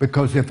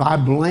 Because if I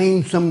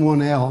blame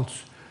someone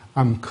else,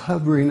 I'm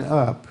covering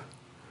up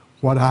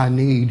what I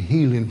need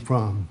healing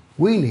from.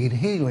 We need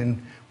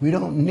healing. We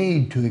don't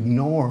need to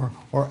ignore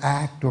or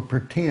act or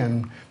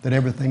pretend that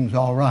everything's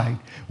all right.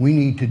 We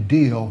need to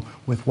deal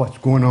with what's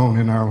going on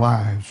in our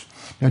lives.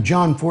 Now,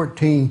 John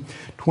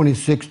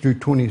 14:26 through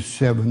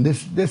 27,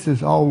 this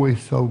is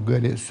always so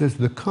good. It says,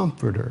 the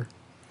Comforter,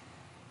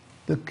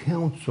 the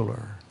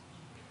Counselor,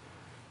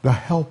 the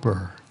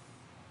Helper,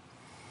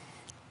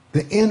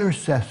 the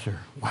Intercessor.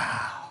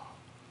 Wow.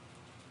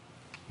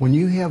 When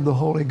you have the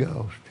Holy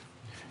Ghost,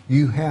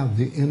 you have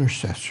the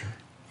Intercessor,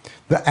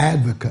 the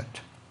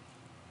Advocate,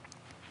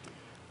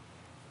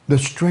 the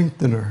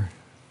Strengthener.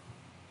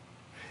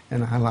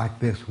 And I like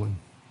this one.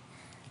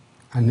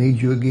 I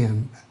need you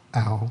again,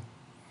 Al.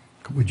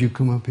 Would you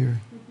come up here?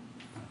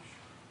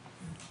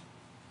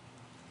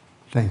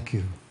 Thank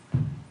you. I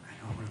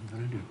know what I'm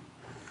going to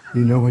do.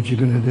 You know what you're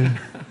going to do?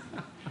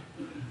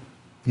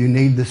 You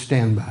need the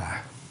standby.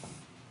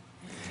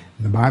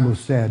 The Bible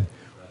said,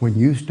 when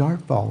you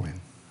start falling,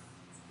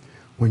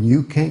 when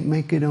you can't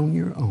make it on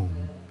your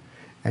own,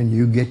 and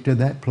you get to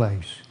that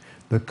place,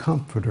 the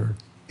Comforter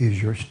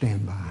is your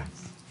standby.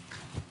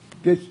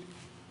 Just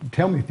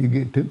tell me if you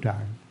get too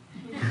tired.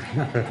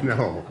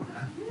 No.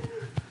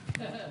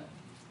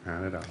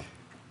 Not at all.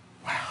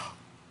 Wow.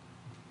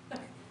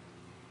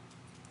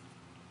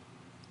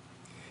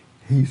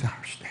 He's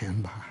our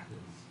standby.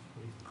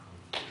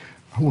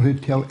 I want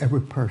to tell every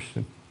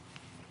person,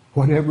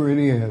 whatever it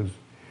is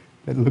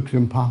that looks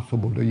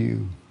impossible to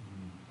you,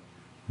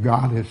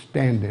 God is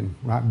standing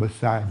right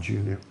beside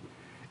you,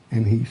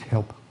 and He's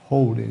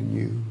holding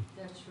you.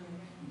 That's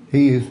right.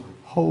 He is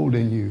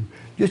holding you.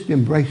 Just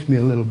embrace me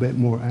a little bit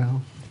more,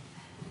 Al.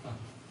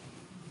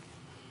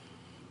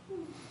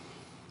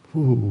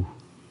 Ooh.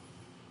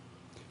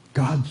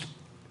 God's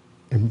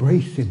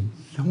embracing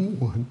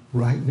someone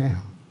right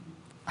now.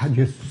 I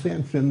just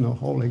sense in the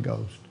Holy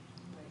Ghost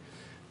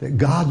that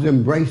God's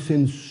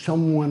embracing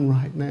someone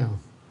right now.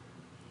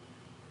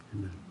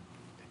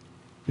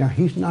 Now,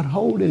 He's not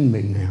holding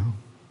me now.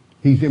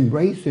 He's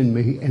embracing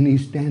me, and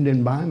He's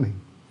standing by me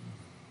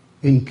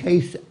in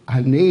case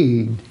I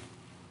need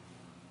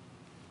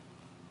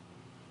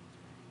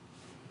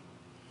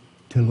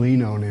to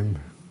lean on Him.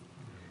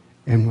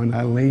 And when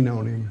I lean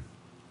on Him,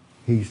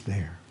 He's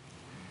there.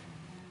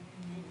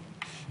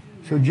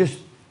 So just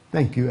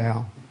thank you,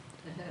 Al.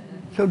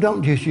 So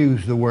don't just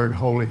use the word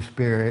Holy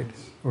Spirit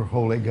or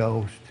Holy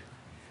Ghost.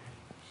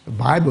 The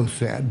Bible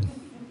said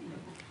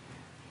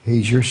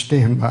He's your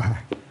standby.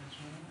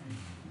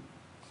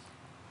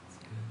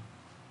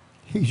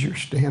 He's your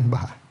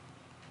standby.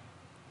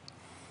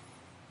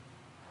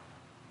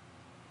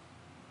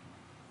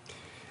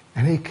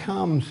 And He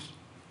comes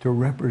to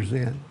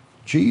represent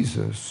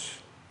Jesus.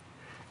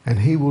 And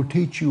He will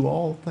teach you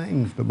all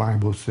things, the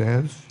Bible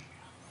says.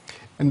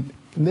 And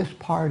this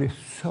part is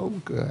so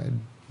good.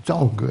 It's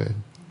all good.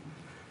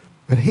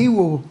 But He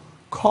will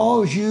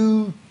cause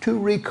you to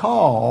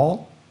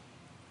recall,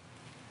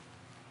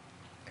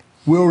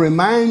 will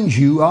remind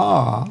you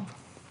of,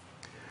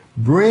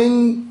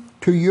 bring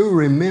to your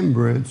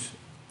remembrance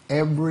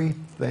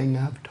everything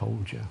I've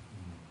told you.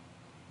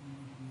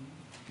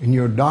 In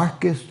your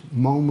darkest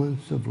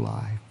moments of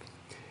life,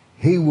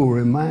 He will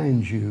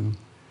remind you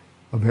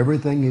of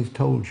everything He's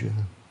told you.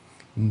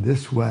 In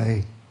this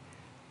way,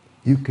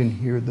 you can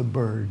hear the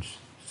birds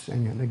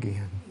singing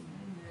again.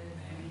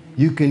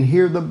 You can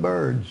hear the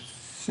birds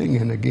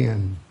singing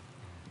again.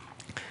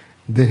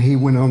 Then He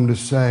went on to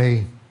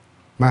say,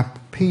 my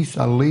peace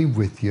I leave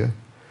with you,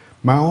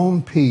 my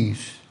own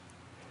peace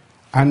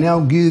I now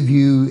give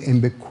you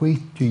and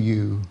bequeath to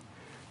you,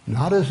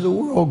 not as the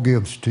world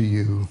gives to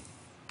you.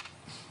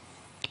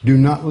 Do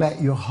not let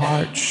your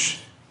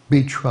hearts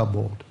be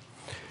troubled,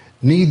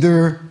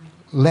 neither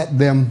let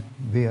them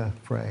be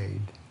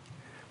afraid.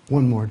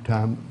 One more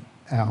time,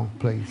 Al,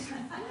 please.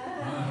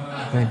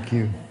 Thank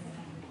you.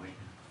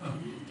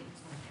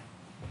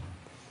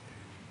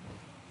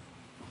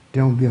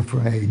 Don't be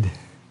afraid.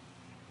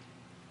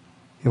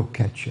 He'll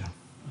catch you.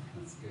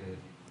 That's good.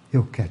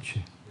 He'll catch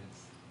you.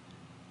 Yes.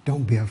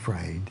 Don't be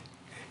afraid.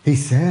 He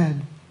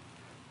said,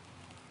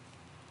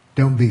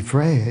 don't be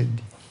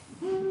afraid.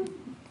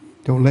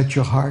 Don't let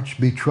your hearts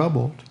be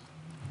troubled.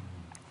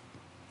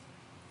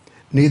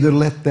 Neither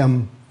let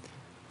them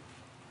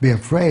be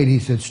afraid. He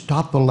said,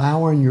 stop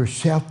allowing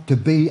yourself to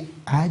be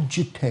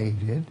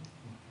agitated.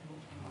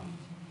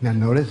 Now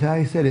notice how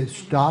he said it.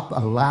 Stop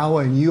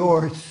allowing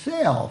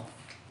yourself.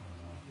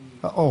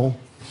 Uh-oh.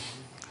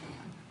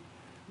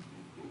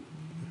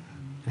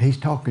 He's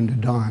talking to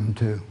Don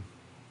too.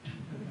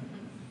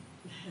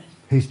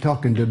 He's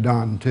talking to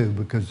Don too,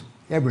 because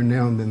every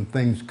now and then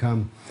things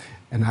come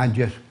and I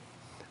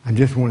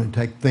just want to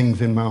take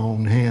things in my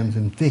own hands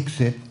and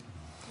fix it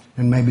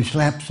and maybe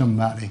slap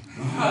somebody.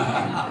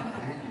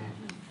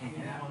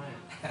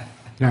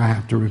 Now I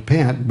have to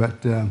repent,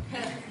 but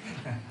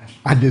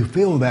I do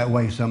feel that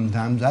way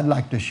sometimes. I'd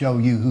like to show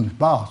you who's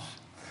boss.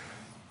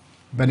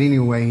 But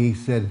anyway, he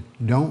said,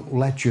 don't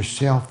let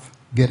yourself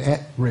get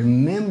at,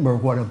 remember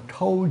what I've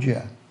told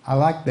you. I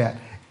like that.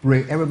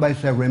 Everybody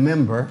say,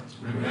 remember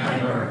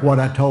what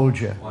I told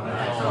you. What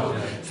I told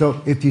you.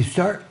 So if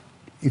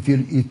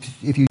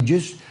you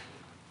just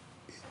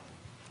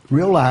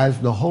realize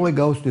the Holy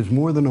Ghost is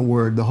more than a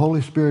word, the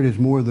Holy Spirit is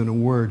more than a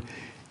word,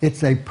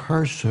 it's a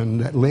person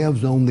that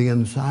lives on the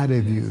inside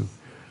of you.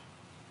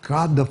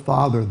 God the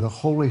Father, the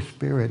Holy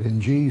Spirit, and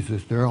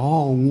Jesus, they're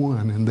all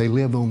one, and they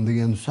live on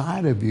the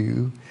inside of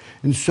you.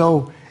 And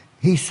so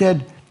he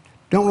said,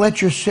 don't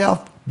let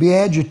yourself be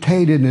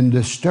agitated and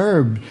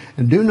disturbed,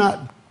 and do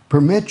not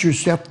permit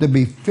yourself to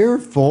be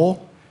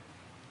fearful,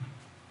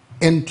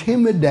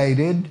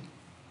 intimidated.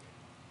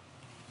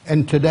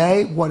 And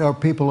today, what are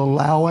people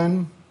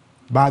allowing?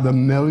 By the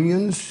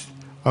millions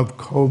of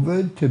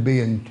COVID, to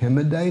be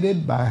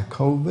intimidated by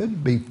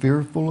COVID, be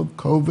fearful of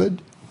COVID.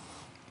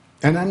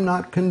 And I'm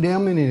not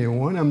condemning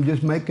anyone. I'm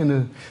just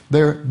making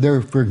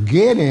they're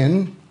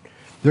forgetting.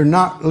 They're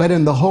not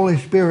letting the Holy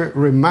Spirit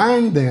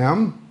remind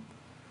them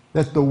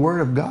that the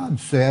Word of God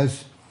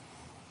says,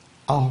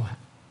 oh,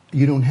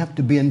 you don't have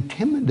to be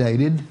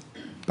intimidated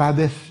by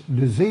this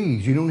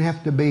disease. You don't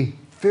have to be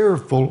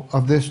fearful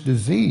of this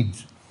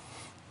disease.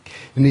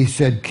 And he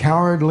said,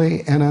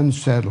 cowardly and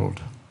unsettled.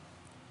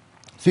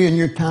 See, in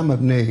your time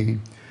of need,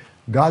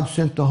 God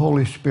sent the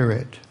Holy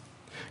Spirit.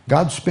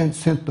 God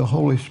sent the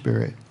Holy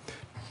Spirit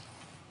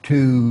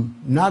to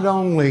not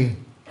only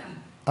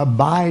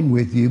abide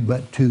with you,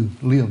 but to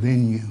live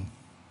in you.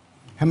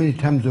 How many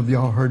times have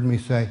y'all heard me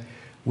say,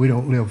 we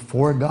don't live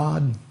for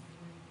God,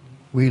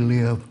 we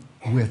live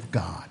with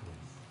God.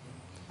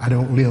 I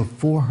don't live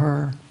for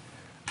her.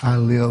 I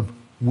live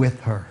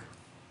with her.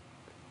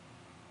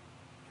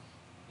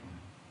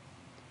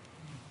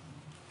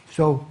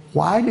 So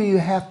why do you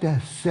have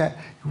to say,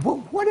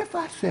 what if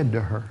I said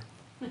to her?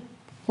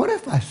 What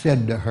if I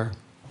said to her,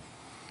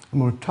 I'm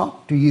going to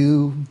talk to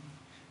you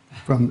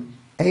from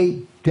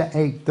 8 to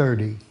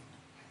 8:30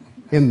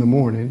 in the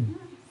morning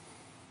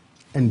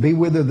and be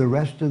with her the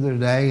rest of the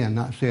day and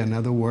not say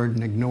another word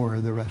and ignore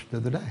her the rest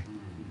of the day?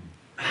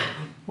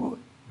 Well,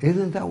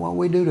 isn't that what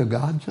we do to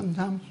God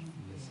sometimes?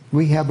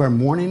 We have our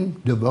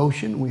morning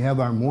devotion, we have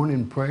our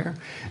morning prayer,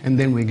 and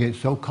then we get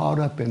so caught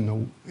up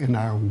in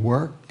our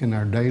work, in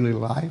our daily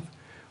life,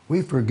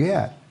 we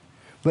forget.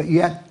 But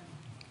yet,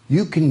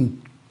 you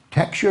can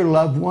text your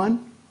loved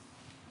one,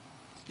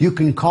 you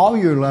can call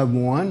your loved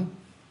one,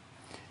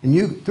 and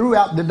you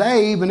throughout the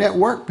day, even at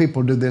work,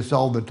 people do this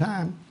all the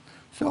time.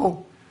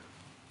 So,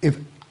 if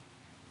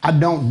I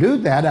don't do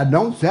that, I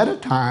don't set a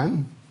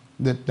time,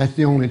 that's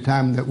the only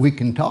time that we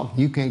can talk.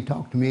 You can't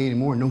talk to me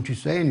anymore. Don't you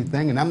say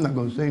anything, and I'm not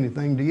going to say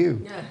anything to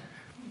you. Yeah.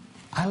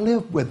 I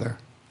live with her.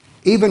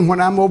 Even when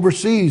I'm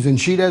overseas and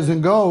she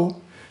doesn't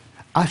go,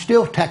 I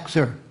still text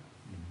her.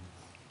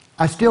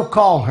 I still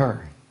call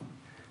her.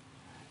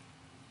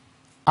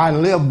 I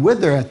live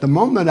with her. At the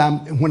moment,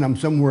 when I'm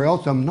somewhere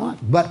else, I'm not.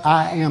 But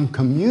I am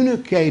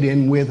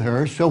communicating with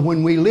her. So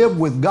when we live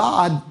with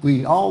God,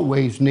 we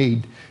always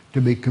need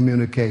to be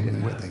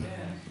communicating with Him.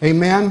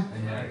 Amen?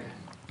 Amen.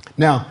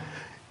 Now,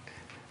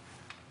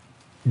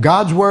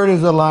 God's Word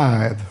is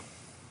alive.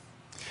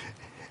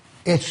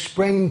 It's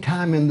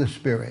springtime in the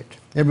Spirit.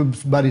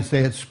 Everybody say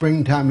it's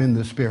springtime in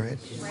the Spirit.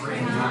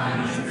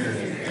 Springtime in the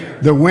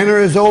Spirit. The winter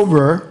is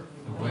over.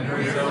 The winter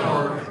is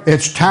over.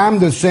 It's time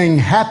to sing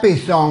happy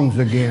songs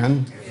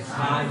again. It's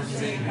time to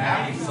sing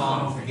happy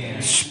songs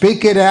again.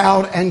 Speak it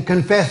out and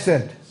confess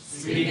it.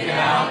 Speak it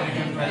out and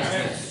confess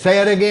it. Say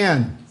it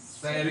again.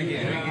 Say it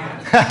again.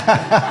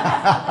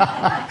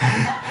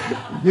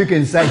 You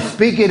can say,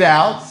 speak it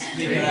out,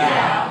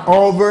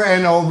 over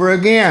and over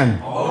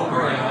again.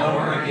 Over and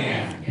over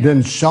again. Then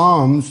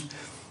Ephesians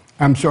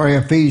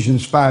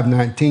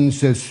 5:19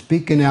 says,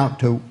 speaking out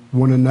to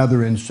one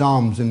another in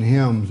psalms and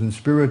hymns and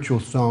spiritual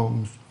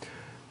songs,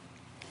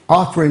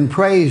 offering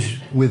praise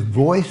with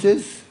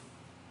voices,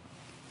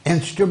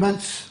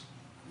 instruments.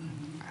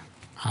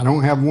 I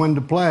don't have one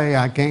to play.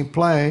 I can't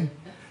play,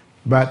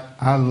 but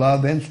I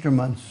love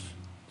instruments,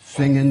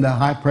 singing the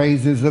high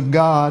praises of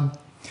God.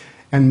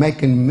 And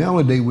making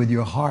melody with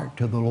your heart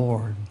to the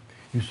Lord.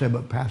 You say,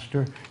 but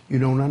Pastor, you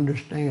don't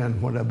understand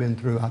what I've been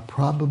through. I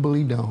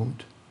probably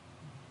don't.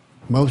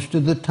 Most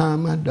of the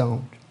time I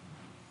don't.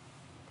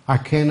 I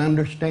can't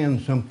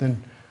understand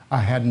something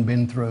I hadn't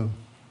been through.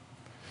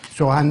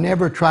 So I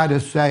never try to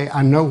say,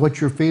 I know what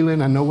you're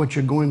feeling, I know what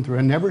you're going through.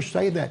 I never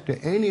say that to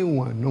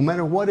anyone, no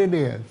matter what it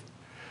is,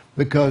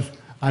 because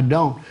I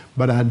don't.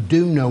 But I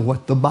do know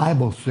what the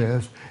Bible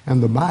says,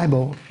 and the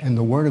Bible and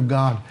the Word of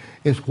God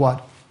is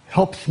what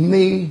helps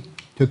me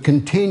to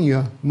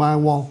continue my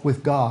walk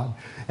with God.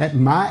 At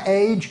my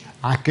age,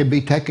 I could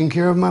be taking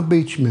care of my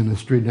beach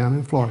ministry down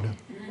in Florida.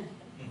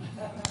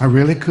 I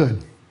really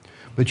could.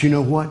 But you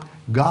know what?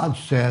 God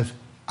says,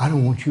 I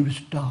don't want you to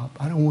stop.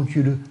 I don't want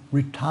you to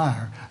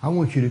retire. I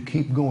want you to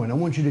keep going. I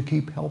want you to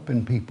keep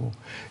helping people.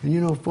 And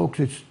you know, folks,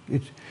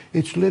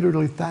 it's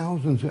literally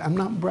thousands. I'm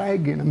not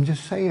bragging. I'm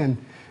just saying,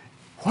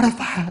 what if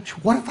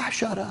I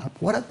shut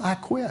up? What if I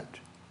quit?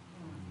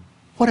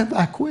 What if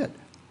I quit?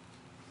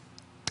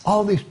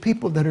 All these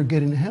people that are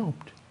getting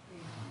helped.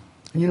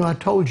 And you know, I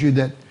told you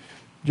that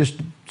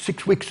just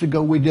 6 weeks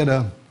ago we did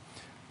a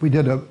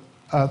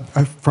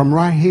from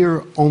right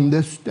here on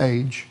this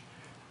stage,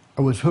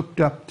 I was hooked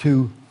up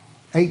to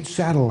 8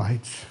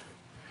 satellites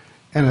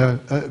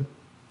and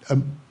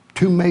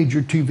 2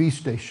 major TV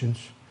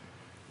stations.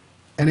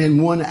 And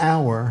in 1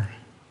 hour,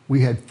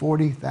 we had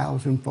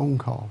 40,000 phone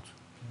calls.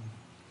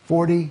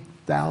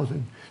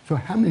 40,000. So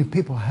how many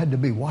people had to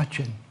be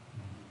watching?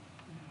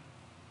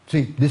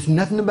 See, this is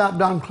nothing about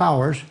Don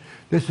Clowers.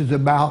 This is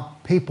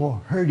about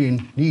people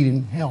hurting,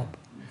 needing help.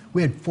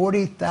 We had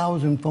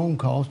 40,000 phone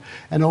calls,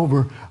 and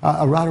over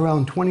right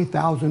around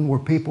 20,000 were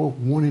people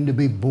wanting to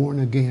be born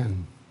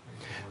again.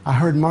 I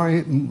heard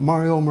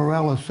Mario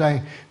Morella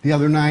say the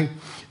other night,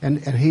 and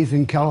he's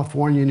in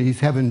California and he's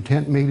having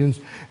tent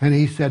meetings, and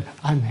he said,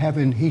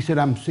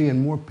 I'm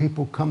seeing more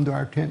people come to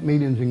our tent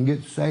meetings and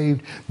get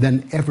saved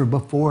than ever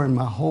before in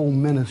my whole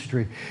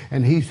ministry.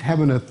 And he's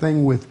having a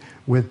thing with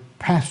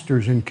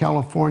pastors in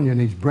California,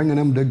 and he's bringing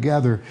them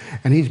together,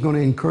 and he's going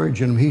to encourage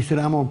them. He said,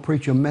 I'm going to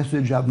preach a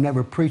message I've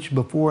never preached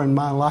before in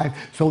my life,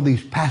 so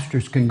these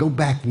pastors can go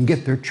back and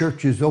get their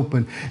churches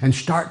open and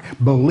start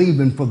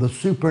believing for the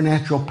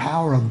supernatural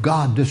power of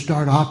God to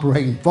start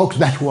operating. Folks,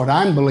 that's what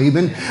I'm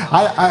believing.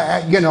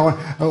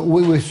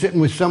 We were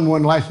sitting with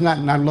someone last night,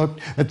 and I looked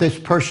at this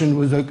person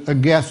was a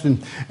guest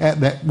and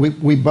that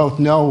we both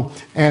know,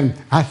 and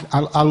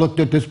I looked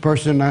at this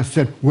person and I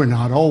said, we're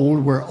not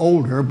old, we're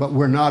older, but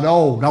we're not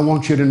old. I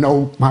want you to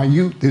know my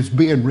youth is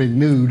being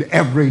renewed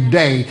every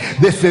day.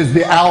 This is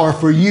the hour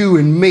for you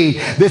and me.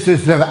 This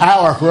is the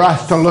hour for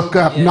us to look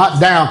up, not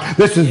down.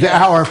 This is the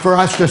hour for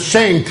us to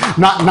sing,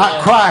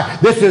 not cry.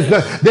 This is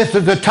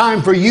the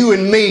time for you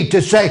and me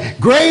to say,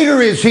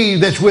 greater is he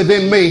that's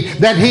within me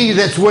than he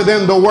that's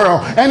within the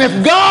world. And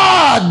if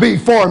God be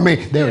for me,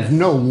 there is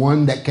no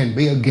one that can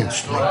be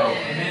against me.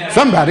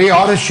 Somebody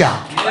ought to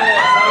shout.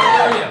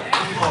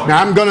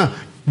 Now I'm going to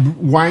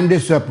wind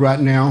this up right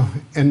now,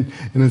 and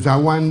as I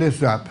wind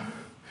this up,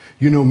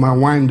 you know my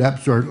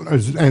wind-ups are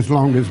as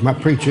long as my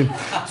preaching.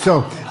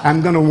 So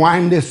I'm going to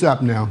wind this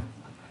up now.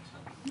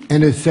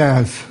 And it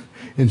says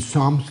in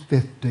Psalms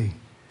 50,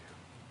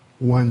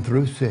 1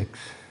 through 6,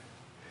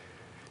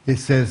 it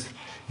says,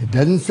 it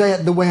doesn't say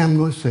it the way I'm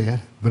going to say it,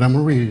 but I'm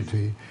going to read it to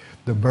you.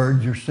 The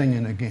birds are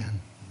singing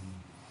again.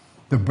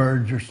 The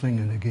birds are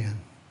singing again.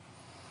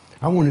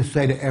 I want to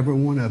say to every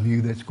one of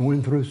you that's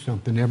going through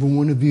something, every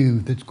one of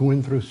you that's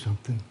going through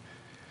something,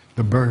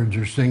 the birds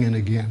are singing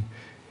again.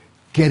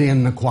 Get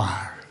in the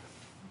choir.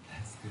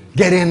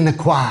 Get in the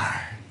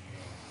choir.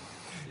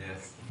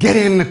 Yes. Get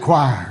in the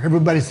choir.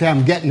 Everybody say,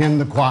 I'm getting in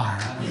the choir.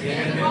 I'm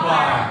getting in the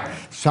choir.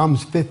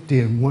 Psalms 50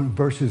 and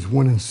verses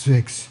 1 and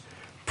 6.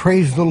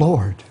 Praise the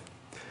Lord.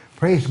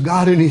 Praise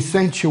God in his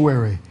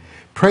sanctuary.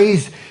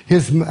 Praise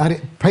his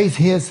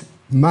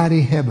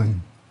mighty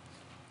heaven.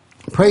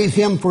 Praise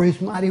him for his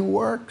mighty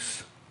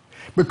works,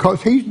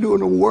 because he's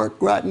doing a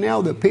work right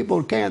now that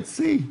people can't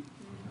see.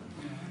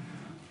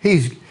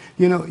 He's,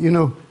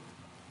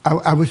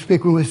 I was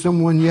speaking with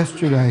someone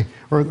yesterday,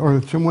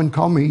 or someone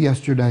called me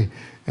yesterday,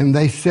 and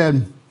they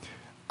said,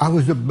 I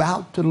was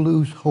about to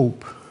lose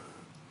hope.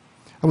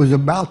 I was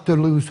about to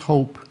lose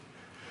hope.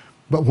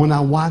 But when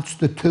I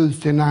watched the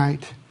Tuesday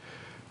night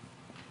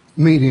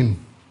meeting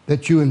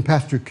that you and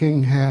Pastor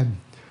King had,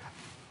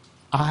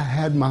 I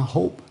had my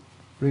hope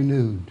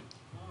renewed.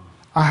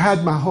 I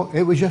had my hope.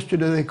 It was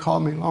yesterday they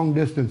called me long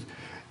distance.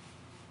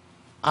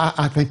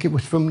 I think it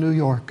was from New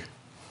York.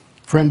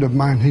 A friend of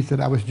mine, he said,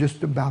 I was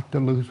just about to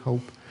lose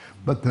hope.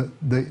 But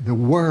the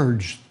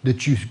words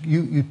that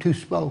you two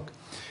spoke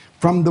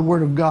from the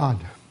Word of God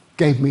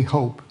gave me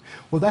hope.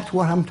 Well, that's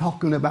what I'm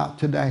talking about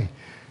today.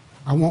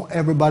 I want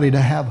everybody to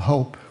have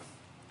hope.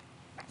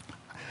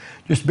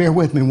 Just bear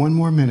with me one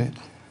more minute.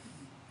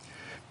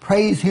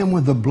 Praise him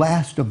with the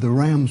blast of the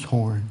ram's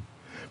horn.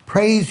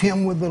 Praise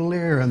him with the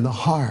lyre and the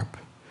harp.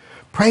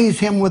 Praise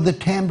him with the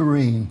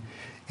tambourine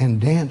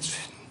and dance.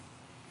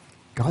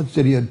 God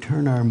said he'd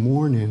turn our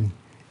mourning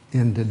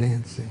into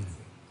dancing.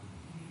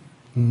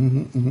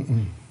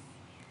 You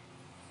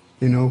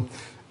know,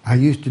 I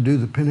used to do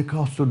the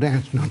Pentecostal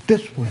dance, not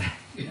this one.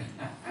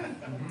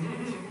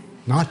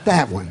 Not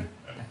that one.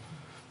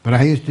 But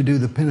I used to do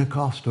the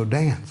Pentecostal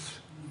dance.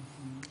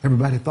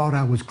 Everybody thought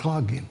I was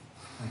clogging.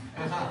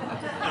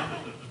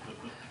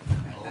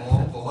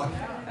 Oh, boy.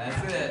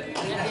 That's it.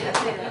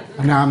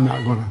 Now, I'm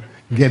not going to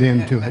get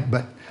into it,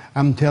 but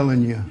I'm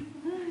telling you,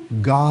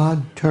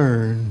 God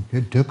turned,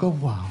 it took a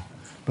while,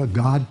 but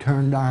God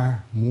turned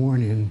our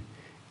mourning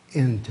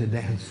into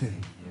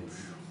dancing.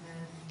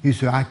 You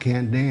say, I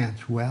can't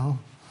dance. Well,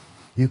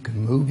 you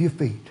can move your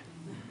feet.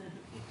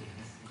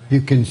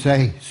 You can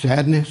say,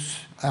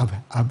 sadness,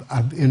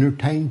 I've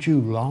entertained you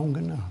long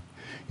enough.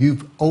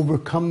 You've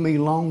overcome me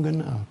long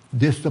enough.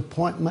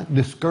 Disappointment,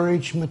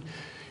 discouragement,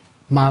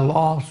 my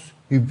loss,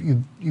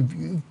 you've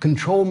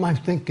controlled my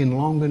thinking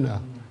long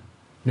enough.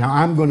 Now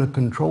I'm going to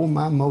control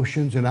my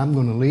emotions, and I'm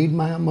going to lead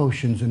my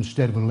emotions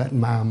instead of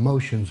letting my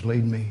emotions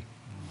lead me.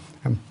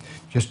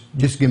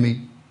 Just give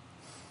me,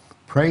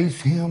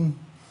 praise him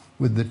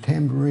with the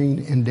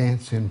tambourine and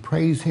dancing.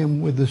 Praise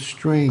him with the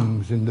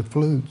strings and the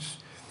flutes.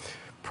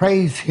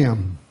 Praise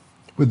him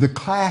with the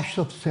clash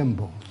of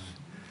cymbals.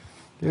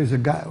 There's a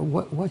guy,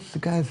 what's the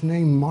guy's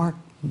name? Mark,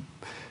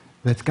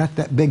 that's got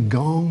that big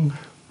gong?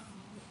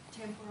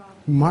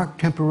 Mark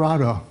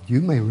Temperado. You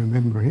may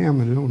remember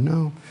him, I don't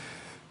know.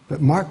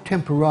 But Mark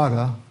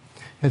Temperado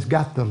has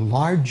got the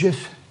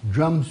largest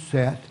drum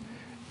set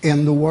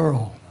in the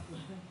world.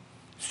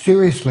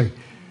 Seriously.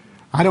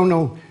 I don't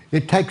know,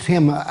 it takes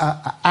him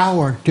an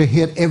hour to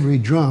hit every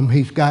drum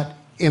he's got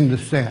in the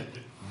set.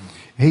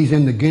 He's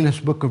in the Guinness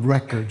Book of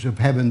Records of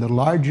having the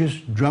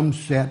largest drum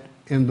set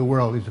in the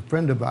world. He's a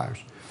friend of ours.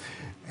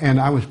 And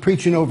I was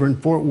preaching over in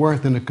Fort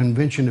Worth in a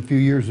convention a few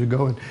years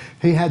ago, and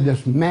he had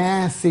this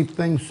massive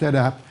thing set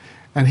up,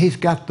 and he's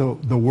got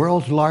the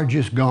world's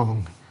largest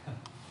gong.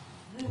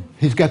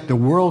 He's got the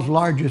world's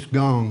largest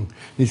gong.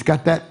 He's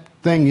got that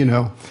thing,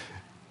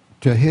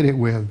 to hit it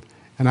with.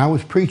 And I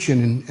was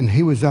preaching, and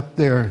he was up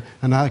there,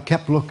 and I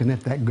kept looking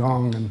at that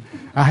gong, and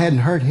I hadn't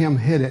heard him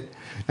hit it.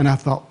 And I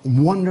thought,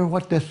 wonder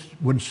what this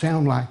would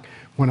sound like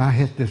when I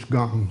hit this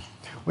gong.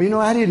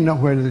 Well, I didn't know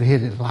whether to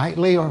hit it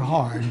lightly or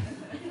hard.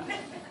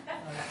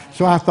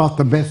 So I thought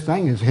the best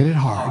thing is hit it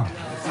hard.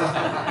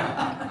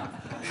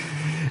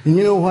 And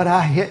you know what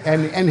I hit?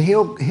 And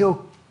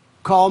he'll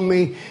call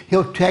me,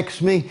 he'll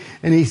text me,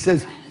 and he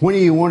says, when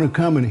do you want to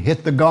come and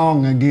hit the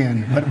gong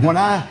again? But when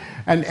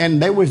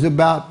and there was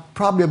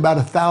probably about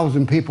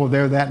 1,000 people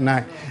there that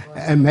night.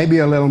 and maybe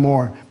a little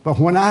more. But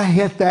when I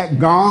hit that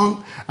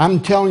gong,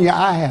 I'm telling you,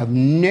 I have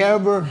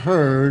never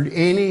heard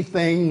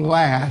anything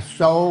last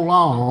so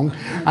long.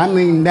 I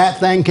mean, that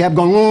thing kept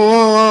going.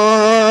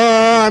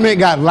 I mean, it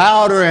got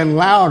louder and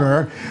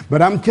louder.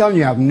 But I'm telling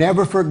you, I've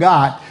never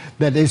forgot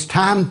that it's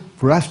time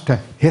for us to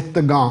hit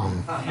the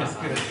gong.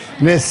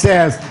 And it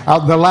says,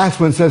 the last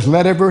one says,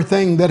 let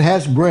everything that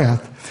has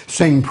breath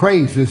sing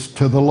praises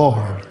to the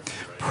Lord.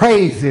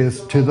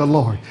 Praises to the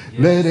Lord.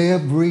 Let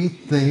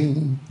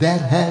everything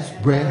that has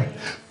breath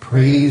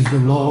praise the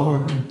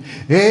Lord.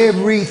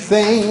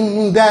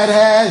 Everything that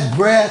has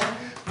breath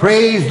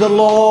praise the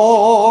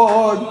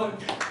Lord.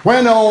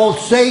 When old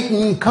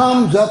Satan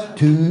comes up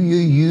to you,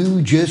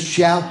 you just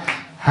shout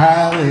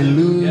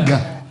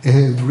hallelujah.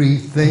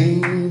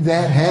 Everything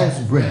that has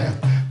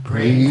breath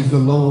praise the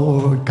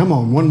Lord. Come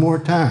on, one more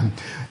time.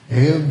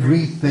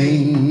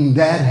 Everything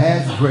that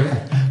has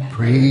breath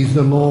praise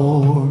the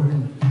Lord.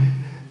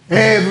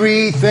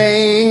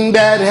 Everything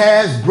that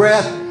has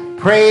breath,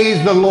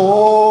 praise the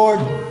Lord.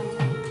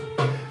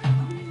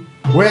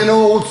 When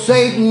old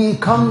Satan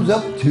comes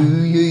up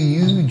to you,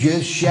 you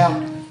just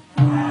shout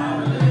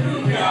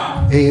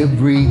hallelujah.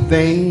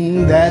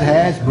 Everything that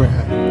has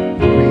breath,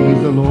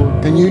 praise the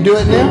Lord. Can you do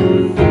it now?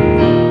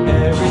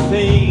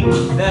 Everything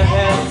that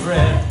has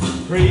breath,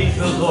 praise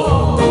the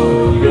Lord.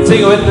 You can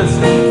sing it with us.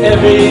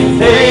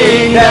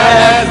 Everything that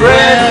has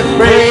breath,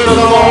 praise the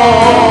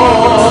Lord.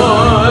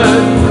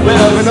 When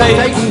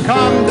Satan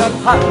comes up,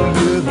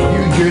 you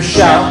just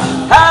shout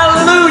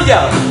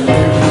hallelujah.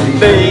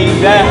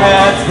 Everything that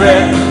has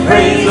breath,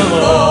 praise the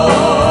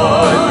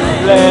Lord.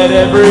 Let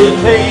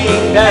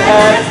everything that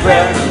has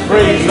breath,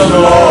 praise the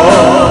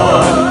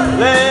Lord.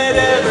 Let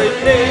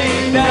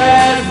everything that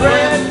has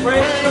breath,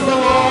 praise the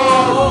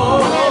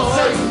Lord.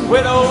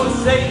 When old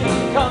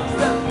Satan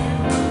comes up,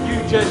 you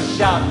just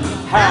shout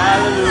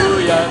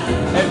hallelujah.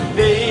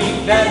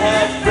 Everything that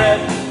has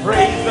breath,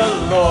 praise the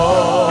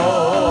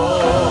Lord.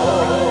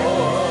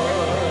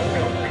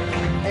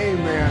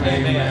 Amen.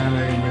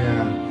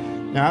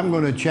 Now I'm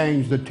going to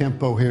change the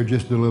tempo here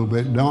just a little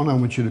bit. Dawn, I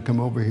want you to come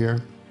over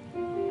here.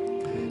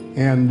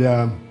 And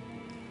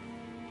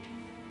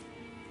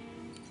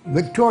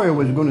Victoria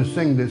was going to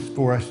sing this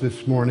for us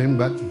this morning,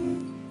 but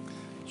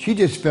she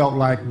just felt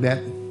like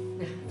that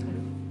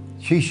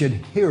she should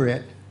hear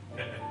it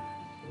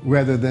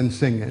rather than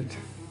sing it.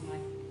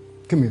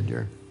 Come here,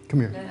 dear. Come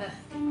here.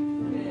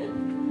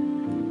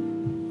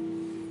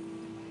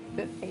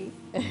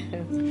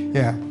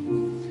 Yeah.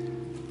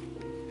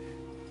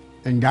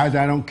 And guys,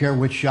 I don't care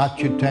which shot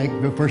you take,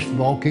 but first of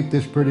all, keep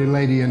this pretty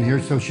lady in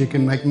here so she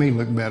can make me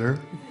look better.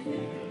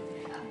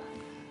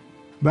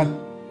 But,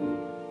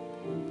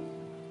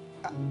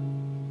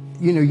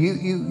 you know,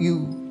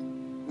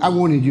 I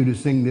wanted you to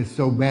sing this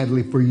so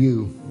badly for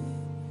you.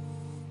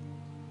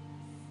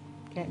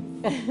 Okay.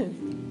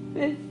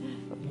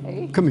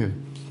 Okay. Come here.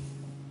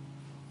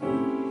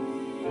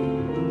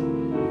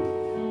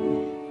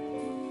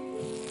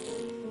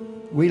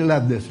 We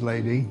love this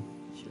lady.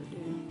 Sure do.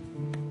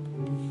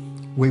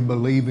 We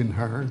believe in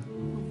her.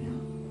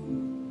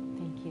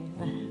 Thank you.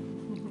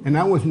 And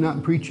I was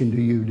not preaching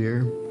to you,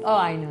 dear. Oh,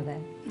 I know that.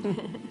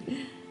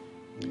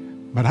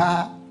 But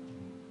I,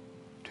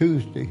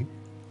 Tuesday,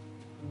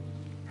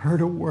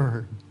 heard a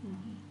word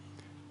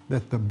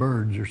that the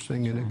birds are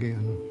singing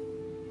again.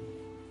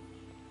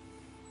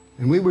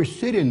 And we were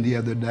sitting the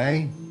other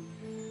day,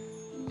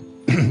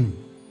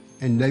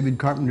 and David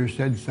Carpenter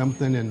said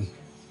something, and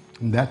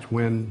that's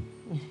when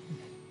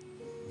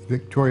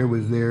Victoria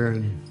was there,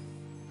 and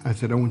I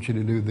said, I want you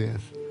to do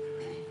this.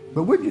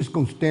 But we're just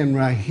going to stand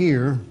right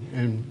here,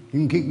 and you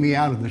can keep me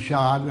out of the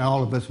shot,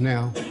 all of us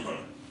now.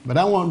 But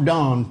I want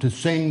Dawn to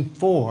sing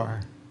for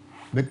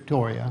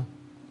Victoria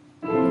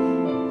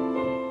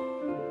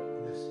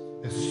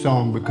this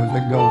song because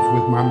it goes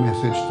with my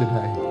message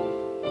today.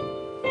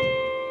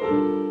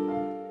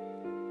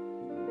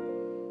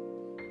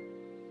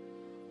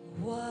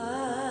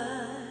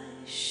 Why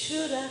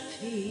should I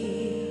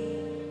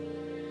feel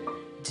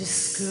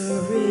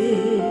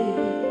discouraged?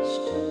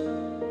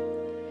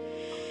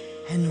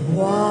 And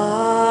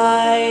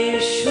why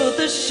should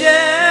the shadows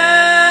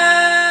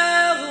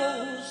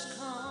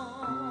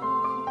come?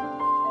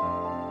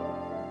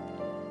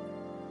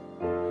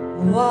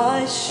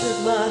 Why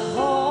should my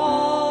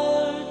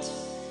heart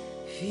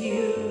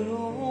feel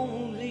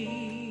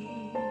lonely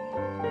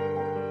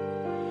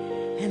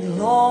and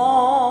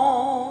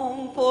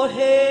long for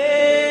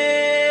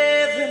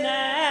heaven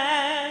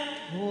and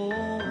home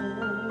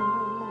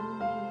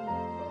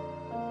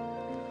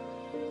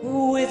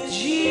with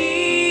Jesus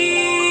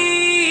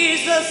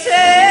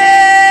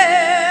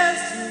as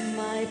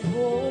my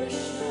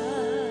portion,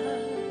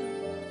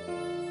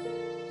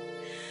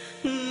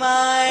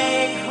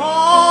 my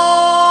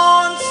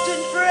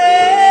constant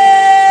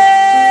friend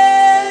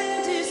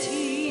is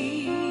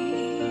He.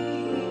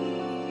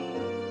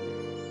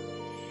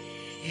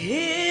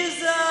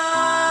 His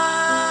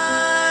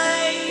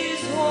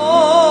eyes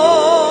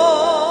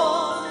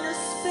on a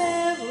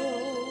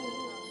sparrow,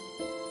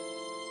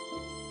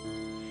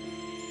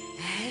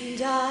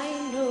 and I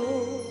know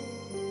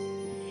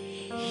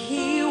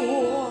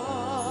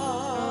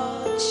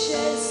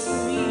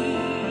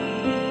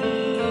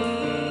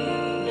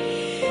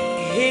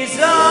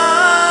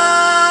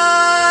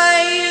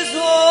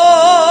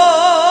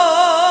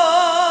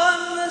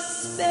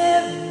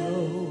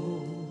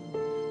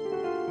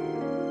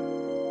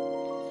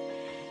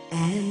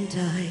And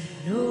I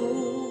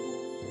know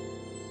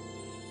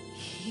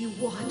He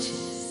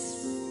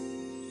watches.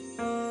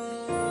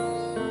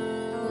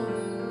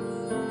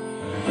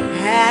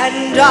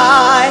 And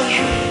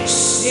I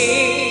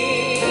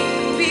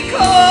sing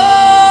because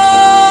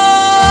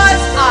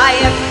I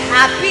am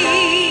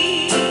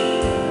happy.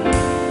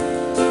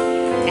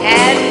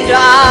 And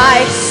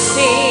I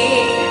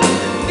sing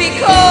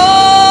because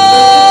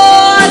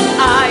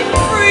I'm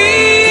free.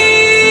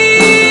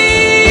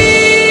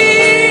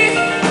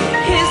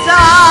 His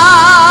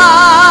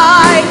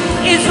eye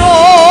is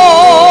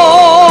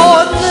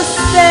on the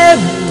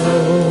sparrow,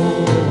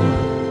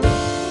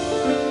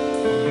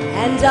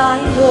 and I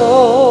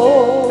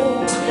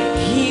know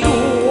He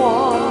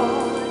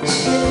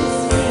watches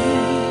me.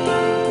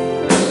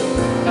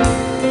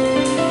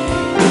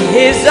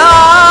 His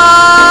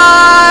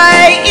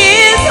eye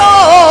is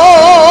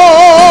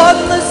on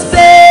the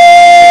sparrow,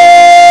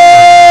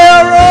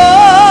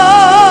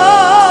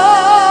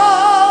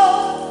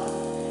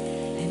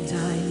 and I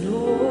know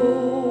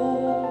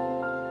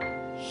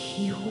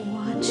He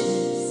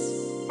watches.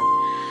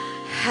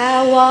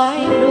 How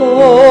I know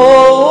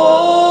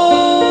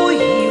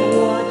He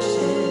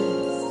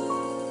watches.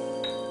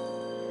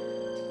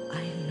 I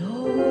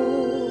know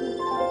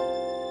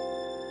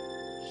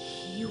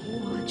He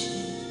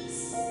watches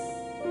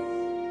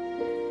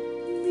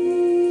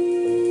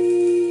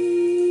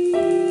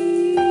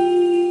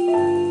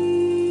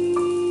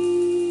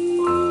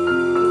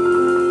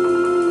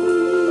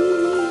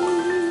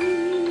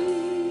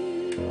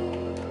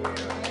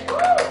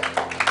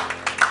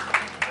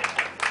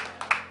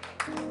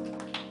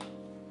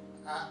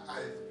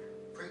I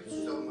preached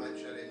so much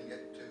I didn't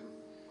get to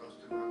most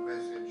of my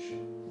message,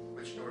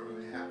 which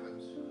normally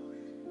happens.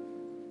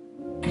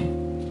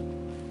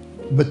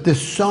 But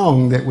this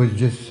song that was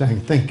just sang,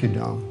 thank you,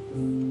 Dom.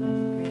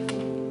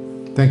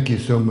 Thank you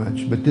so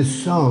much. But this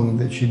song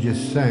that she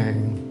just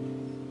sang,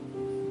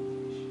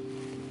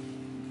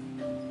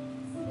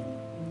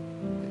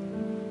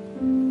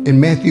 in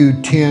Matthew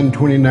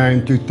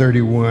 10:29 through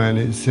 31,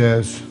 it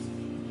says,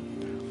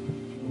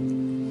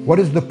 "What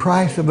is the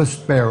price of a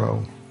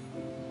sparrow?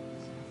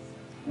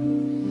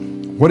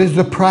 What is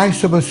the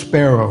price of a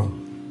sparrow?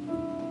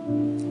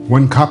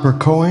 1 copper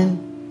coin?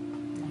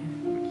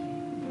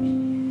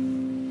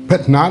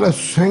 But not a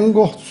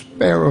single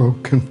sparrow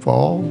can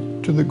fall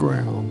to the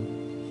ground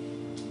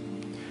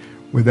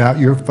without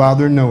your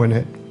Father knowing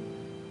it.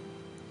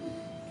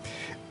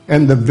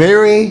 And the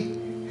very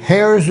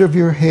hairs of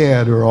your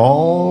head are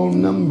all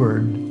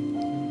numbered.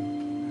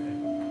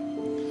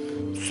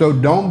 So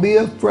don't be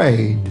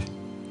afraid.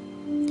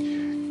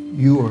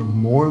 You are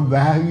more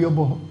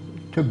valuable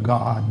to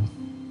God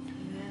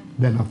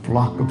than a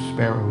flock of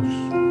sparrows.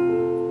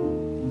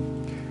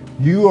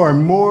 You are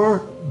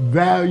more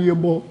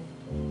valuable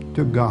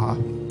to God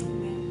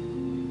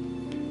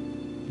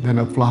than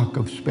a flock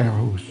of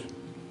sparrows."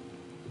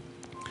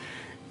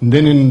 And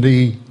then in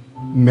the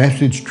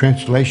Message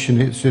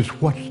translation, it says,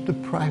 "What's the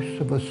price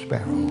of a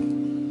sparrow?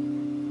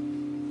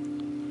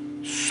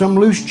 Some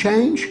loose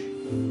change,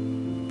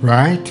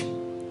 right?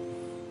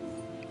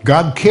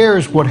 God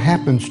cares what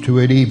happens to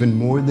it even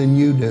more than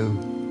you do.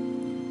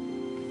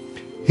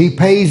 He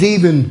pays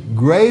even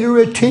greater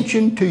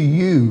attention to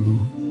you,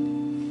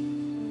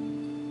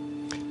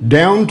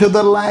 down to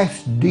the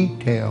last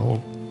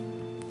detail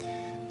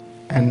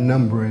and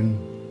numbering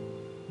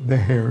the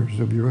hairs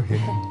of your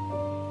head."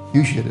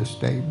 You should have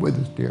stayed with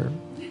us, dear.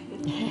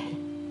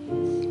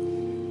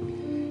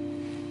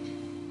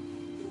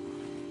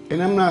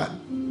 And I'm not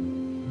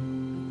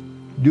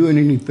doing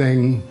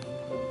anything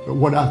but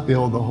what I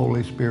feel the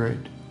Holy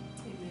Spirit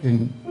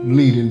is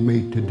leading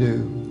me to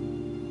do.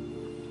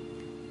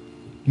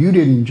 You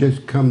didn't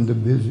just come to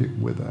visit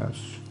with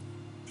us.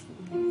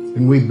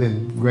 And we've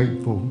been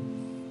grateful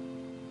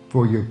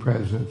for your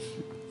presence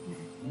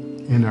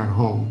in our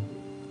home.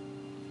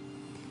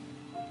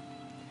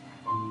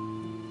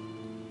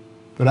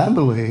 But I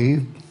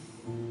believe,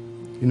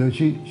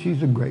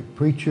 she's a great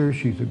preacher.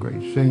 She's a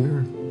great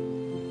singer.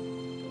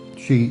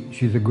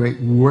 She's a great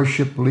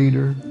worship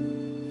leader.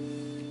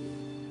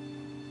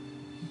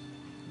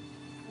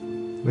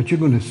 But you're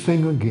going to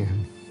sing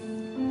again.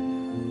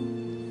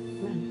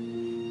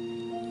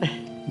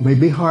 May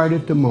be hard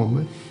at the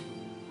moment.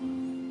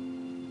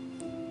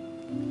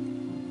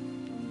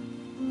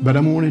 But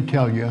I'm going to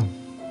tell you,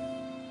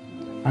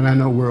 and I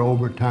know we're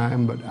over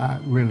time, but I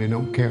really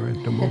don't care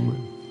at the moment.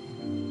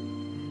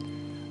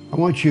 I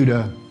want you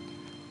to,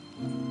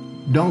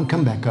 don't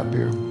come back up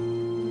here.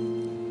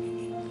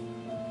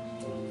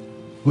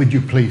 Would you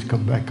please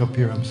come back up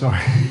here? I'm sorry.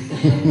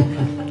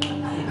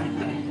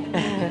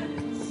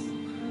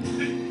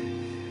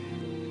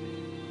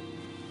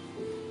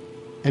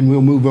 And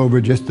we'll move over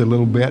just a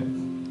little bit.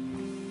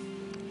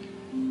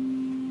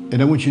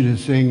 And I want you to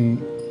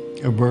sing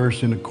a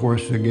verse and a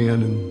chorus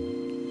again.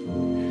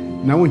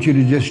 And I want you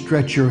to just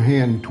stretch your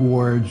hand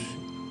towards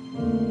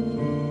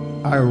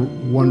our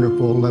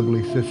wonderful,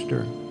 lovely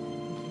sister.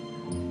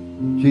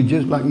 She's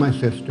just like my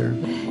sister.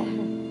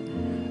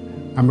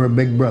 I'm her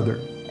big brother.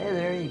 Hey,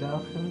 there you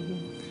go.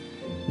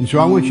 And so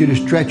I want you to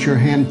stretch your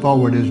hand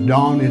forward as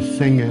Dawn is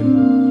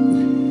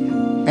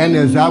singing. And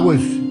as I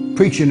was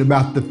preaching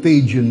about the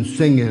Ephesians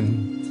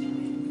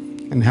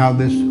singing and how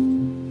this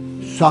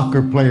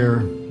soccer player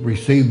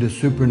received a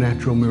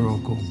supernatural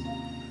miracle,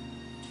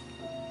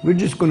 we're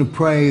just going to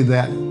pray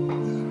that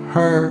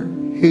her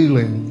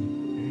healing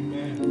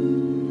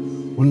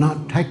will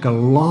not take a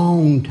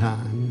long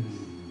time.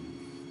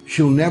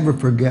 She'll never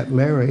forget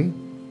Larry.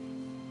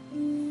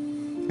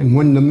 And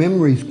when the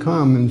memories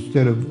come,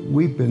 instead of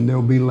weeping,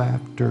 there'll be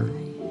laughter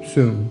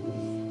soon.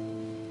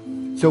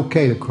 It's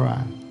okay to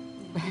cry.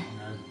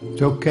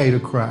 It's okay to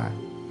cry.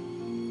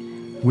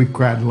 We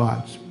cried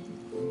lots.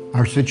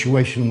 Our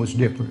situation was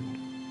different.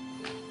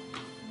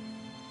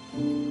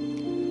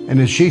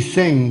 And as she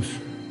sings,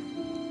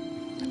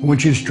 I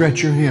want you to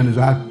stretch your hand, as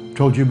I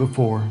told you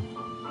before.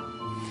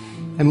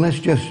 And let's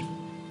just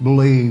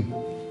believe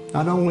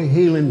not only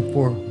healing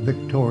for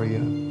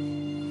Victoria,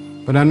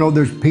 but I know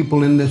there's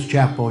people in this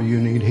chapel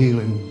you need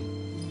healing.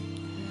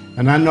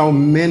 And I know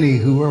many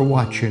who are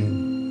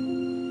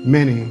watching.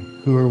 Many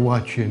who are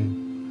watching.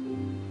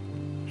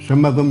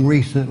 Some of them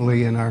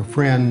recently, and our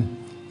friend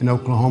in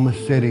Oklahoma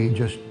City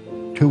just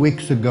 2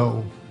 weeks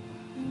ago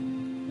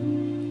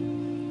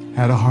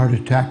had a heart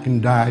attack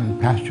and died and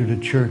pastored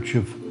a church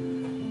of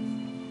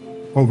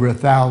over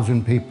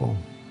 1,000 people.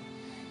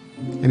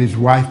 And his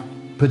wife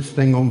puts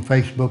things on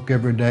Facebook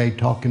every day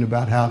talking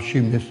about how she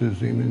misses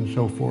him and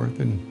so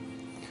forth. And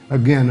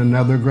again,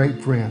 another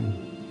great friend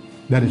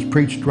that is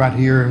preached right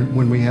here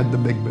when we had the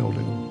big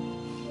building.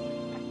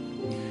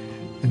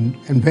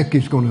 And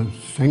Vicky's going to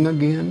sing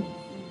again.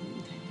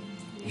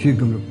 She's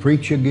going to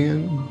preach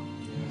again.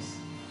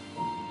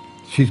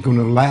 She's going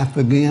to laugh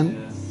again.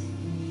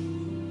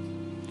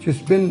 It's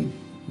just been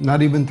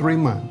not even 3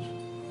 months.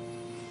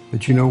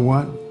 But you know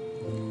what?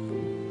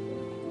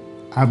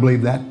 I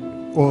believe that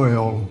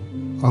oil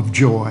of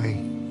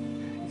joy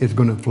is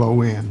going to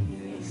flow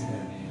in.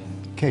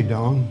 Okay,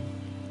 Dawn.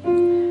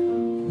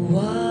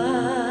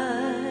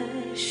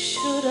 Why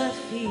should I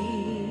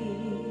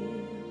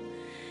feel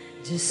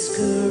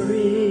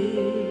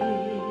discouraged?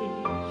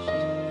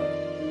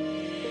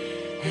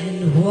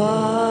 And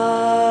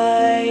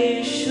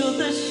why should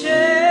the shadows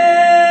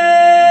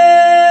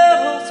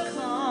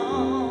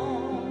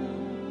come?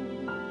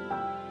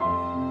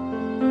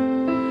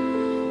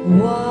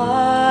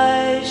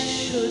 Why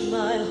should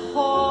my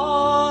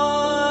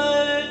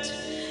heart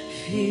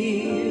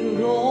feel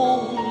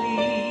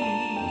lonely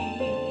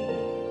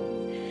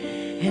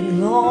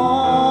and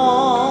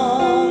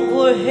long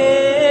for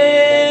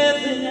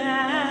heaven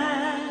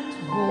at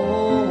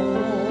home?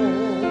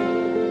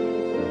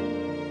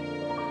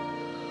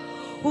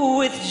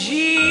 With Jesus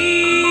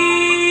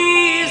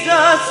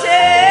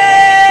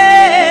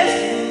as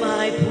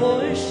my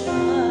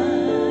portion,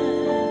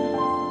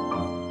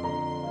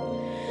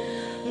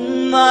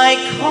 my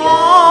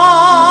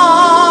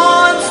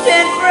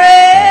constant friend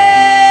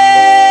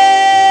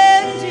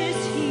is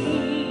He.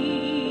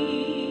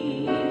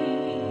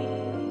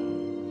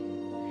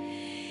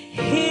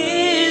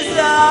 His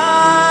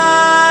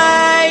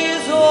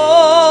eyes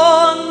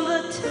on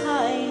the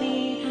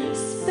tiny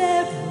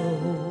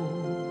sparrow,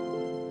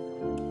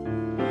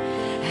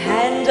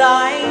 and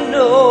I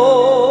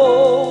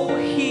know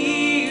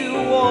He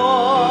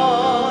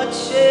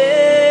watches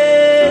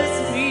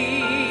me.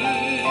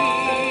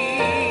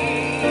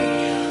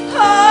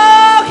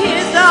 Oh,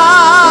 His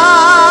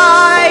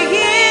eye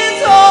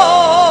is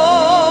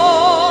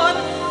on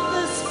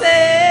the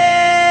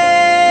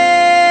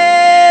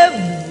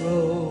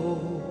sparrow,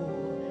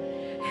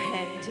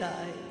 and I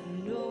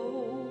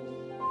know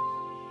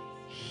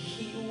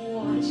He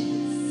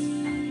watches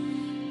me.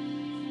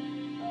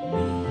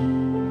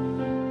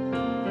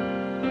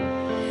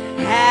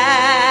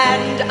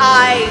 And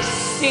I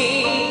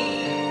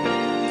sing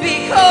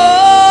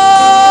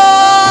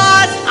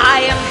because I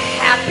am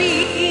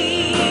happy.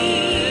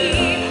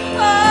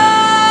 Oh, I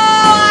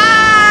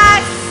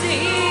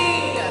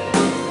sing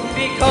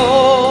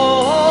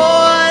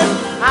because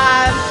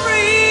I'm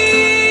free.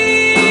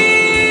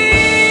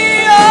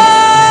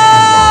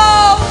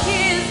 Oh,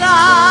 His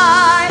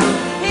eye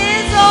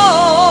is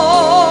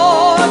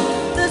on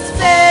the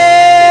sparrow,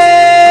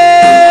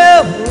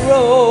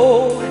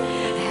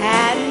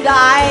 and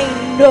I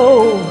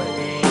know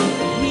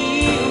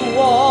He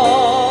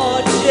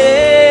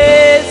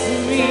watches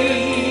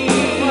me.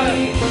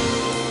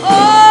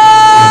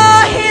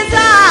 Oh, His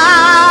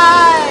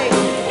eye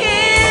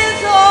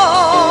is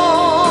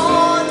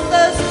on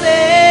the sparrow,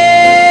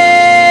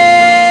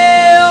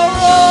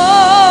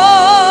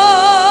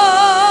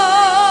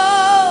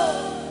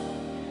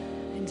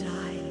 and I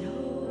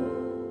know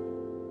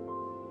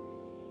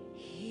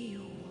He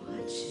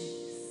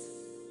watches.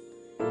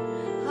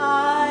 I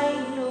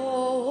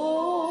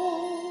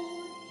know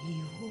He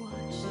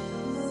watches.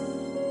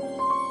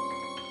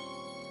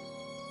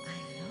 I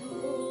know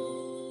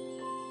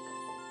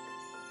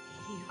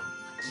He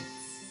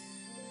watches.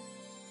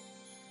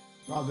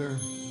 Father,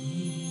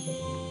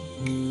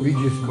 we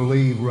just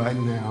believe right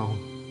now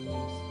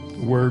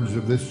the words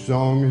of this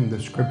song and the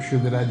scripture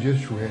that I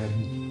just read,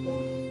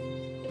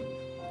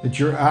 that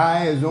your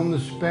eye is on the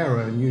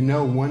sparrow, and you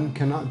know one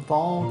cannot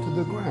fall to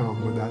the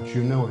ground without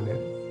you knowing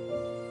it.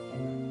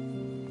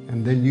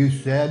 And then you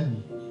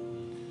said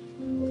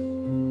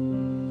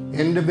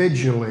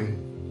individually,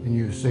 and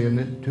you're saying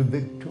it to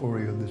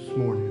Victoria this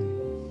morning,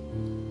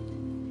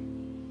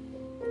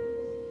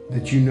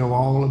 that you know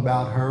all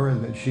about her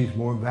and that she's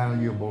more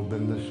valuable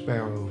than the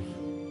sparrows.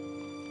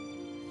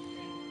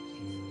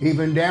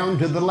 Even down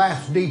to the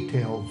last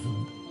details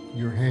of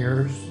your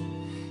hairs,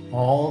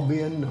 all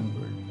being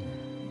numbered.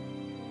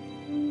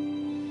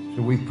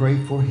 So we pray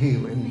for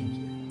healing.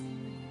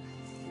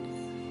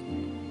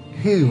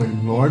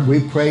 Healing, Lord.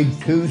 We prayed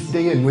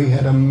Tuesday and we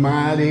had a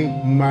mighty,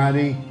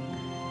 mighty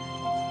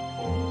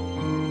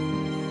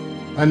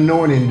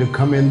anointing to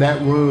come in that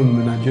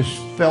room, and I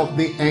just felt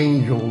the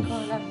angels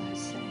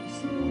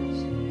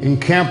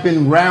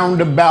encamping round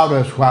about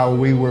us while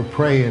we were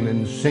praying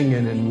and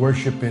singing and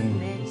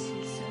worshiping.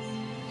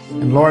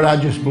 And Lord, I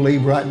just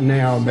believe right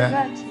now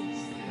that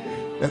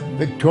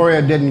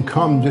Victoria didn't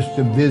come just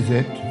to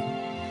visit,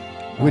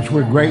 which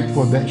we're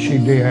grateful that she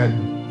did,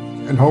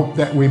 and hope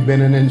that we've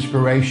been an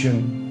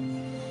inspiration.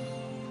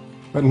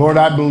 But Lord,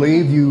 I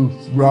believe you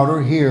brought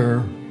her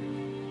here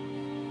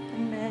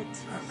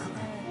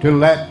to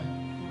let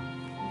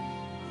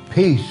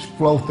peace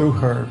flow through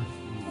her,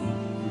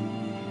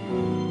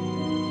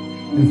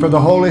 and for the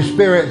Holy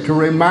Spirit to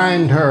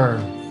remind her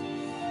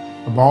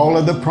of all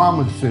of the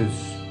promises.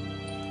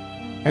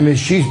 And as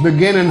she's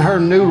beginning her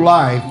new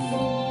life,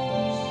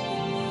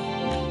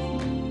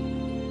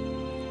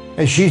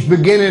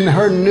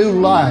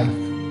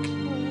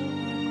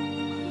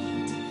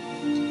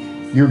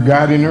 you're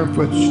guiding her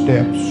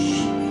footsteps.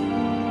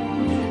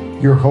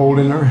 You're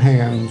holding her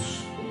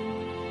hands.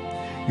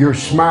 You're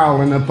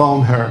smiling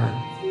upon her.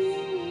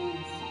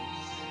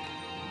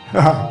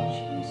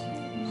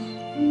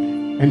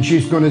 And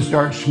she's going to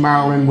start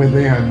smiling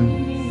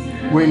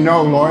within. We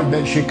know, Lord,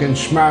 that she can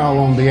smile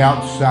on the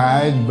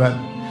outside, but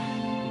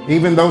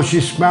even though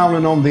she's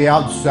smiling on the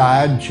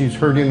outside, she's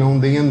hurting on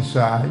the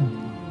inside.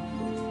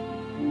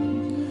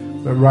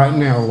 But right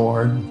now,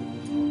 Lord,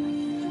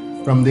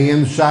 from the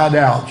inside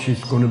out,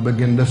 she's going to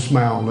begin to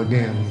smile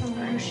again.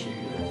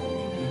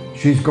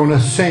 She's going to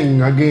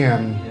sing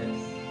again,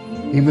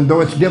 even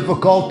though it's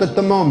difficult at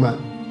the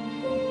moment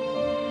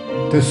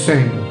to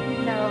sing.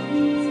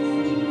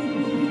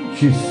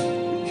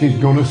 She's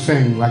going to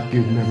sing like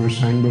you've never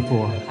sang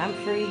before. I'm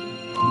free.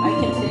 I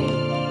can sing.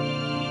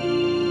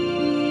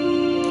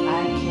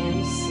 I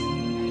can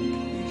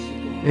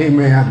sing.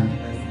 Amen.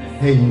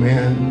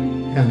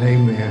 Amen and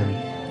amen.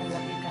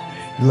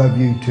 Love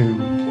you too.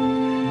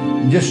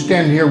 Just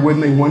stand here with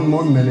me one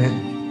more minute.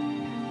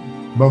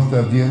 Both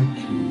of you.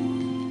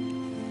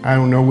 I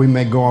don't know, we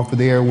may go off of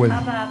the air with...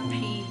 How about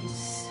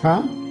peace?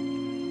 Huh?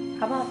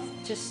 How about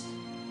just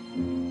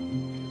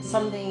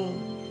something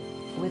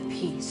with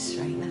peace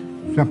right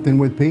now? Something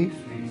with peace?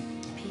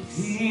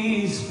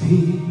 Peace,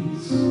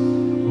 peace,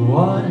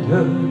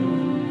 wonderful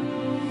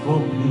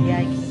peace.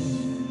 Yeah,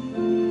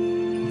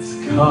 It's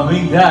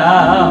coming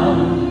down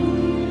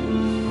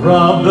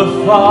from the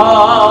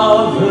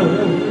Father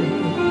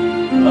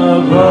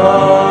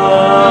above.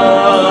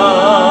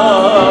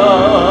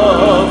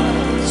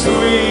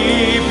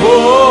 Sweep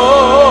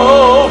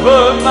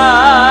over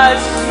my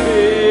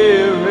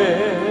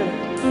spirit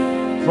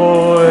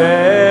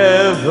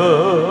forever,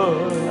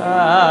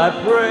 I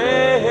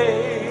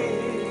pray,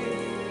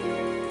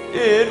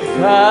 in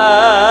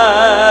fathomless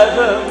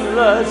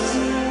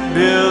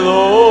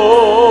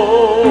billows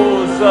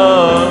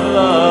of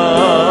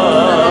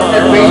love.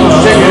 That means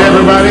sing it,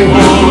 everybody.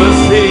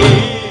 Peace,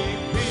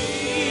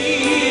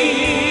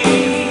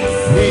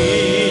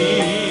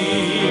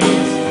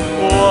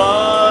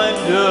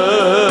 wonderful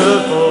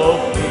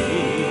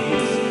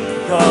peace,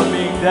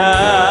 coming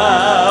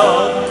down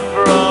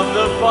from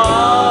the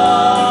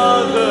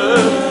Father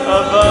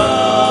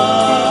above.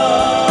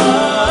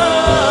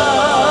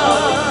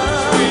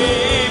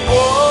 Sweep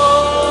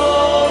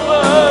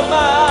over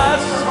my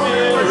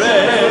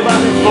spirit.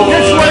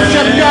 Just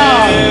worship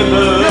God.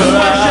 Just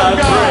worship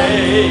God.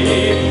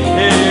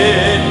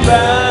 In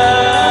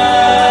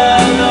fathomless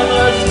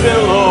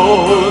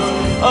billows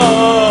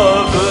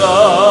of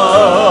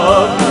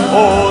love.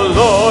 Oh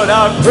Lord,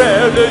 our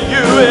prayer to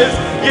you is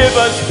give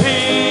us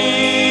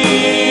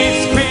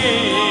peace,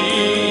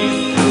 peace.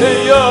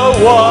 Your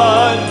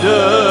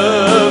wonderful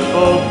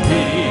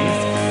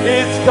peace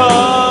is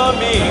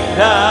coming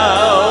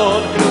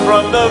down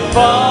from the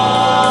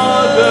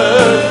Father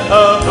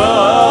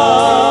above.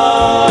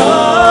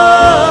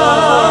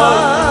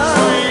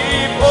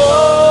 Sweep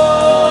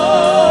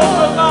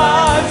over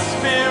my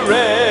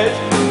spirit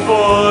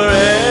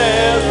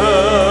forever,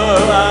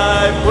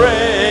 I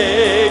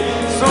pray.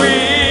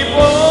 Sweep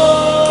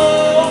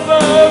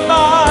over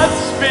my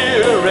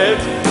spirit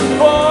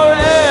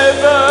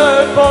forever,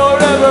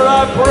 forever, I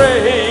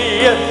pray.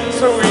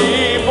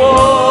 Sweep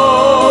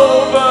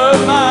over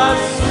my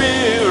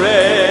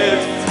spirit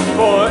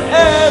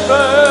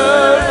forever,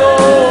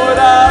 Lord,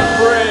 I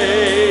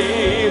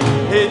pray.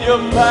 In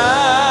your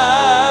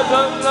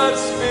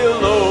fathomless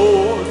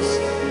billows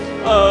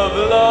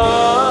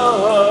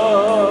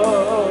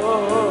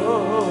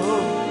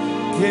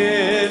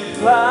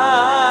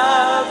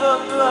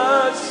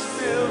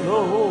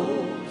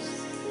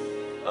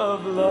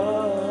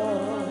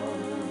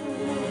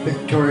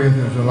Victoria,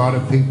 there's a lot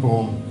of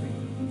people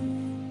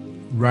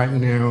right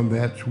now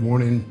that's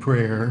wanting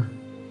prayer.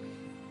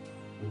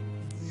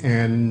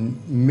 And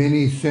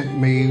many sent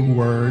me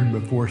word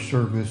before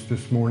service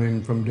this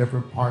morning from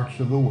different parts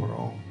of the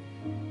world.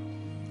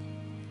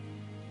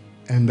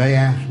 And they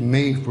asked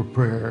me for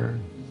prayer.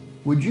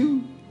 Would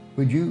you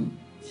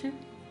Sure.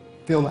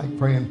 feel like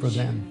praying for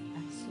them?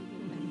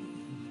 Absolutely.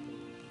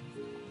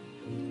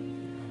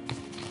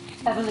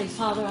 Heavenly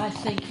Father, I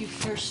thank you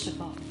first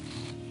of all.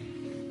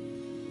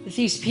 With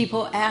these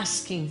people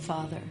asking,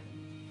 Father,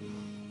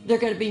 they're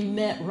going to be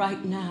met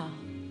right now.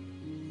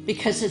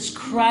 Because it's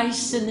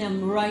Christ in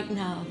them right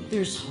now.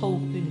 There's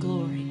hope and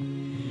glory.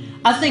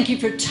 I thank you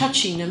for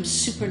touching them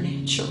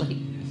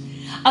supernaturally.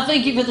 I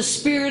thank you for the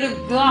Spirit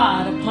of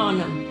God upon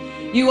them.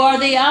 You are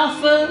the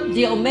Alpha,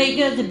 the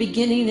Omega, the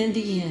beginning and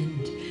the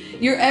end.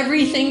 You're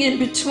everything in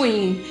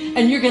between,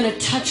 and you're going to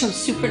touch them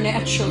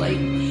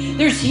supernaturally.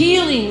 There's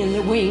healing in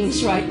the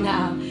wings right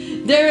now.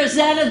 There is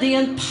that of the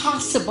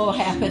impossible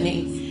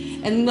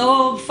happening. And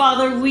though,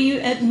 Father, we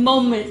at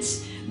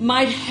moments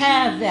might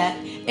have that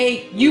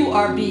ache, you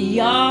are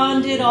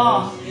beyond it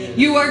all.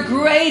 You are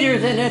greater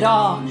than it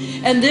all.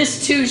 And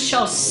this too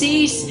shall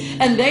cease,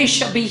 and they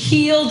shall be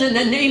healed in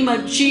the name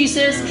of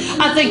Jesus.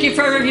 I thank you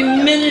for every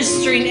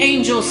ministering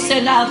angel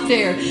sent out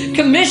there,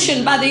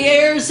 commissioned by the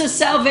heirs of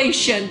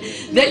salvation,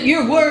 that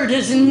your word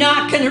is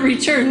not going to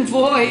return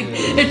void,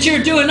 that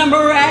you're doing a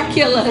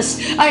miraculous,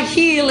 a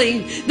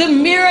healing. The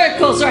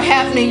miracles are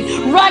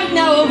happening right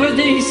now over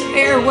these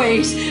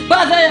airways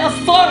by the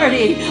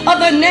authority of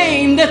the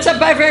name that's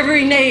above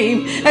every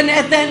name. And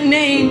at that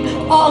name,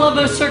 all of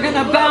us are going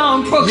to bow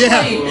and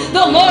proclaim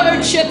the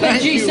Lordship of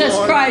Jesus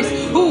Christ,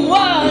 who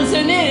was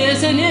and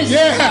is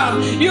to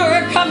come. You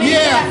are coming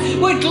back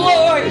with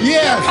glory.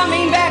 You're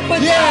coming back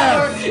with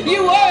power.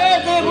 You are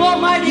the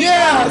Almighty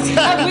God,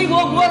 and we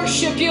will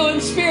worship you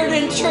in spirit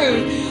and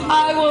truth.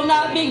 I will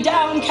not be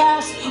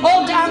downcast.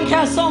 Oh,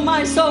 downcast, oh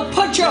my soul.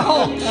 Put your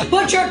hope,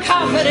 put your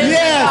confidence in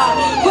God.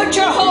 Put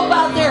your hope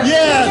out there. Put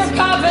your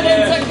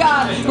confidence in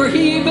God. For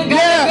he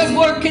began a good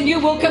work, and you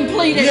will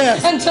complete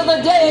it until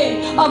the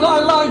day of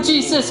our Lord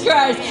Jesus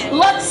Christ.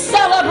 Let's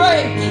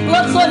celebrate.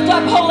 Let's lift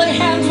up holy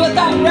hands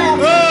without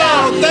wrath.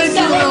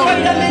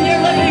 Celebrate them in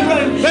your living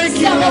room.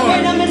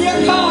 Celebrate them in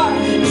your car.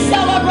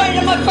 Celebrate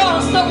them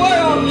across the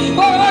world.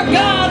 For our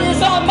God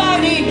is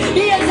almighty.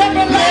 He is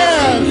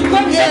everlasting.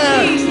 Prince of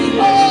Peace.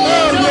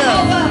 Oh,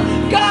 Jehovah.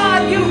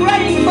 God, you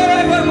reign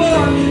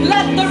forevermore.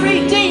 Let the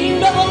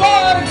redeemed of the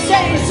Lord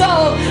say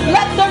so.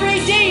 Let the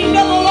redeemed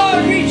of the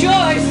Lord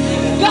rejoice.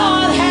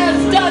 God has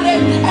done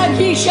it, and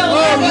he shall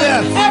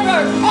ever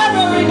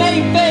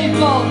remain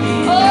faithful.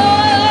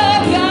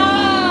 Oh,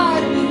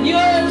 God,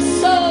 you're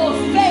so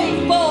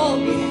faithful.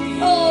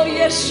 Oh,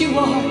 yes, you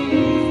are.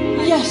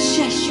 Yes,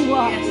 you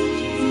are.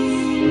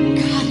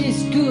 God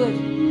is good.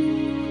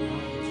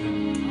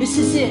 This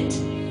is it.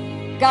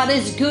 God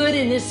is good,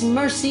 and his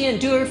mercy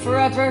endure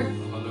forever.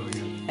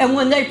 And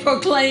when they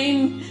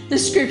proclaim the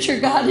scripture,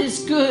 God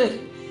is good,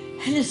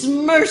 and his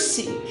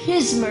mercy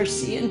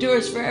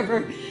endures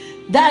forever,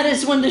 that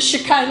is when the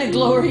Shekinah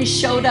glory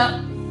showed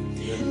up.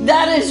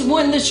 That is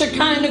when the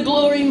Shekinah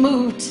glory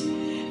moved.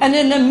 And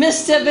in the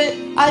midst of it,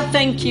 I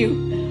thank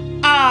you.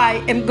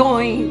 I am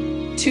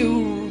going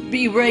to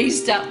be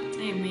raised up.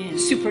 Amen.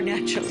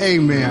 Supernaturally.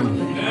 Amen.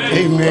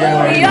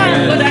 Amen.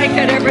 Beyond what I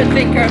could ever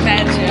think or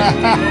imagine.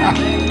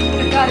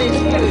 God is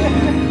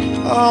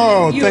good.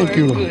 Oh, thank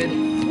you. Good. Oh,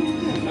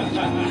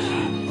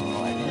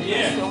 I love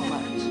you so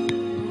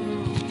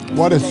much.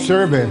 What a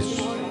service.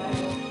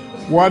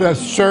 What a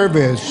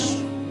service.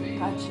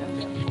 God showed up.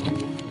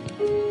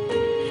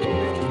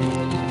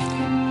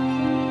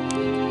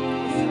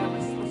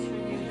 Let's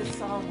review the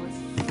song was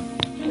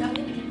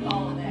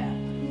all of that.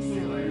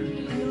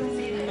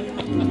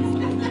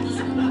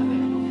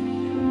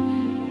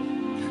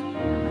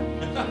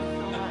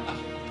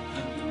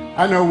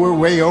 I know we're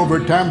way over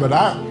time, but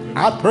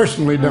I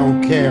personally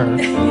don't care.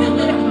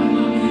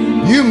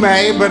 You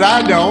may, but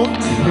I don't.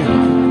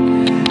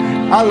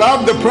 I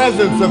love the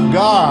presence of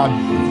God.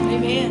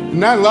 Amen.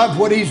 And I love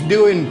what he's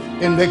doing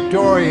in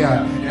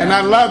Victoria. And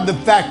I love the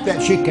fact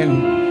that she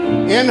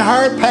can, in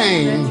her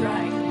pain,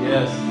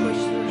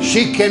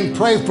 she can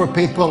pray for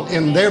people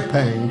in their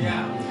pain.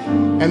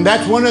 And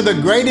that's one of the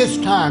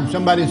greatest times.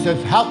 Somebody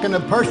says, how can a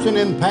person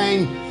in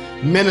pain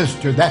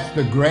minister? That's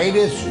the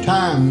greatest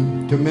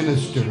time to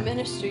minister.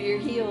 Minister, you're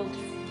healed.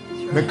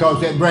 Right.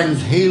 Because it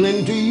brings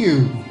healing to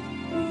you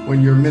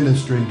when you're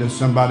ministering to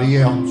somebody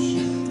else.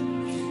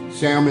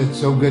 Sam, it's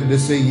so good to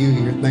see you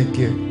here. Thank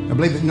you. I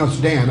believe it's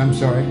Dan. I'm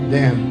sorry.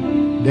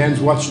 Dan. Dan's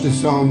watched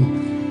us on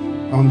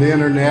the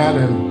internet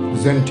and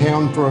was in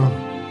town for a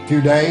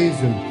few days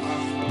and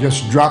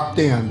just dropped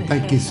in.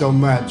 Thank you so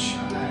much.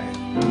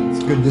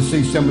 It's good to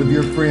see some of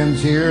your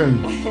friends here.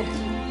 And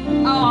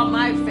oh,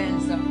 my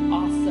friends are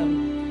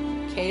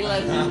awesome.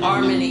 Caleb and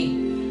Harmony.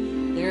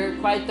 They're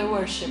quite the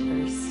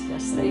worshipers.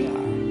 Yes, they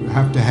are. we'll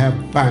have to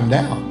find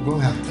out. We'll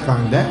have to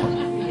find out.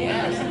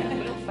 Yes,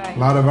 we'll find right. A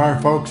lot of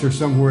our folks are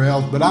somewhere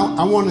else, but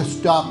I want to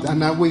stop. I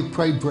know we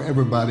prayed for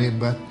everybody,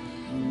 but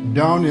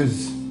Dawn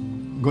is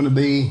going to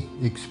be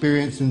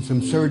experiencing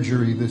some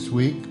surgery this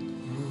week,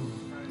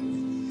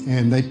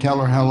 and they tell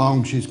her how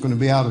long she's going to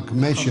be out of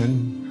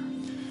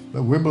commission,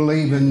 but we're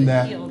believing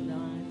that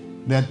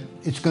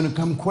it's going to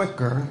come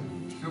quicker.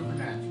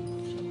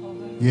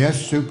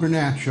 Yes,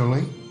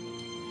 supernaturally.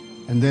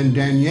 And then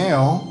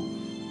Danielle,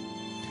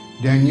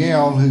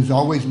 who's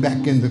always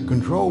back in the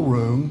control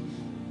room,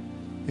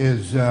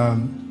 is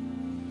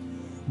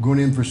going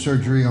in for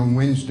surgery on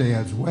Wednesday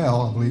as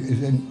well, I believe.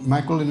 Is it,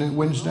 Michael, isn't it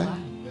Wednesday?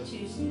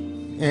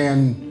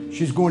 And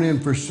she's going in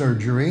for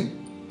surgery.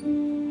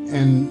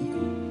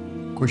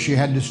 And, of course, she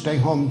had to stay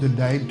home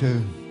today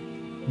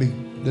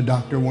the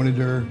doctor wanted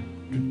her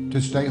to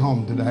stay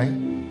home today.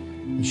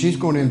 And she's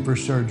going in for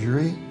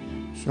surgery.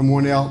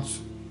 Someone else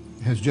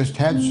has just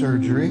had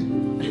surgery,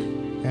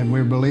 and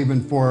we're believing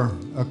for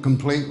a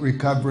complete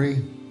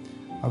recovery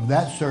of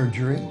that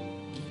surgery.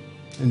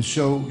 And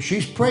so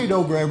she's prayed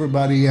over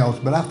everybody else,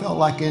 but I felt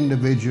like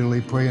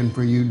individually praying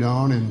for you,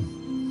 Dawn,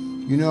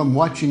 and you know, I'm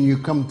watching you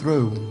come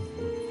through.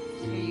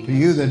 To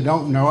you that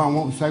don't know, I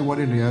won't say what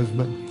it is,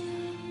 but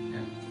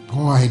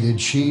boy, did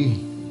she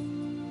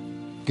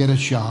get a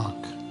shock.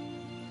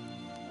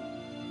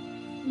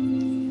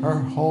 Her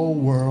whole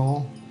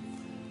world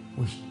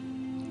was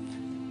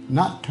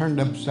not turned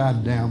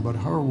upside down, but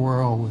her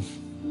world was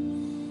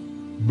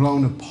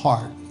blown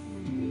apart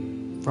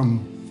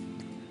from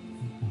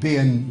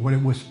being what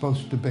it was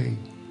supposed to be.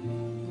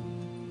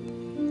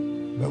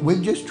 But we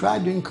just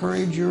tried to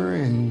encourage her,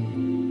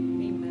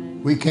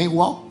 and we can't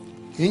walk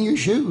in your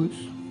shoes.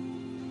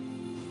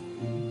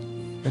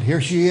 But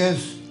here she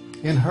is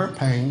in her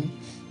pain,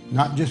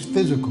 not just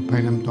physical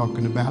pain I'm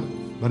talking about,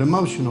 but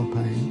emotional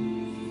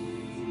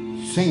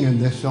pain, singing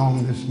this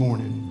song this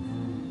morning.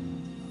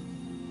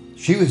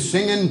 She was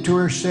singing to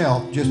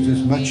herself just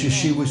as much as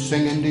she was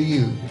singing to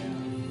you.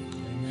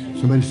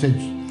 Somebody said,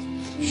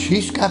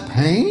 she's got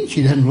pain?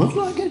 She doesn't look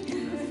like it.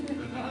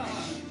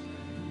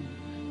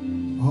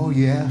 Oh,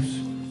 yes.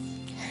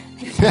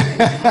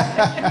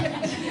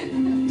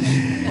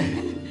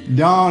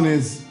 Dawn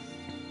is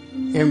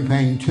in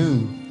pain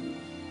too,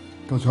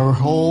 because her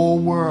whole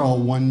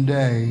world one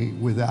day,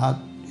 without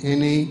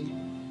any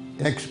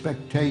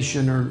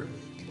expectation or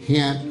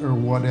hint or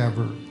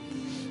whatever,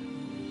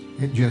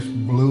 it just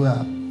blew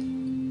up.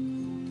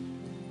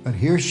 But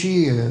here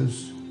she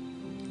is,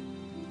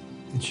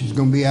 and she's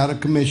going to be out of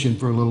commission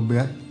for a little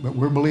bit, but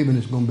we're believing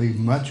it's going to be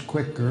much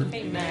quicker.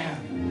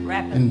 Amen.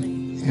 Rapidly.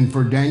 And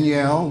for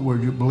Danielle, we're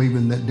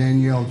believing that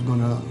Danielle's going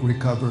to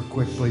recover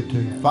quickly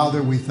too.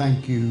 Father, we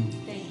thank you.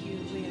 Thank you.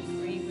 We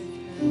agree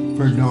with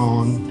her. For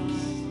Dawn.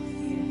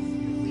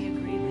 We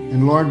agree with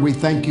And Lord, we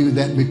thank you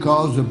that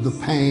because of the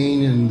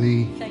pain and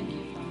the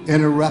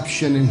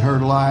interruption in her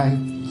life,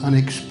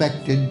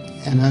 unexpected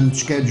and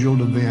unscheduled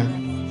event,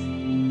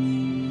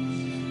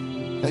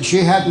 that she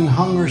hadn't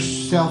hung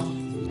herself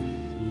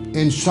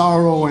in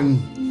sorrow and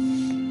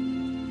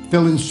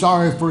feeling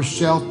sorry for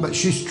herself, but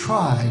she's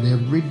tried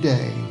every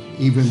day,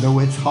 even though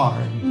it's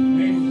hard.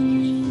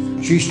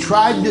 She's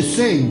tried to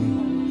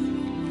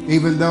sing,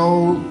 even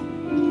though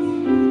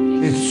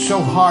it's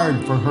so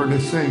hard for her to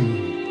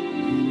sing.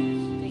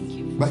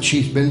 But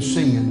she's been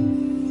singing.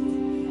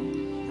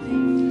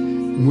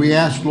 And we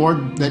ask,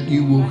 Lord, that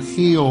you will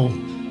heal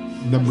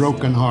the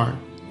broken heart.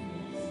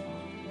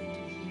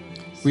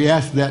 We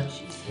ask that,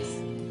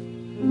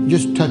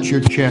 just touch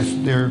your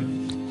chest there,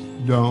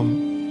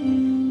 Dome.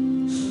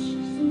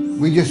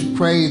 We just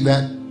pray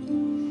that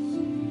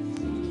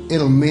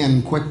it'll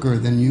mend quicker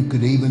than you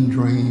could even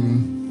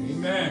dream.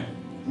 Amen.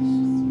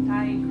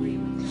 I agree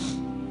with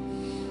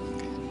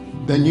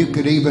you. Than you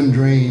could even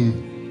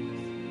dream.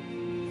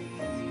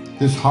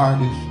 This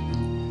heart is,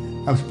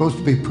 I'm supposed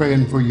to be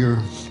praying for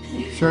your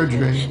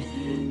surgery,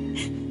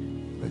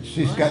 but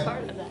she's got,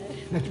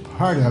 that's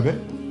part of it.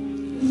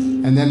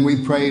 And then we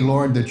pray,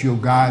 Lord, that you'll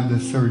guide the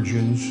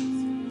surgeons.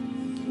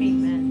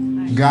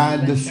 Amen.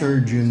 Guide the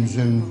surgeons,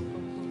 and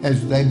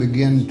as they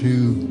begin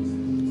to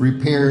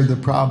repair the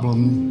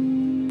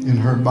problem in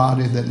her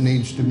body that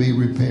needs to be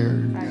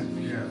repaired.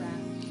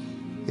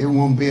 It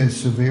won't be as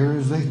severe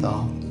as they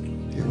thought.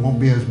 It won't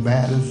be as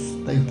bad as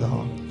they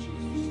thought.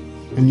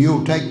 And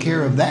you'll take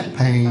care of that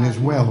pain as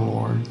well,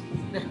 Lord.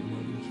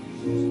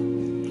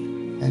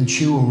 And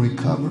she will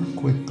recover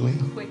quickly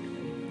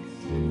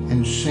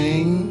and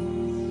sing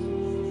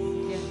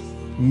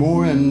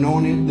more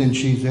anointed than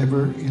she's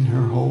ever in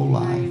her whole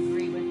life.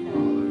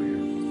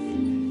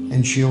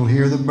 And she'll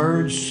hear the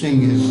birds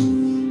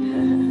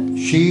singing.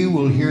 She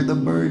will hear the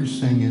birds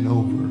singing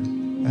over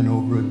and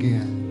over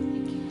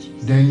again.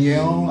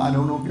 Danielle, I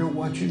don't know if you're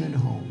watching at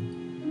home,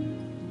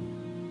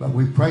 but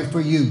we pray for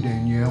you,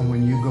 Danielle,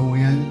 when you go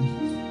in.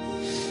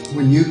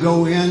 When you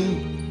go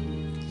in,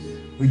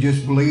 we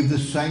just believe the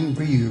same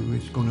for you.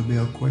 It's going to be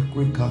a quick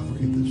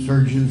recovery. The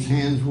surgeon's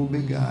hands will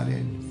be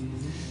guided,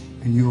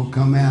 and you will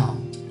come out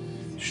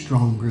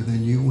stronger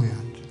than you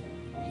went.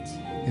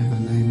 In the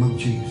name of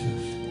Jesus.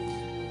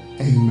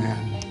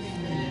 Amen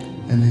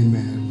and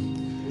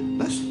amen.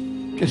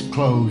 just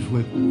close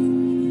with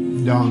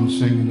Dawn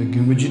singing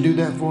again. Would you do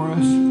that for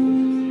us?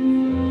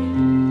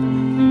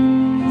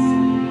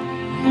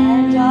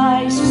 And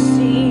I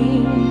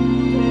sing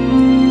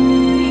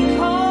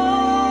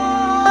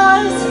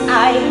because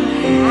I'm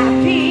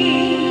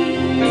happy,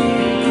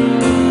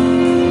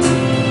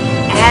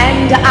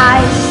 and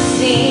I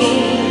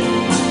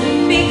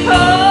sing because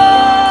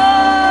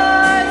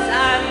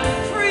I'm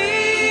free.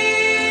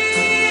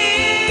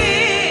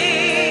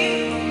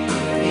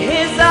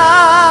 His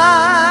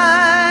eye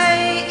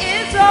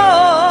is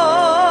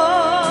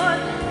on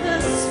the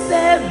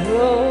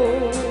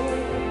sparrow,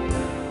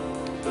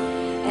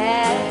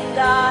 and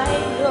I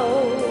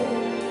know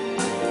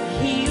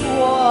He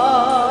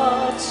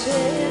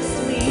watches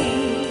me.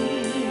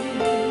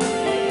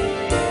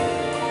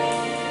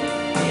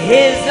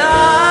 His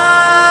eye